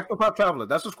perfect Octopath Traveler.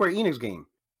 That's a Square Enix game.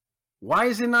 Why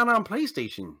is it not on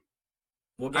PlayStation?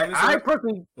 I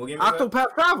personally,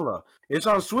 Octopath Traveler. It's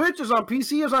on Switch, it's on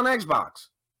PC, it's on Xbox.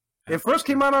 It first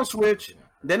came out on Switch,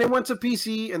 then it went to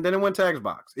PC, and then it went to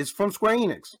Xbox. It's from Square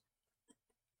Enix.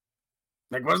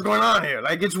 Like, what's going on here?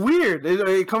 Like, it's weird.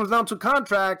 It comes down to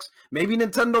contracts. Maybe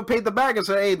Nintendo paid the bag and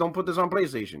said, hey, don't put this on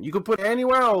PlayStation. You could put it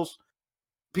anywhere else,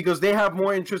 because they have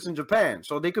more interest in Japan.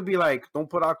 So they could be like, don't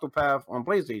put Octopath on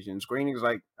PlayStation. Square Enix is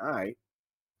like, all right,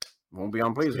 won't be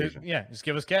on PlayStation. Yeah, just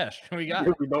give us cash. We got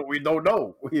We don't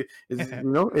know. It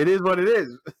is what it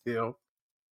is.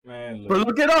 Man, But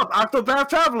look it up, Octopath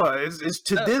Traveler. It's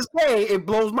to this day, it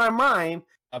blows my mind.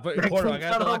 Porter, I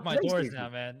gotta lock my doors now,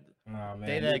 man. Nah, man.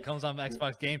 Data comes on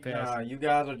Xbox Game Pass. Nah, you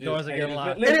guys are just Doors are getting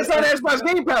locked. And it's on Xbox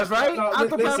Game Pass, right? No,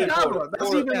 Octopath listen, Traveler. Porter, That's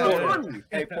Porter, even more Porter. funny.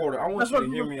 Hey Porter, I want That's you to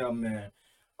what- hear me out, man.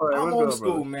 All right, I'm what's old good,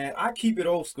 school, brother? man. I keep it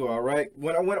old school, all right.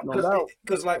 When I went, No doubt.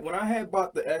 because like when I had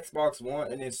bought the Xbox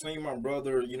One and then seeing my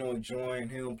brother, enjoying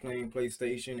him playing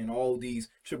PlayStation and all these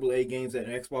AAA games that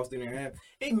Xbox didn't have,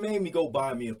 it made me go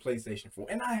buy me a PlayStation 4,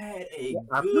 and I had a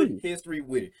I feel good you. history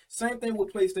with it. Same thing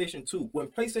with PlayStation 2. When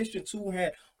PlayStation 2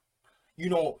 had,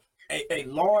 a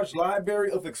large library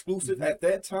of exclusives at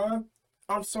that time.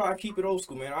 I'm sorry, I keep it old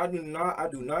school, man. I do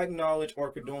not acknowledge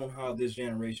or condone how this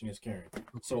generation is carrying.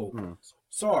 So,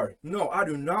 sorry. No, I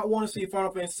do not want to see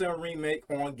Final Fantasy VII Remake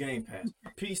on Game Pass.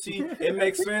 PC, it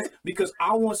makes sense because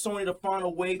I want Sony to find a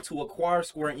way to acquire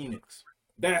Square Enix.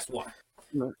 That's why.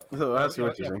 So that's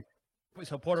what you're saying.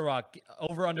 So Porter Rock,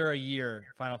 over under a year,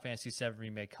 Final Fantasy VII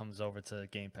Remake comes over to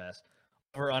Game Pass.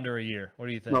 Over under a year. What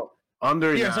do you think? No,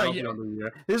 under a Yeah, year. sorry, I don't yeah. think under a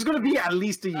year. There's gonna be at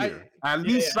least a year. At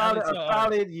least I solid, think a so.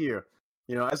 solid year.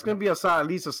 It's gonna be at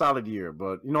least a solid year.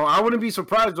 But I wouldn't be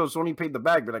surprised though. Sony paid the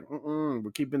bag. Be like, we're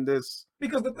keeping this.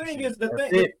 Because the thing is,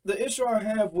 it. the issue I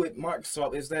have with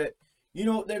Microsoft is that,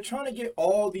 they're trying to get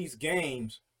all these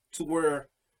games to where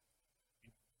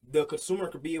the consumer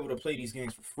could be able to play these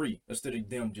games for free instead of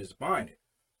them just buying it.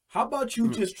 How about you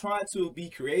just try to be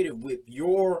creative with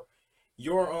your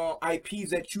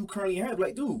IPs that you currently have?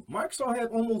 Like, dude, Microsoft has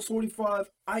almost 45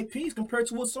 IPs compared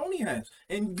to what Sony has.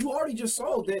 And you already just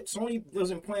saw that Sony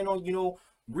doesn't plan on,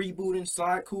 rebooting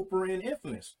Sly Cooper and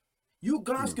Infamous. You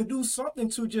guys could do something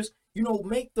to just,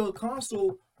 make the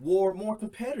console war more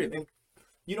competitive. And,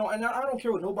 and I don't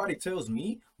care what nobody tells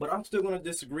me, but I'm still going to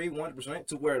disagree 100%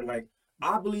 to where, like,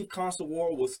 I believe console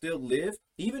war will still live,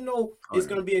 even though it's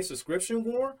going to be a subscription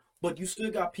war, but you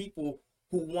still got people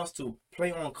who wants to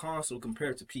play on console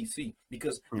compared to PC,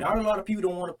 because not a lot of people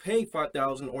don't want to pay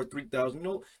 $5,000 or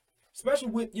 $3,000, especially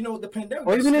with, the pandemic.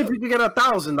 Or even if you could get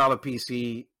 $1,000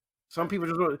 PC, some people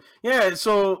just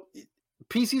so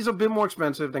PC's a bit more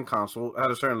expensive than console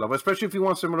at a certain level, especially if you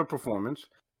want similar performance.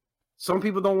 Some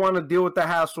people don't want to deal with the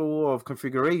hassle of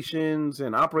configurations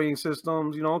and operating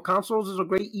systems. Consoles is a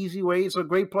great, easy way. It's a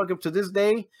great plug to this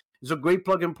day. It's a great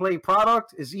plug and play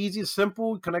product. It's easy,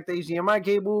 simple. Connect the HDMI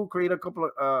cable, create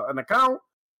an account,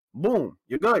 boom,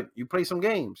 you're good. You play some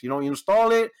games. You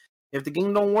install it. If the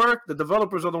game don't work, the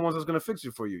developers are the ones that's going to fix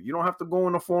it for you. You don't have to go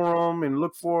in a forum and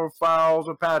look for files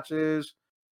or patches.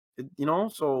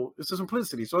 So it's the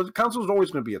simplicity. So the console is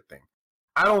always going to be a thing.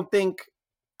 I don't think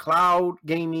cloud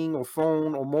gaming or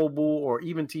phone or mobile or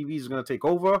even TV is going to take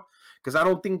over, because I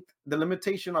don't think the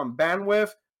limitation on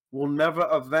bandwidth will never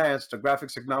advance the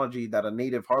graphics technology that a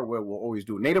native hardware will always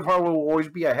do. Native hardware will always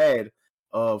be ahead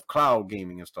of cloud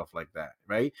gaming and stuff like that,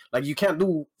 right? Like, you can't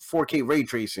do 4K ray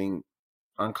tracing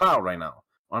on cloud right now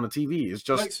on a TV. It's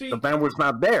just the bandwidth's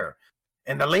not there.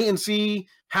 And the latency,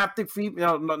 haptic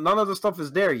feedback, none of the stuff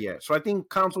is there yet. So I think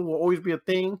console will always be a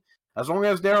thing. As long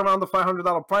as they're around the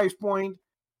 $500 price point,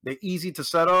 they're easy to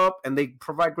set up, and they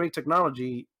provide great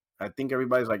technology, I think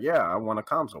everybody's like, yeah, I want a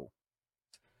console.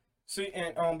 See,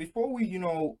 and before we,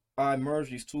 I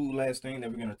merge these two last things that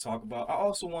we're going to talk about, I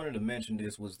also wanted to mention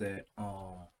this was that,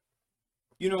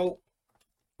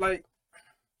 like,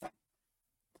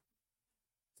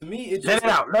 to me, it just... Let it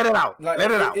out. Like,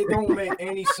 let it out. It don't make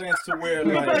any sense to where,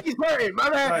 like... He's hurting.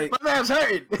 My man's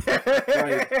hurting.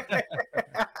 Like,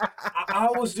 I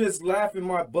was just laughing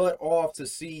my butt off to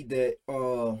see that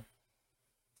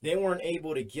they weren't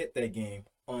able to get that game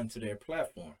onto their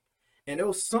platform. And it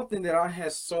was something that I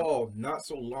had saw not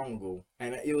so long ago,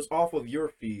 and it was off of your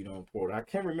feed on Porter. I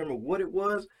can't remember what it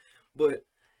was, but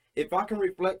if I can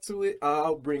reflect to it,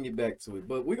 I'll bring it back to it.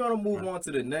 But we're going to move on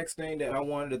to the next thing that I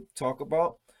wanted to talk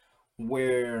about,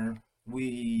 where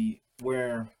I'm going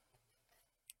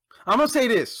to say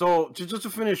this. So just to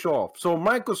finish off. So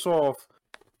Microsoft,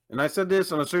 and I said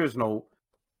this on a serious note,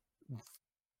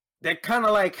 they kind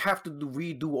of like have to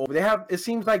redo over. It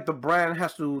seems like the brand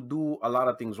has to do a lot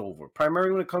of things over.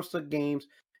 Primarily when it comes to games,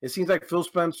 it seems like Phil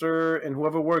Spencer and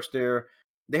whoever works there,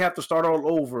 they have to start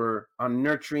all over on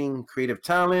nurturing creative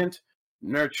talent,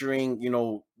 nurturing,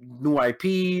 new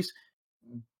IPs,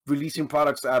 releasing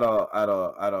products at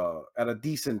a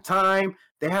decent time.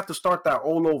 They have to start that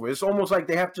all over. It's almost like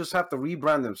they just have to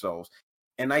rebrand themselves.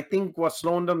 And I think what's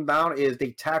slowing them down is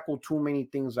they tackle too many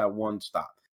things at one stop.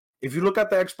 if you look at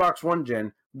the Xbox One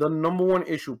gen, the number one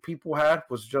issue people had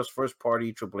was just first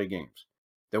party AAA games.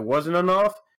 There wasn't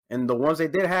enough, and the ones they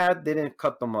did have, they didn't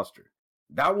cut the mustard.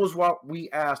 That was what we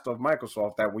asked of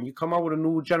Microsoft, that when you come out with a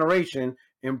new generation,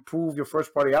 improve your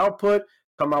first party output,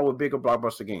 come out with bigger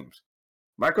blockbuster games.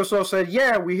 Microsoft said,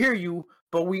 yeah, we hear you,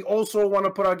 but we also want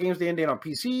to put our games day and date on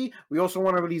PC. We also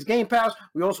want to release Game Pass.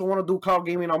 We also want to do cloud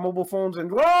gaming on mobile phones.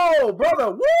 And whoa,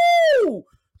 brother, woo!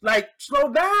 Like,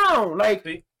 slow down. Like,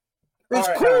 See? it's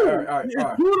All right, cool. all right. It's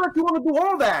cool that you want to do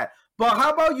all that. But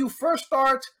how about you first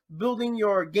start building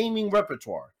your gaming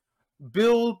repertoire?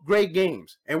 Build great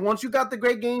games. And once you got the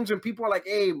great games and people are like,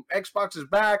 hey, Xbox is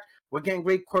back. We're getting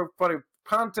great quality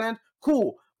content.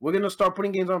 Cool. We're going to start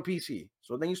putting games on PC.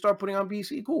 So then you start putting on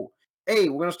PC. Cool. Hey,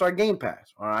 we're going to start Game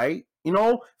Pass. All right. You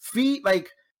know,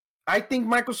 I think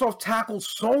Microsoft tackled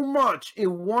so much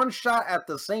in one shot at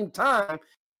the same time.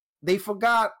 They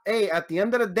forgot, hey, at the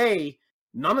end of the day,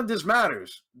 none of this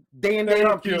matters. Day and day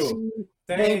on PC,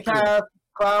 Game Pass,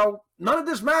 cloud. None of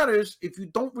this matters if you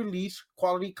don't release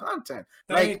quality content.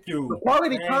 The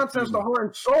quality content is the heart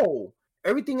and soul.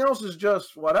 Everything else is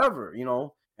just whatever, you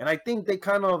know. And I think they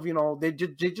kind of, you know, they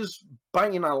just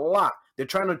biting a lot. They're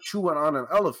trying to chew on an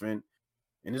elephant,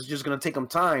 and it's just going to take them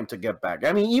time to get back.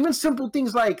 I mean, even simple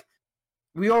things like,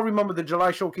 we all remember the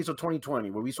July showcase of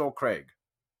 2020 where we saw Craig.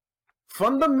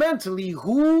 Fundamentally,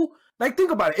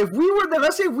 think about it. If we were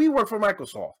let's say we work for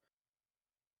Microsoft,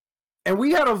 and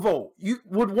we had a vote,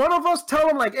 would one of us tell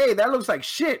them, like, hey, that looks like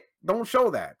shit, don't show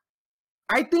that?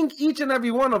 I think each and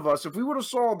every one of us, if we would have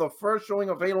saw the first showing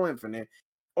of Halo Infinite,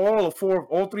 all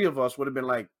three of us would have been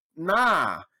like,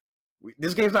 nah,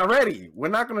 this game's not ready. We're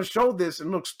not going to show this and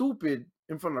look stupid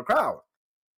in front of the crowd,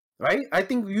 right? I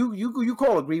think you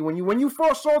call agree. When you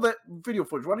first saw that video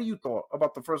footage, what do you thought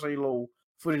about the first Halo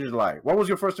footage live? What was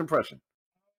your first impression?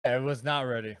 It was not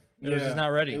ready. It was just not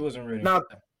ready. It wasn't ready. Now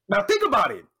think about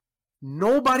it.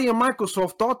 Nobody in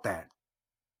Microsoft thought that.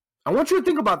 I want you to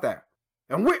think about that.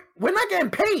 And we're not getting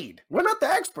paid. We're not the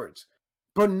experts.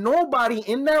 But nobody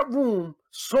in that room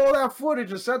saw that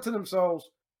footage and said to themselves,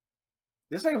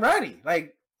 this ain't ready.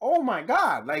 Like, oh my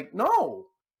God. Like, no.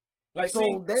 Like,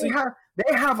 so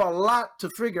they have a lot to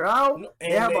figure out.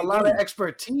 They have a lot of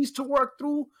expertise to work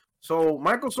through. So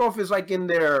Microsoft is like in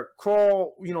their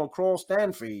crawl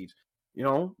stand phase, you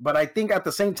know. But I think at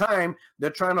the same time,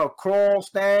 they're trying to crawl,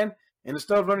 stand, and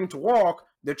instead of learning to walk,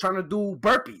 they're trying to do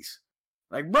burpees.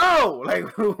 Like, bro,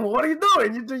 like, what are you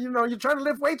doing? You're trying to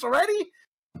lift weights already?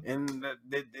 And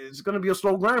it's going to be a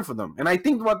slow grind for them. And I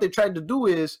think what they tried to do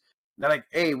is, they're like,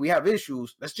 hey, we have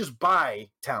issues. Let's just buy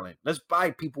talent. Let's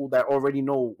buy people that already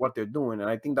know what they're doing. And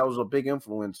I think that was a big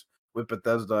influence with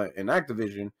Bethesda and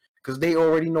Activision, because they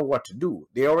already know what to do.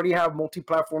 They already have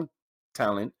multi-platform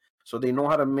talent, so they know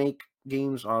how to make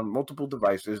games on multiple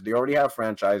devices. They already have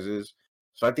franchises.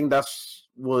 So I think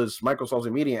was Microsoft's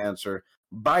immediate answer.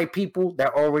 Buy people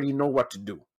that already know what to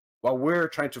do, while we're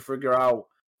trying to figure out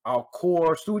our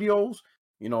core studios.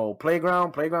 You know,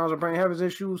 playgrounds are having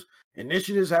issues.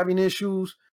 Initiatives having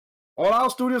issues. All our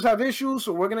studios have issues,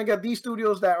 so we're going to get these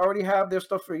studios that already have their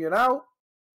stuff figured out.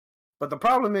 But the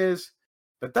problem is,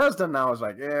 Bethesda now is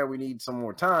like, yeah, we need some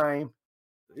more time.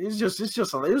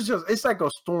 It's like a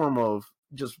storm of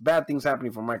just bad things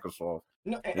happening for Microsoft.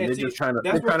 No, and they're just trying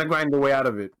to grind their way out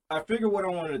of it. I figured what I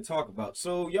wanted to talk about.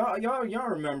 So y'all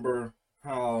remember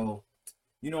how,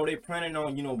 they planning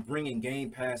on, bringing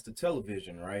Game Pass to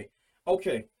television, right?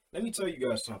 Okay, let me tell you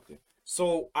guys something.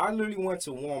 So I literally went to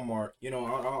Walmart,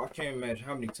 I can't imagine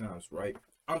how many times, right?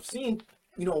 I'm seeing,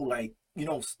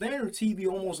 standard TV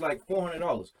almost like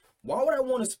 $400. Why would I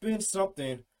want to spend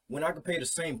something when I could pay the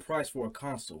same price for a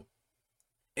console?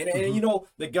 And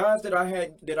the guys that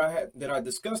I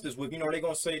discussed this with, they're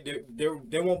gonna say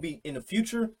there won't be in the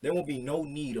future, there won't be no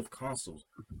need of consoles.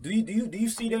 Do you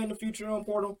see that in the future on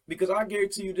Portal? Because I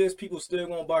guarantee you this, people still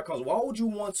gonna buy consoles. Why would you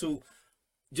want to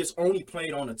just only play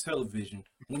it on a television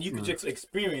when you could just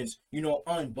experience,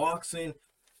 unboxing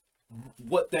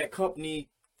what that company,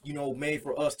 made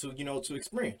for us to, to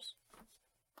experience?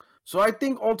 So I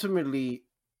think ultimately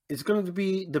it's going to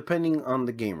be depending on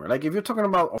the gamer. Like if you're talking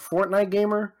about a Fortnite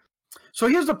gamer, so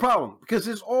here's the problem, because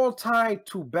it's all tied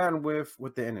to bandwidth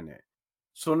with the internet.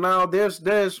 So now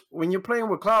there's when you're playing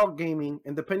with cloud gaming,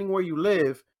 and depending where you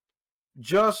live,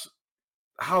 just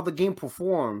how the game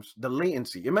performs, the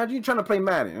latency. Imagine you're trying to play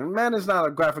Madden. And Madden's not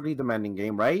a graphically demanding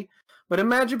game, right? But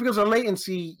imagine because of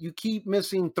latency, you keep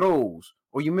missing throws,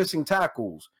 or you're missing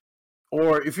tackles.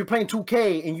 Or if you're playing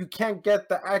 2K and you can't get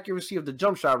the accuracy of the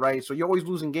jump shot right, so you're always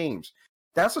losing games.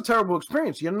 That's a terrible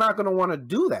experience. You're not going to want to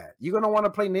do that. You're going to want to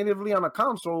play natively on a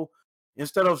console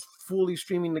instead of fully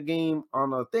streaming the game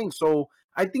on a thing. So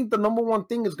I think the number one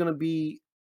thing is going to be,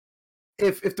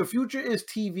 if the future is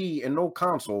TV and no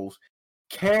consoles,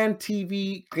 can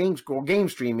TV games or game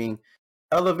streaming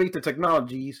elevate the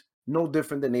technologies no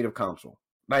different than native console?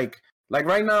 Like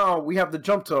right now, we have the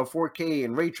jump to 4K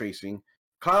and ray tracing.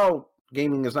 Cloud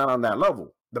gaming is not on that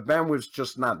level. The bandwidth's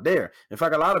just not there. In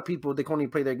fact, a lot of people, they can only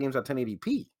play their games at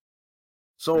 1080p.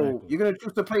 So you're going to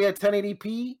choose to play at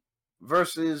 1080p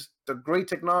versus the great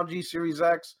technology Series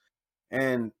X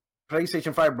and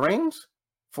PlayStation 5 brings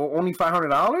for only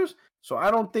 $500? So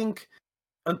I don't think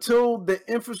until the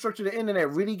infrastructure of the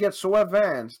internet really gets so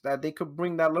advanced that they could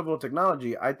bring that level of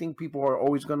technology, I think people are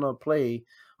always going to play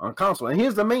on console. And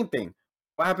here's the main thing.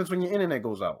 What happens when your internet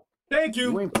goes out? Thank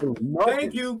you.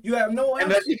 Thank you. You have no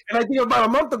answer. And I think about a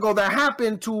month ago that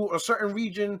happened to a certain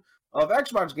region of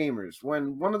Xbox gamers.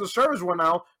 When one of the servers went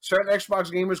out, certain Xbox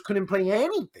gamers couldn't play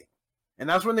anything. And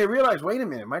that's when they realized, wait a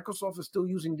minute, Microsoft is still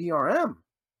using DRM.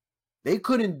 They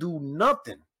couldn't do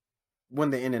nothing when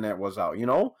the internet was out, you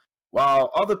know? While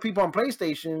other people on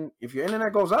PlayStation, if your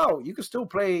internet goes out, you can still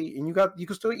play, and you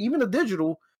can still, even a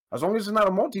digital, as long as it's not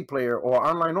a multiplayer or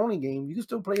online only game, you can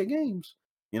still play your games,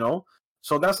 you know?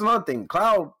 So that's another thing.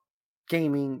 Cloud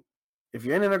gaming, if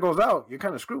your internet goes out, you're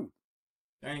kind of screwed.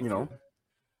 Thank you know.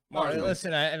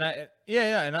 Listen,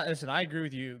 I agree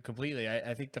with you completely.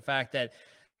 I think the fact that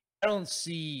I don't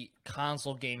see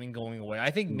console gaming going away.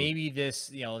 I think maybe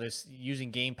this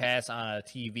using Game Pass on a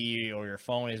TV or your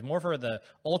phone is more for the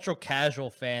ultra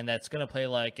casual fan that's going to play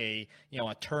like a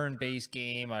turn-based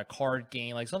game, a card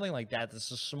game, like something like that.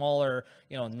 That's a smaller,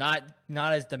 not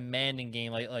as demanding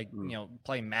game like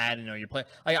playing Madden or you're playing.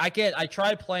 I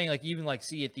tried playing like even like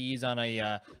Sea of Thieves on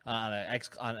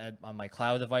on my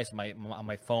cloud device, on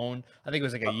my phone. I think it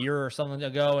was like a year or something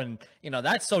ago, and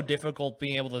that's so difficult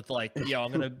being able to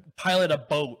I'm gonna pilot a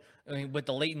boat with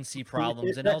the latency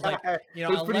problems, and I was like,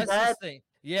 unless this thing,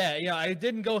 it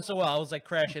didn't go so well. I was like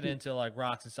crashing into like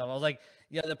rocks and stuff. I was like,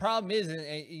 the problem is,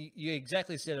 and you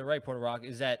exactly said it right, Porter Rock,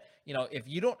 is that if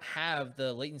you don't have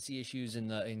the latency issues and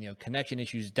the connection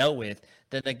issues dealt with,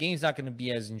 then the game's not going to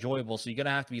be as enjoyable. So you're going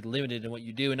to have to be limited in what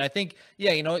you do. And I think,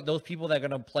 those people that are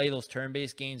going to play those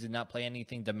turn-based games and not play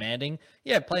anything demanding,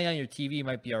 playing on your TV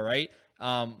might be all right.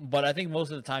 But I think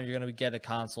most of the time you're gonna get a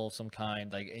console of some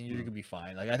kind, and you're gonna be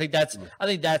fine. I think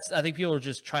people are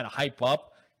just trying to hype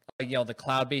up, the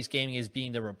cloud-based gaming as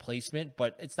being the replacement,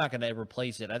 but it's not gonna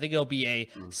replace it. I think it'll be a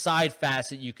side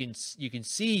facet you can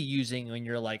see using when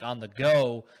you're like on the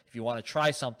go if you want to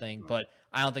try something, but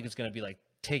I don't think it's gonna be like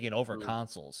taking over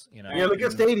consoles. Yeah, look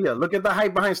at Stadia. Look at the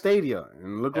hype behind Stadia,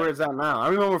 and look where it's at now. I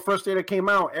remember when first Stadia came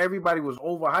out, everybody was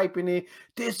overhyping it.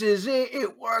 This is it.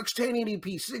 It works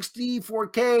 1080p, 60,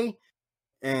 4K.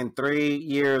 And 3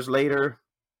 years later,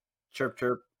 chirp,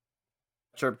 chirp,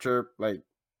 chirp, chirp. Like,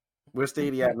 where's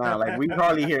Stadia at now? Like, we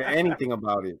hardly hear anything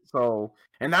about it. So,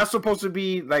 and that's supposed to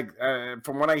be like,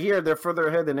 from what I hear, they're further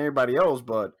ahead than everybody else.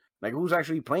 But like, who's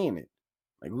actually playing it?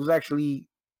 Like, who's actually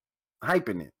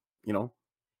hyping it?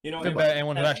 I feel bad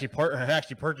anyone who actually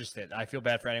purchased it. I feel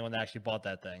bad for anyone that actually bought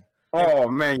that thing. Oh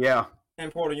man, yeah.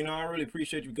 And Porter, I really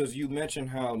appreciate you because you mentioned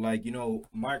how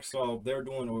Microsoft, they're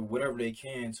doing or whatever they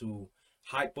can to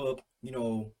hype up,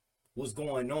 what's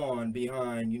going on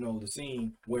behind, the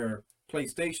scene where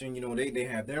PlayStation, they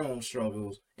have their own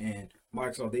struggles, and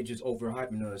Microsoft, they just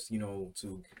overhyping us,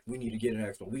 we need to get an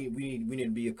Xbox. We need to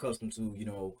be accustomed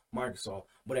to, Microsoft.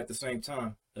 But at the same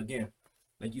time, again,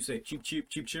 like you said, cheap.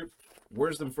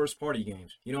 Where's them first party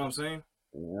games? You know what I'm saying?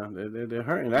 Yeah, they're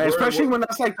hurting. Especially when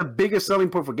that's like the biggest selling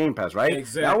point for Game Pass, right?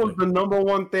 Exactly. That was the number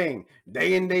one thing.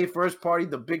 Day and day first party,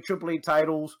 the big AAA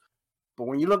titles. But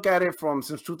when you look at it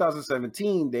since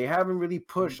 2017, they haven't really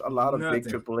pushed a lot of big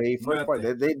AAA first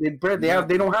party.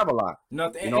 They don't have a lot.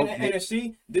 Nothing. And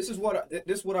see, this is what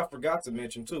I forgot to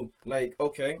mention too. Like,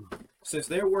 okay, since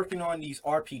they're working on these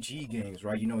RPG games,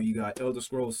 right? You got Elder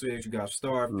Scrolls 6, you got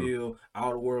Starfield,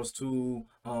 Outer Worlds 2.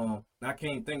 I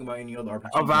can't think about any other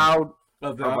RPG.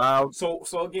 Avowed.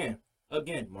 So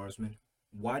again, Marsman,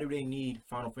 why do they need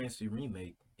Final Fantasy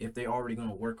Remake if they already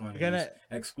gonna work on these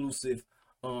exclusive?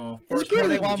 Because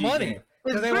they want money.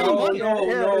 No.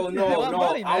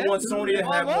 I want Sony to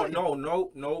have more.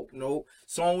 No.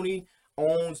 Sony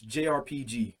owns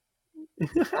JRPG.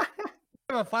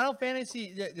 Final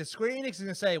Fantasy, the Square Enix is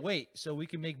gonna say, "Wait, so we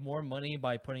can make more money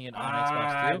by putting it on Xbox too?"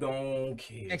 I don't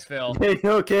care. Thanks, Phil.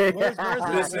 Okay.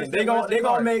 Listen, they gonna make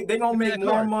more money.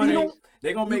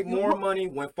 They're gonna make more money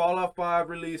when Fallout 5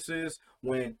 releases,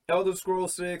 when Elder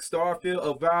Scrolls 6, Starfield,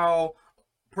 Avowed,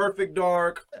 Perfect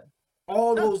Dark,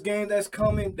 all those games that's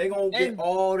coming, they gonna get And-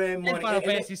 all that money. And Final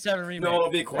Fantasy 7 remake. No,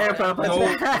 be quiet. Final No,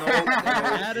 Fantasy.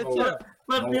 Add it no. too.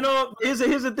 But No. you know, here's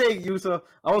the thing, Yusa.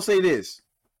 I will say this.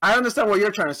 I understand what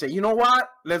you're trying to say. You know what?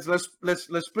 Let's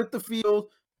split the field.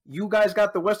 You guys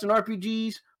got the Western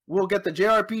RPGs. We'll get the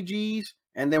JRPGs,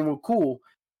 and then we're cool.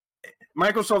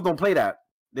 Microsoft don't play that.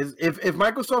 If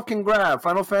Microsoft can grab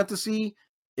Final Fantasy,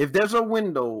 if there's a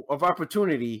window of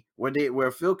opportunity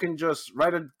where Phil can just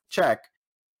write a check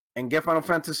and get Final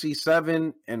Fantasy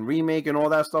 7 and remake and all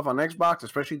that stuff on Xbox,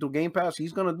 especially through Game Pass,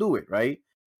 he's gonna do it, right?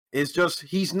 It's just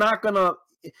he's not gonna.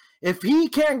 If he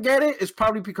can't get it, it's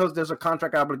probably because there's a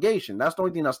contract obligation. That's the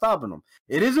only thing that's stopping him.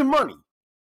 It isn't money.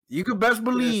 You could best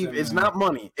believe it's not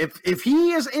money. If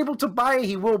he is able to buy it,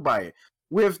 he will buy it.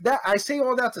 With that, I say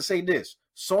all that to say this: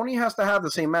 Sony has to have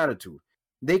the same attitude.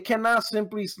 They cannot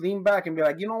simply lean back and be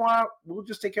like, you know what, we'll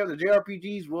just take care of the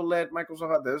JRPGs. We'll let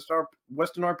Microsoft have the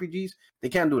Western RPGs. They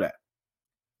can't do that.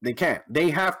 They can't. They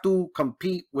have to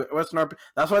compete with Western RPGs.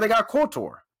 That's why they got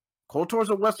KOTOR. KOTOR is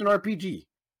a Western RPG,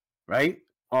 right?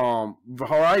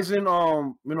 Horizon,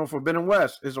 Forbidden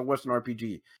West is a Western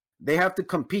RPG. They have to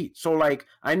compete. So, like,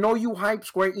 I know you hype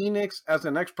Square Enix as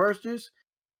the next purchase.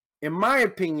 In my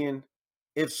opinion,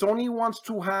 if Sony wants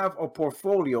to have a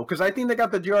portfolio, because I think they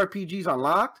got the JRPGs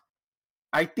unlocked,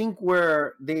 I think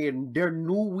where their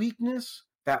new weakness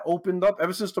that opened up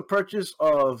ever since the purchase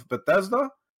of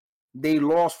Bethesda, they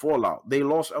lost Fallout, they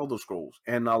lost Elder Scrolls,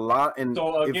 and a lot. And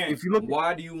So again, if you look,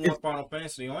 why do you want Final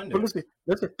Fantasy on there?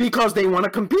 listen, because they want to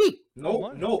compete. No.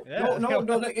 Hold on.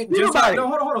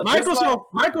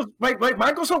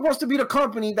 Microsoft wants to be the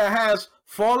company that has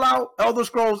Fallout, Elder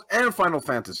Scrolls, and Final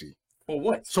Fantasy. For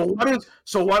what? What do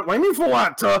you mean for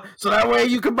what? So that way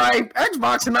you can buy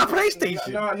Xbox and not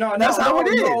PlayStation. No. That's how it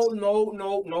is.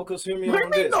 No. Because hear me What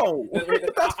on do you this. mean no?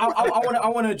 I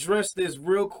want to address this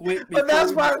real quick. But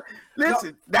that's why.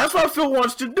 Listen, that's what Phil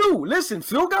wants to do. Listen,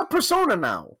 Phil got Persona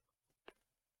now.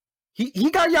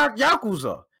 He got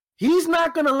Yakuza. He's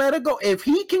not gonna let it go. If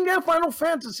he can get Final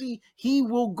Fantasy, he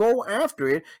will go after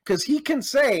it because he can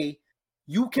say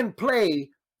you can play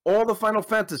all the Final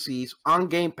Fantasies on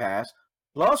Game Pass,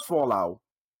 plus Fallout,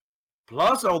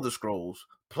 plus Elder Scrolls,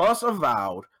 plus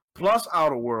Avowed, plus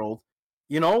Outer World.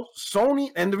 You know, Sony,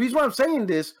 and the reason why I'm saying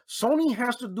this, Sony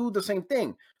has to do the same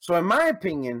thing. So in my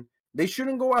opinion, they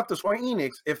shouldn't go after Square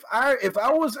Enix. If I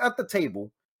was at the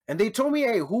table and they told me,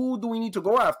 hey, who do we need to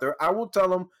go after? I will tell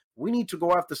them we need to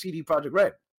go after CD Projekt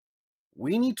Red.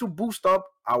 We need to boost up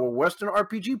our Western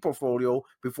RPG portfolio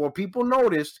before people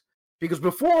noticed. Because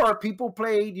before, people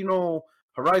played,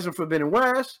 Horizon Forbidden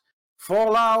West,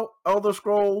 Fallout, Elder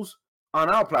Scrolls on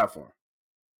our platform.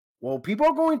 Well, people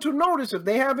are going to notice if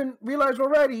they haven't realized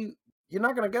already, you're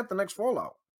not going to get the next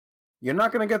Fallout. You're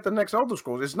not going to get the next Elder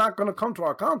Scrolls. It's not going to come to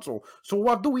our console. So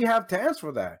what do we have to answer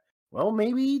for that? Well,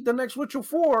 maybe the next Witcher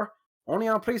 4 only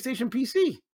on PlayStation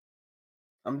PC.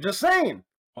 I'm just saying.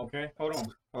 Okay, hold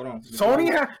on.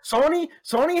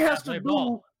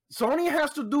 Sony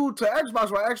has to do to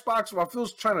Xbox what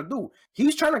Phil's trying to do.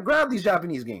 He's trying to grab these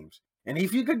Japanese games. And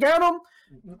if you could get them,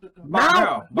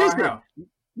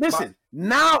 listen,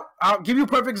 now I'll give you a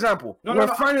perfect example. I'll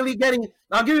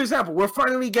give you an example. We're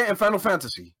finally getting Final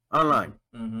Fantasy online.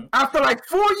 Mm-hmm. After like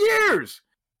 4 years.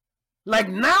 Like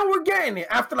now we're getting it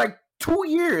after like 2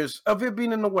 years of it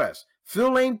being in the West.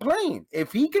 Phil ain't playing.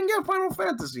 If he can get Final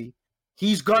Fantasy,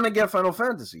 he's gonna get Final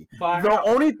Fantasy.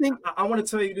 Only thing I want to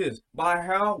tell you this: by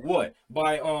how? What?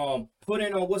 By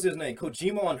putting on what's his name,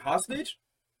 Kojima on hostage?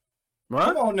 What?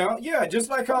 Come on now, yeah, just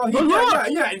like how he,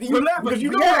 yeah. You laugh because you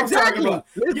know what I'm talking about.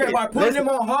 By putting him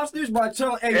on hostage, by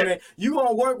telling, hey man, you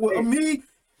gonna work with me?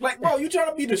 Like, bro, you trying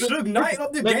to be the Suge Knight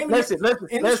of the game? Listen.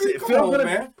 Phil's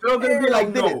gonna be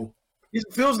like this.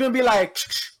 Phil's gonna be like,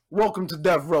 welcome to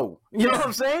Death Row. You know what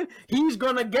I'm saying? He's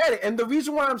gonna get it. And the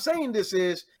reason why I'm saying this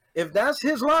is, if that's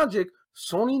his logic,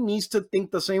 Sony needs to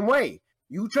think the same way.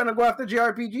 You trying to go after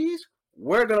JRPGs?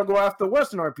 We're gonna go after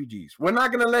Western RPGs. We're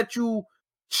not gonna let you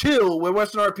chill with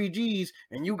Western RPGs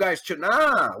and you guys chill.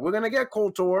 Nah, we're gonna get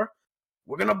KOTOR.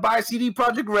 We're gonna buy CD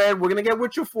Projekt Red. We're gonna get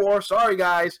Witcher 4. Sorry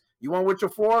guys, you want Witcher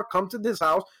 4? Come to this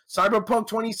house. Cyberpunk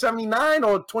 2079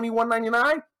 or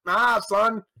 2199? Nah,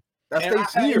 son. That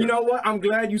stays here. You know what? I'm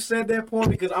glad you said that point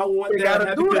because I want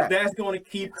that because that's going to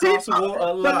keep Crossover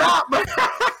alive.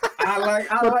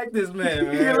 I like this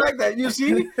man. You like that? You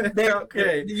see? You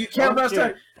can't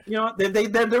understand.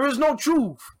 There is no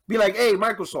truth. Be like, hey,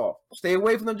 Microsoft, stay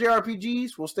away from the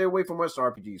JRPGs. We'll stay away from Western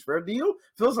RPGs. Fair deal?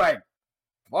 Feels like,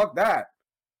 fuck that.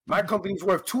 My company's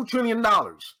worth $2 trillion.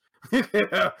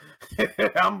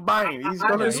 I'm buying. He's I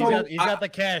gonna. just He's hope- got the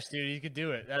cash, dude. He could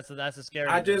do it. That's the scary.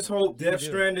 I just hope You can Death do it.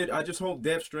 Stranded. I just hope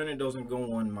Death Stranded doesn't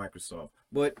go on Microsoft.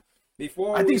 But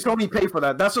before I we- think Sony paid for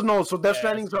that. That's a no. So Death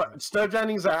Yeah,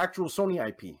 Stranding's are actual Sony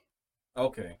IP.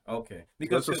 Okay,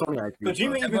 because That's a Sony IP.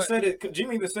 Kojima Yeah, even but- said it.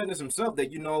 Kojima even said this himself that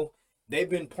they've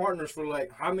been partners for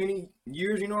like how many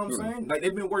years? You know what I'm saying? Like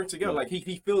they've been working together. Like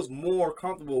he feels more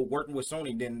comfortable working with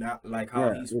Sony than not like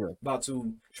how he's about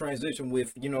to transition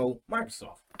with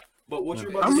Microsoft. But what you're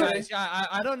about to say?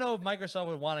 I don't know if Microsoft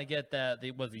would want to get that.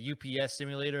 The UPS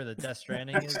simulator, the Death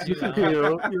Stranding is. You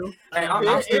know, Hey,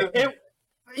 I'm still.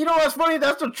 you know what's funny?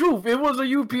 That's the truth. It was a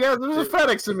UPS. It was a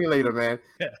FedEx simulator, man.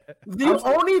 The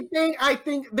only thing I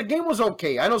think the game was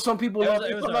okay. I know some people love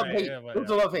it. It was a love hate. It was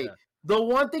a love hate. The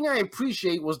one thing I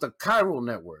appreciate was the chiral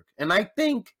network, and I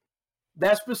think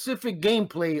that specific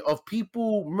gameplay of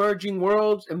people merging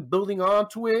worlds and building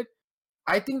onto it.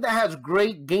 I think that has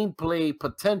great gameplay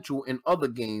potential in other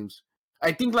games.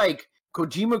 I think like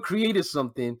Kojima created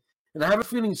something, and I have a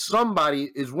feeling somebody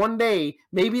is one day,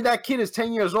 maybe that kid is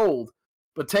 10 years old,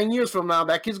 but 10 years from now,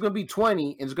 that kid's going to be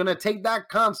 20 and is going to take that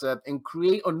concept and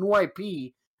create a new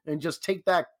IP and just take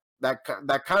that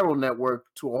chiral network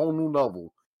to a whole new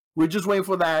level. We're just waiting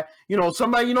for that.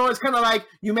 Somebody, it's kind of like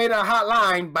you made a hot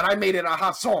line, but I made it a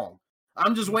hot song.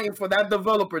 I'm just waiting for that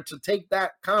developer to take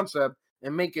that concept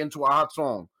and make it into a hot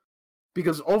song.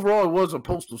 Because overall, it was a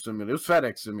postal simulator. It was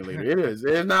FedEx simulator. It is.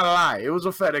 It's not a lie. It was a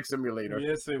FedEx simulator.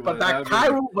 Yes, it was. But that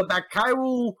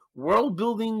chiral world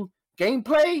building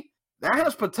gameplay, that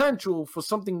has potential for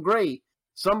something great.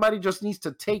 Somebody just needs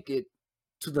to take it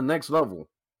to the next level.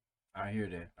 I hear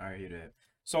that.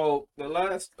 So the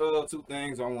last two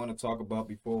things I want to talk about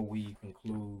before we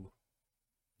conclude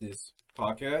this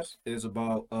podcast is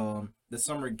about the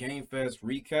Summer Game Fest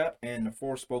recap and the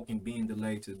Forspoken being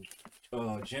delayed to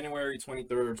January 23rd,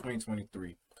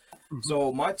 2023.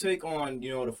 So my take on the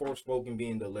Forspoken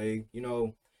being delayed,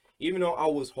 even though I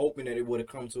was hoping that it would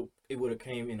have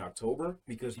came in October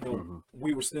because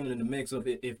we were still in the mix of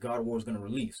it if God of War was going to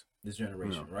release this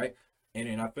generation, right? And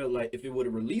then I felt like if it would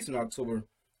have released in October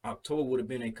would have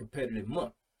been a competitive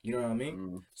month. You know what I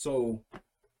mean? So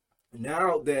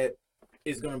now that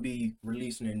it's going to be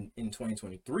releasing in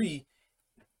 2023,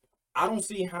 I don't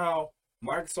see how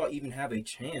Microsoft even have a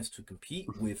chance to compete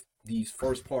with these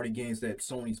first party games that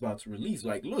Sony's about to release.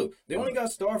 Like, look, they only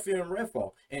got Starfield and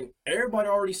Redfall, and everybody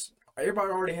already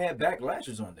had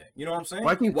backlashes on that. You know what I'm saying?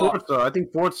 Well, I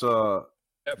think Forza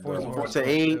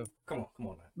 8. Come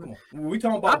on, man. We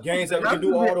talking about games that we can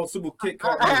do all those super kick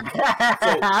card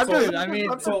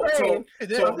So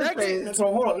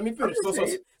hold on, let me finish.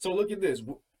 So look at this.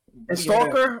 And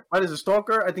Stalker, what is it?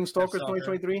 Stalker? I think Stalker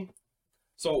 2023.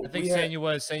 So I think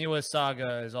Senua's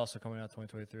Saga is also coming out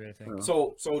 2023. I think.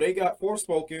 So they got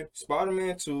Forspoken,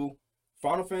 Spider-Man 2,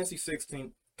 Final Fantasy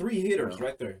 16, 3 hitters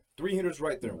right there.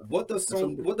 What does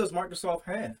Microsoft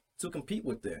have to compete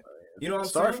with that? You know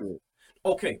what I'm saying?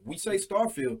 Okay, we say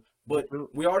Starfield, but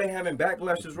we already having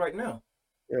backlashes right now.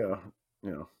 Yeah.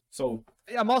 So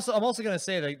I'm also gonna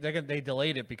say they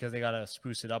delayed it because they gotta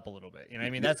spruce it up a little bit. You know what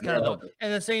I mean? That's kind of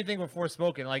and the same thing with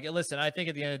Forspoken. Like, listen, I think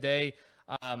at the end of the day,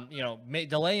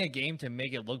 delaying a game to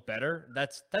make it look better,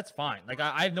 that's fine. Like,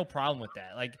 I have no problem with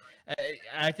that. Like,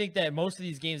 I think that most of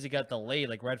these games that got delayed,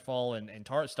 like Redfall and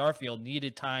Starfield,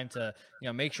 needed time to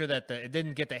make sure that it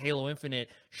didn't get the Halo Infinite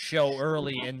show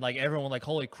early and like everyone like,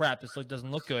 holy crap, this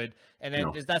doesn't look good. And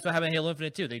then that's what happened in Halo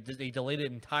Infinite too. They delayed it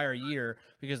an entire year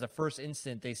because the first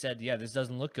instant they said, yeah, this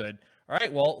doesn't look good. All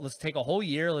right, well, let's take a whole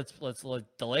year. Let's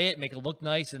delay it, make it look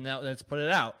nice, and now let's put it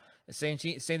out. The same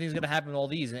thing's going to happen with all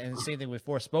these, and the same thing with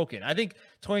Forspoken. I think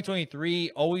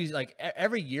 2023 always, like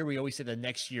every year, we always say the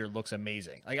next year looks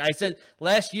amazing. Like I said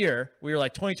last year, we were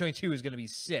like 2022 is going to be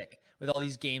sick with all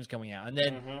these games coming out, and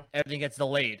then everything gets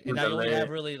delayed, and now you only have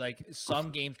really like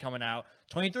some games coming out.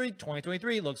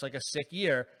 2023 looks like a sick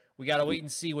year. We gotta wait and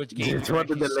see which games. Hear me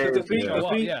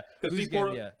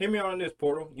on this,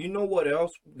 Portal. You know what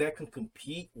else that can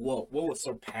compete? What would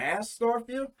surpass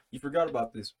Starfield? You forgot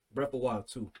about this. Breath of the Wild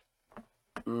 2.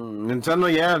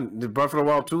 Nintendo, the Breath of the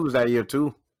Wild 2 is that year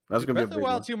too. That's gonna Breath be of the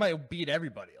Wild 2 might beat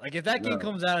everybody. Like if that game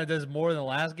comes out and does more than the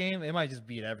last game, it might just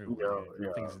beat everyone.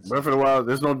 Breath of the Wild.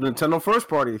 There's no Nintendo first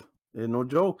party. There's no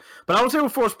joke. But I would say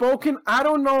with Forspoken, I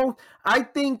don't know. I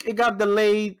think it got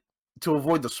delayed to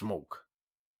avoid the smoke.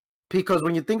 Because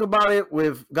when you think about it,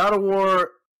 with God of War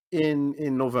in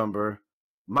November,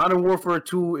 Modern Warfare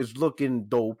 2 is looking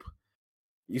dope.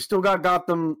 You still got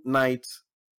Gotham Knights.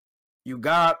 You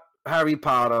got Harry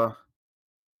Potter.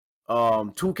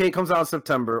 2K comes out in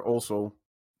September also.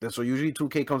 So usually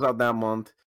 2K comes out that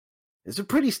month. it's a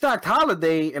pretty stacked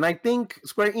holiday, and I think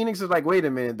Square Enix is like, wait a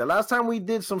minute. The last time we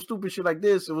did some stupid shit like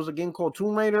this, it was a game called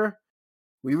Tomb Raider.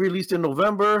 We released in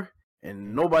November,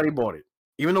 and nobody bought it.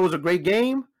 Even though it was a great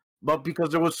game, but because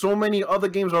there was so many other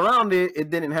games around it,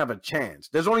 it didn't have a chance.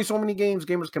 There's only so many games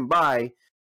gamers can buy,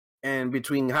 and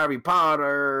between Harry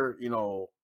Potter,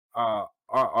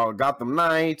 Gotham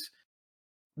Knights,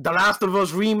 The Last of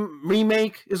Us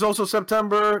remake is also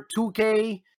September,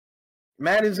 2K,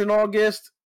 Madden's in August.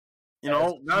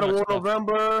 God of War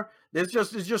November. It's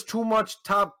just too much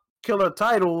top killer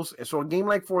titles. So a game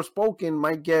like Forspoken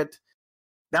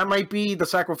might be the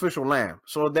sacrificial lamb.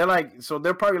 So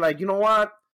they're probably like, you know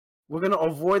what? We're gonna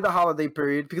avoid the holiday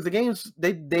period because the games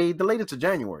they delayed it to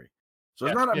January. So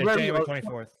it's not January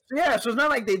 24th. Yeah, so it's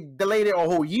not like they delayed it a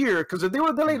whole year. Because if they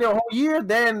were delayed it a whole year,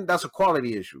 then that's a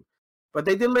quality issue. But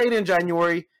they delayed it in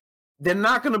January. They're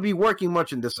not gonna be working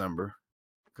much in December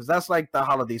because that's like the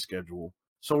holiday schedule.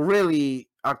 So really,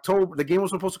 October, the game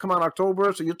was supposed to come out in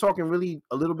October. So you're talking really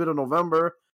a little bit of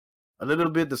November, a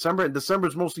little bit December. And December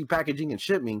is mostly packaging and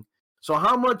shipping. So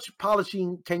how much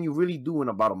polishing can you really do in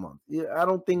about a month? Yeah, I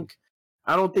don't think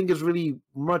it's really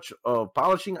much of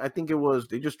polishing. I think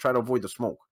they just try to avoid the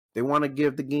smoke. They want to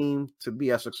give the game to be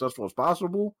as successful as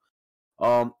possible.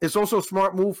 It's also a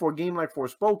smart move for a game like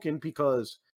Forspoken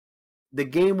because the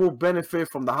game will benefit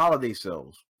from the holiday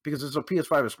sales. Because it's a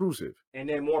PS5 exclusive. And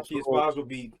then more PS5s will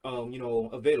be,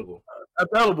 available.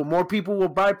 More people will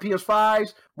buy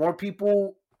PS5s. More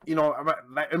people,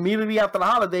 like immediately after the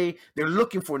holiday, they're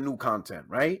looking for new content,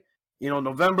 right?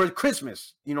 November,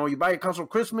 Christmas. You buy a console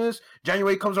Christmas.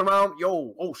 January comes around.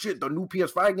 Oh shit, the new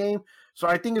PS5 game. So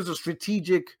I think it's a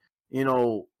strategic,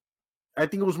 I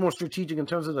think it was more strategic in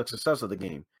terms of the success of the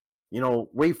game.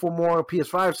 Wait for more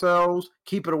PS5 sales.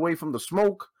 Keep it away from the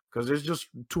smoke because there's just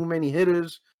too many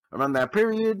hitters around that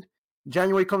period.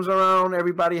 January comes around,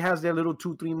 everybody has their little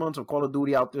 2-3 months of Call of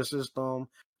Duty out their system,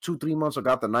 2-3 months of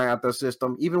Gotham Knights out their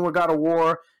system. Even with God of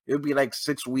War, it would be like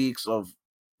 6 weeks of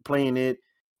playing it.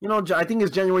 I think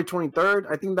it's January 23rd.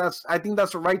 I think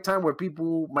that's the right time where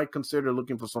people might consider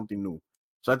looking for something new.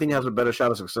 So I think it has a better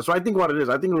shot of success. So I think what it is,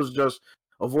 I think it was just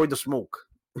avoid the smoke.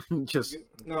 Just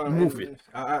move it.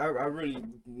 I really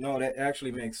know that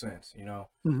actually makes sense,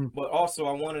 Mm-hmm. But also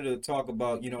I wanted to talk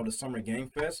about, the Summer Game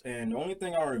Fest, and the only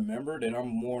thing I remember that I'm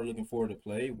more looking forward to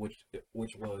play, which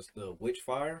was the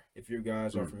Witchfire, if you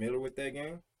guys are familiar with that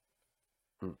game.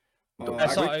 I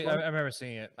remember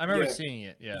seeing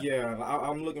it. Yeah.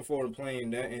 I'm looking forward to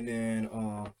playing that, and then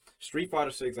Street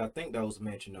Fighter 6, I think that was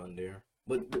mentioned on there.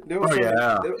 But there was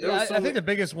I think the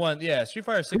biggest one, Street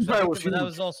Fighter 6. That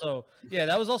was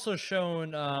also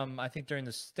shown. I think during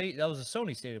the that was a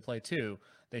Sony State of Play too.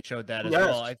 They showed that as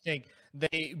well. I think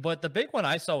but the big one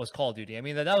I saw was Call of Duty. I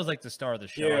mean, that was like the star of the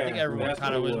show. I think everyone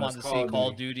kind of wanted to see Call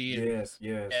of Duty.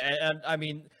 Yes. And I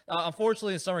mean,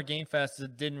 unfortunately, the Summer Game Fest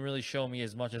didn't really show me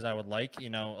as much as I would like.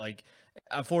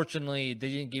 Unfortunately, they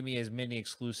didn't give me as many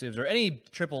exclusives or any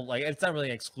it's not really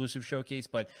an exclusive showcase,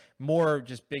 but more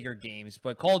just bigger games.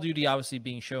 But Call of Duty obviously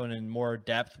being shown in more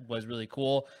depth was really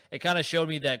cool. It kind of showed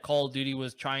me that Call of Duty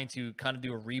was trying to kind of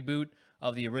do a reboot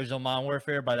of the original Modern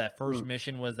Warfare. By that first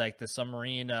mission was like the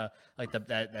submarine,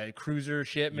 that cruiser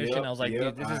ship mission. I was like,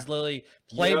 dude, this is literally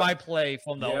play by play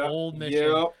from the old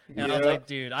mission. And I was like,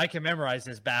 dude, I can memorize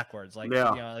this backwards.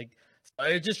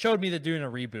 It just showed me that doing a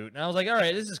reboot, and I was like, all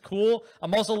right, this is cool.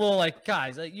 I'm also a little like,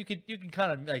 guys, you can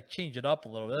kind of like change it up a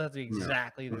little bit. It doesn't have to be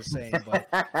exactly the same, but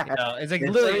it's like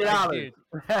literally, dude.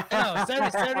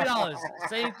 $70,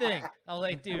 same thing. I was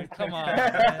like, dude, come on,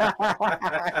 man.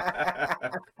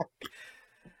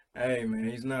 Hey man,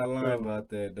 he's not lying about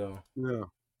that though. Yeah.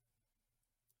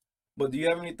 But do you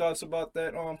have any thoughts about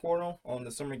that Portal on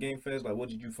the Summer Game Fest? Like, what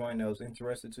did you find that was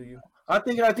interesting to you? I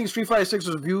think Street Fighter 6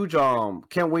 was huge.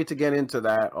 Can't wait to get into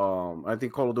that. I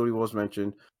think Call of Duty was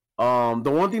mentioned. The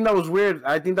one thing that was weird,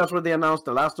 I think that's where they announced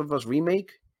the Last of Us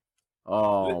remake.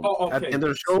 Okay. At the end of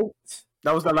the show.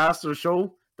 That was the last of the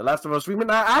show. The Last of Us remake.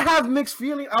 I have mixed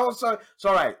feelings. It's all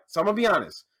right. So I'm gonna be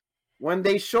honest. When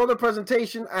they show the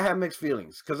presentation, I have mixed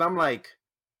feelings because I'm like,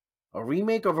 a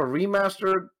remake of a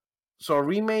remastered. So a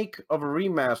remake of a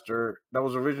remaster that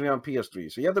was originally on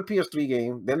PS3. So you have the PS3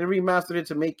 game, then they remastered it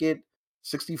to make it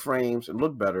 60 frames and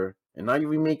look better, and now you're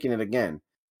remaking it again.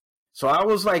 So I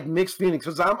was like mixed feelings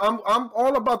because I'm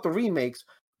all about the remakes,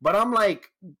 but I'm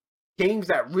like games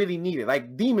that really need it.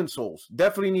 Like Demon Souls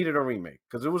definitely needed a remake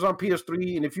because it was on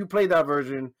PS3, and if you play that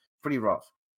version, pretty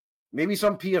rough. Maybe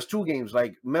some PS2 games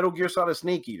like Metal Gear Solid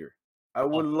Snake Eater. I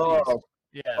would love.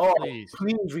 Yeah,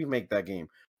 please remake that game.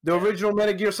 The original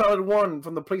Metal Gear Solid 1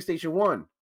 from the PlayStation 1.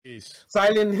 Peace.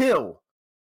 Silent Hill.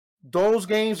 those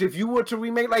games, if you were to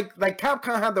remake, like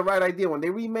Capcom had the right idea when they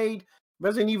remade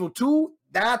Resident Evil 2.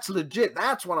 That's legit.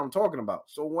 That's what I'm talking about.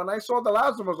 So when I saw The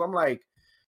Last of Us, I'm like,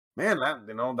 man,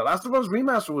 The Last of Us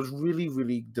remaster was really,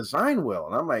 really designed well.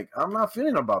 And I'm like, I'm not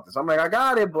feeling about this. I'm like, I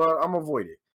got it, but I'm avoid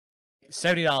it.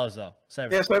 $70 though.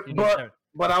 Yes,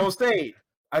 but I will say,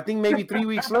 I think maybe 3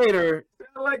 weeks later.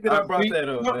 I like that I brought that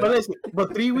up. No, but listen,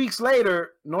 but 3 weeks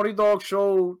later, Naughty Dog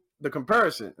showed the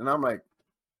comparison, and I'm like,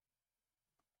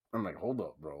 hold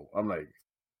up, bro. I'm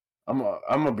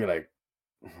gonna be like,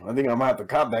 I think I'm gonna have to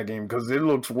cop that game because it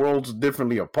looks worlds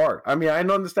differently apart. I mean, I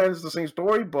understand it's the same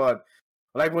story, but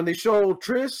like when they show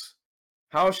Triss,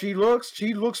 how she looks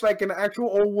like an actual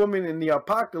old woman in the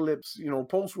apocalypse,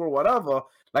 post-war, whatever.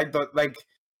 Like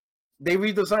they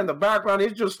redesigned the background.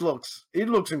 It looks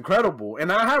incredible.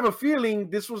 And I have a feeling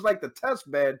this was like the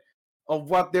test bed of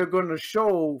what they're going to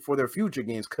show for their future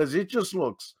games because it just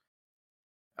looks.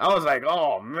 I was like,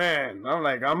 oh man,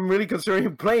 I'm really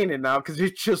considering playing it now because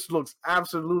it just looks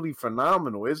absolutely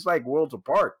phenomenal. It's like worlds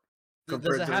apart.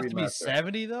 Does it have to be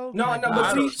 70 though? No,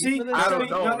 but see, I don't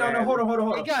know. No, hold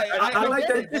on. Hey, I like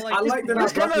that. I like that I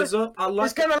brought this up.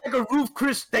 It's kind of like a Roof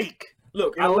Chris steak.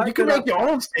 Look, you can make your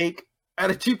own steak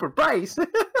at a cheaper price.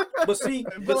 But see,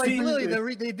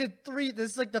 literally, they did 3.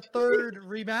 This is like the 3rd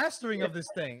remastering of this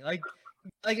thing. Like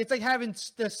it's like having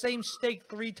the same steak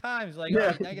 3 times. Like,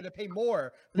 yeah. I gotta pay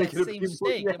more for that same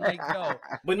steak. I'm like, yo.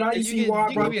 But now you see why I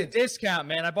you brought give me a discount,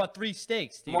 man. I bought 3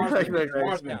 steaks. Dude.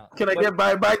 Marksman. Can I get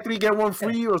buy 3 get 1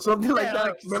 free or something like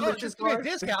that? Like, just give me a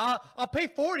discount. I'll pay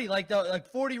 40, like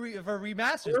 40 for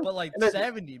remasters, but like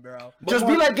 70, bro. Just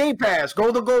be like Game Pass.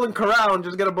 Go to Golden Corral and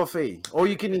just get a buffet, or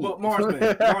you can eat. But Marksman,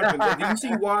 do you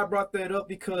see why I brought that up?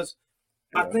 Because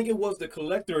I think it was the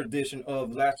collector edition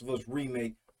of Last of Us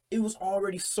Remake. It was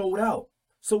already sold out.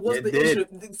 So what's the issue?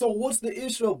 So what's the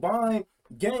issue of buying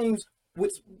games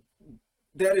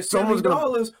that is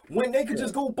 $70 when they could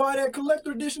just go buy that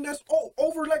collector edition that's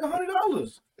over like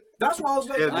 $100? That's why I was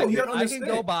like, you gotta understand.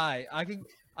 I can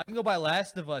go buy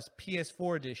Last of Us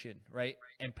PS4 edition, right?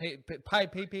 And pay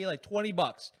like $20.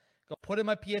 Go put in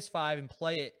my PS5 and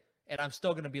play it, and I'm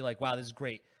still gonna be like, wow, this is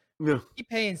great. Yeah. Keep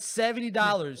paying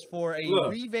 $70 for a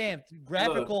revamped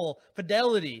graphical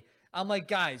fidelity. I'm like,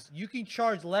 guys, you can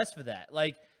charge less for that.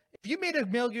 Like, if you made a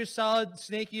Metal Gear Solid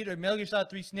Snake Eater, Metal Gear Solid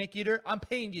 3 Snake Eater, I'm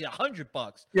paying you $100.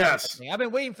 Yes. I've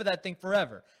been waiting for that thing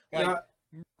forever. Like,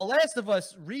 The Last of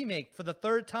Us remake for the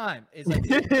 3rd time is like a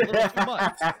little too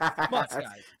much. Guys.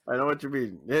 I know what you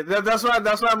mean. That's why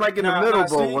I'm like in the middle,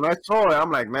 bro. When I saw it,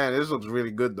 I'm like, man, this looks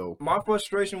really good though. My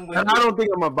frustration with I don't think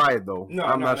I'm gonna buy it though.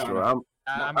 I'm not sure. I'm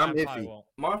iffy.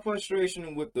 My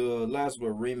frustration with the Last of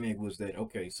Us remake was that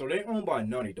so they owned by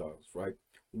Naughty Dogs, right?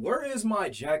 Where is my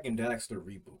Jack and Daxter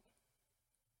reboot?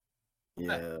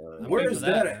 Yeah, where is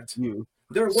that at? So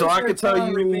I can tell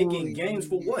you, remaking games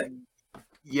for what?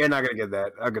 You're not gonna get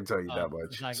that. I can tell you that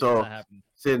much. It's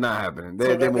not happening.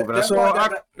 They're moving. That's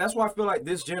why I feel like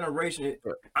this generation.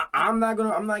 I'm not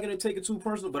gonna take it too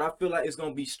personal, but I feel like it's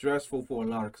gonna be stressful for a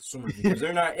lot of consumers because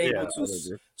they're not able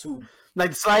to.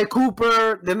 Like Sly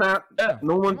Cooper, they're not.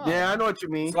 No one. Yeah, I know what you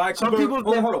mean. Sly Cooper.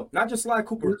 Hold on. Not just Sly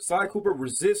Cooper. Sly Cooper,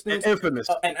 Resistance, Infamous,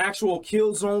 an actual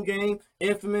Killzone game,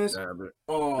 Infamous.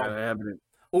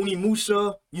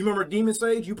 Onimusha. You remember Demon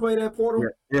Sage? You played that Portal?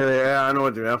 Yeah. I know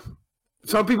what you have.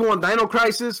 Some people want Dino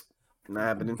Crisis. Not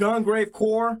happening. Gungrave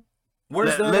Core.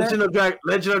 Where's that?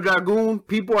 Legend of Dragoon.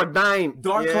 People are dying.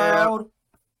 Dark Cloud.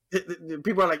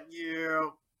 People are like,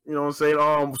 you know what I'm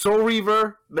saying? Soul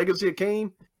Reaver, Legacy of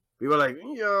Kain. People are like,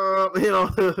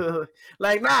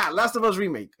 like, nah, Last of Us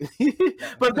remake.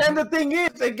 But then the thing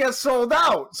is, it gets sold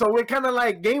out. So we're kind of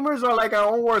like, gamers are like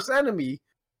our own worst enemy,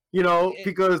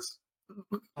 because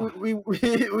we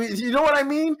you know what I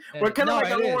mean? We're kind of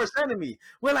like our own worst enemy.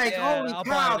 We're like, holy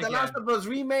cow, the Last of Us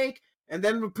remake, and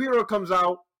then Rapiro comes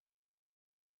out.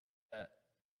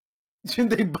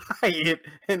 They buy it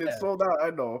and it's sold out.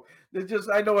 I know.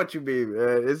 I know what you mean.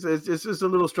 It's just a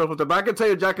little stressful. But I can tell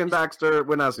you, Jack and Daxter,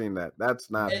 we're not seeing that.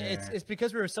 That's not. It's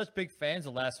because we were such big fans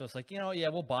of Last of Us. Like,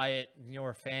 we'll buy it.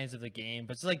 We're fans of the game,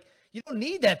 but it's like you don't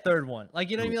need that 3rd one. Like,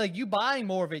 you know what I mean? Like, you buying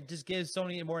more of it just gives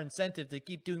Sony more incentive to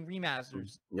keep doing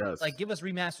remasters. Yes. Like, give us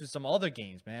remasters of some other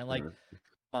games, man. Like, come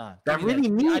on. That really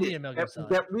needs it. Like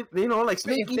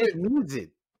Snake Eater needs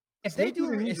it. If they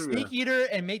do a Snake Eater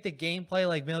and make the gameplay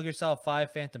like Metal Gear Solid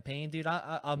 5 Phantom Pain, dude,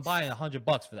 I'm buying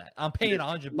 $100 for that. I'm paying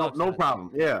 $100. No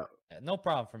problem. Yeah, no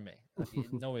problem for me.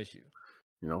 No issue.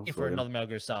 For another Metal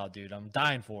Gear Solid, dude, I'm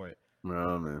dying for it.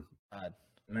 Oh man. God.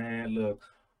 Man, look,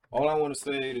 all I want to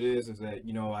say to this is that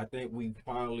I think we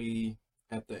finally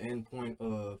at the end point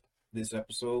of this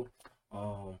episode.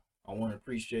 I want to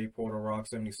appreciate Portal Rock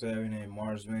 77 and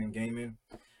Marsman Gaming.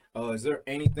 Is there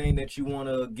anything that you want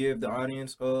to give the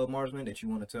audience, Marsman, that you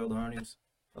want to tell the audience?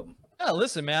 Yeah,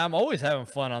 listen, man, I'm always having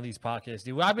fun on these podcasts,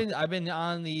 dude. I've been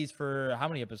on these for how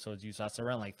many episodes? You saw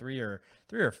around like three or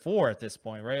four at this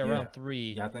point, right? Around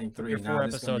three. Yeah, I think three or four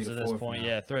episodes at this point.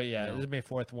 Yeah, three. Yeah, this is my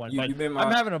fourth one. But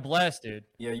I'm having a blast, dude.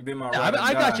 Yeah, you've been my ride or die.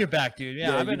 I got your back, dude.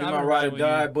 Yeah, you've been my ride or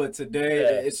die. But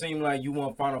today, it seemed like you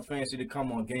want Final Fantasy to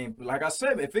come on game. Like I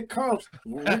said, if it comes,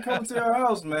 we come to your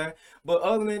house, man. But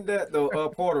other than that, though,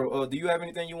 Porter, do you have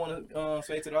anything you want to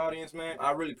say to the audience, man?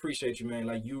 I really appreciate you, man.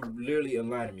 Like, you literally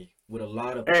enlightened me with a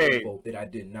lot of info that I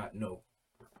did not know.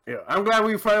 Yeah, I'm glad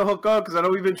we finally hook up because I know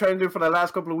we've been trying to do it for the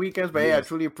last couple of weekends. But hey, I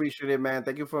truly appreciate it, man.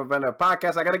 Thank you for inviting a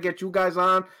podcast. I got to get you guys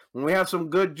on when we have some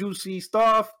good, juicy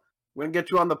stuff. We're going to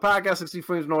get you on the podcast, 60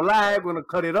 frames, no lag. We're going to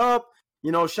cut it up,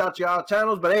 shout you out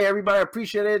channels. But hey, everybody, I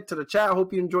appreciate it. To the chat,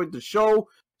 hope you enjoyed the show.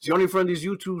 It's the only friend these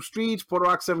YouTube streets, Portal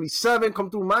Rock 77. Come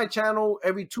through my channel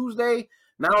every Tuesday.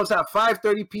 Now it's at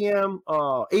 5:30 p.m.,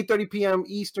 8:30 p.m.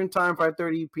 Eastern time,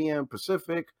 5:30 p.m.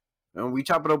 Pacific. And we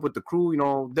chop it up with the crew.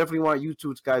 Definitely want you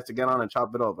two guys to get on and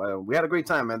chop it up. We had a great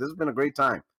time, man. This has been a great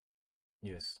time.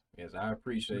 Yes, I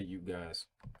appreciate you guys.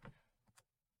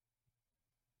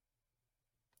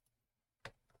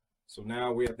 So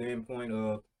now we're at the end point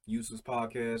of Yusas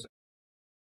podcast.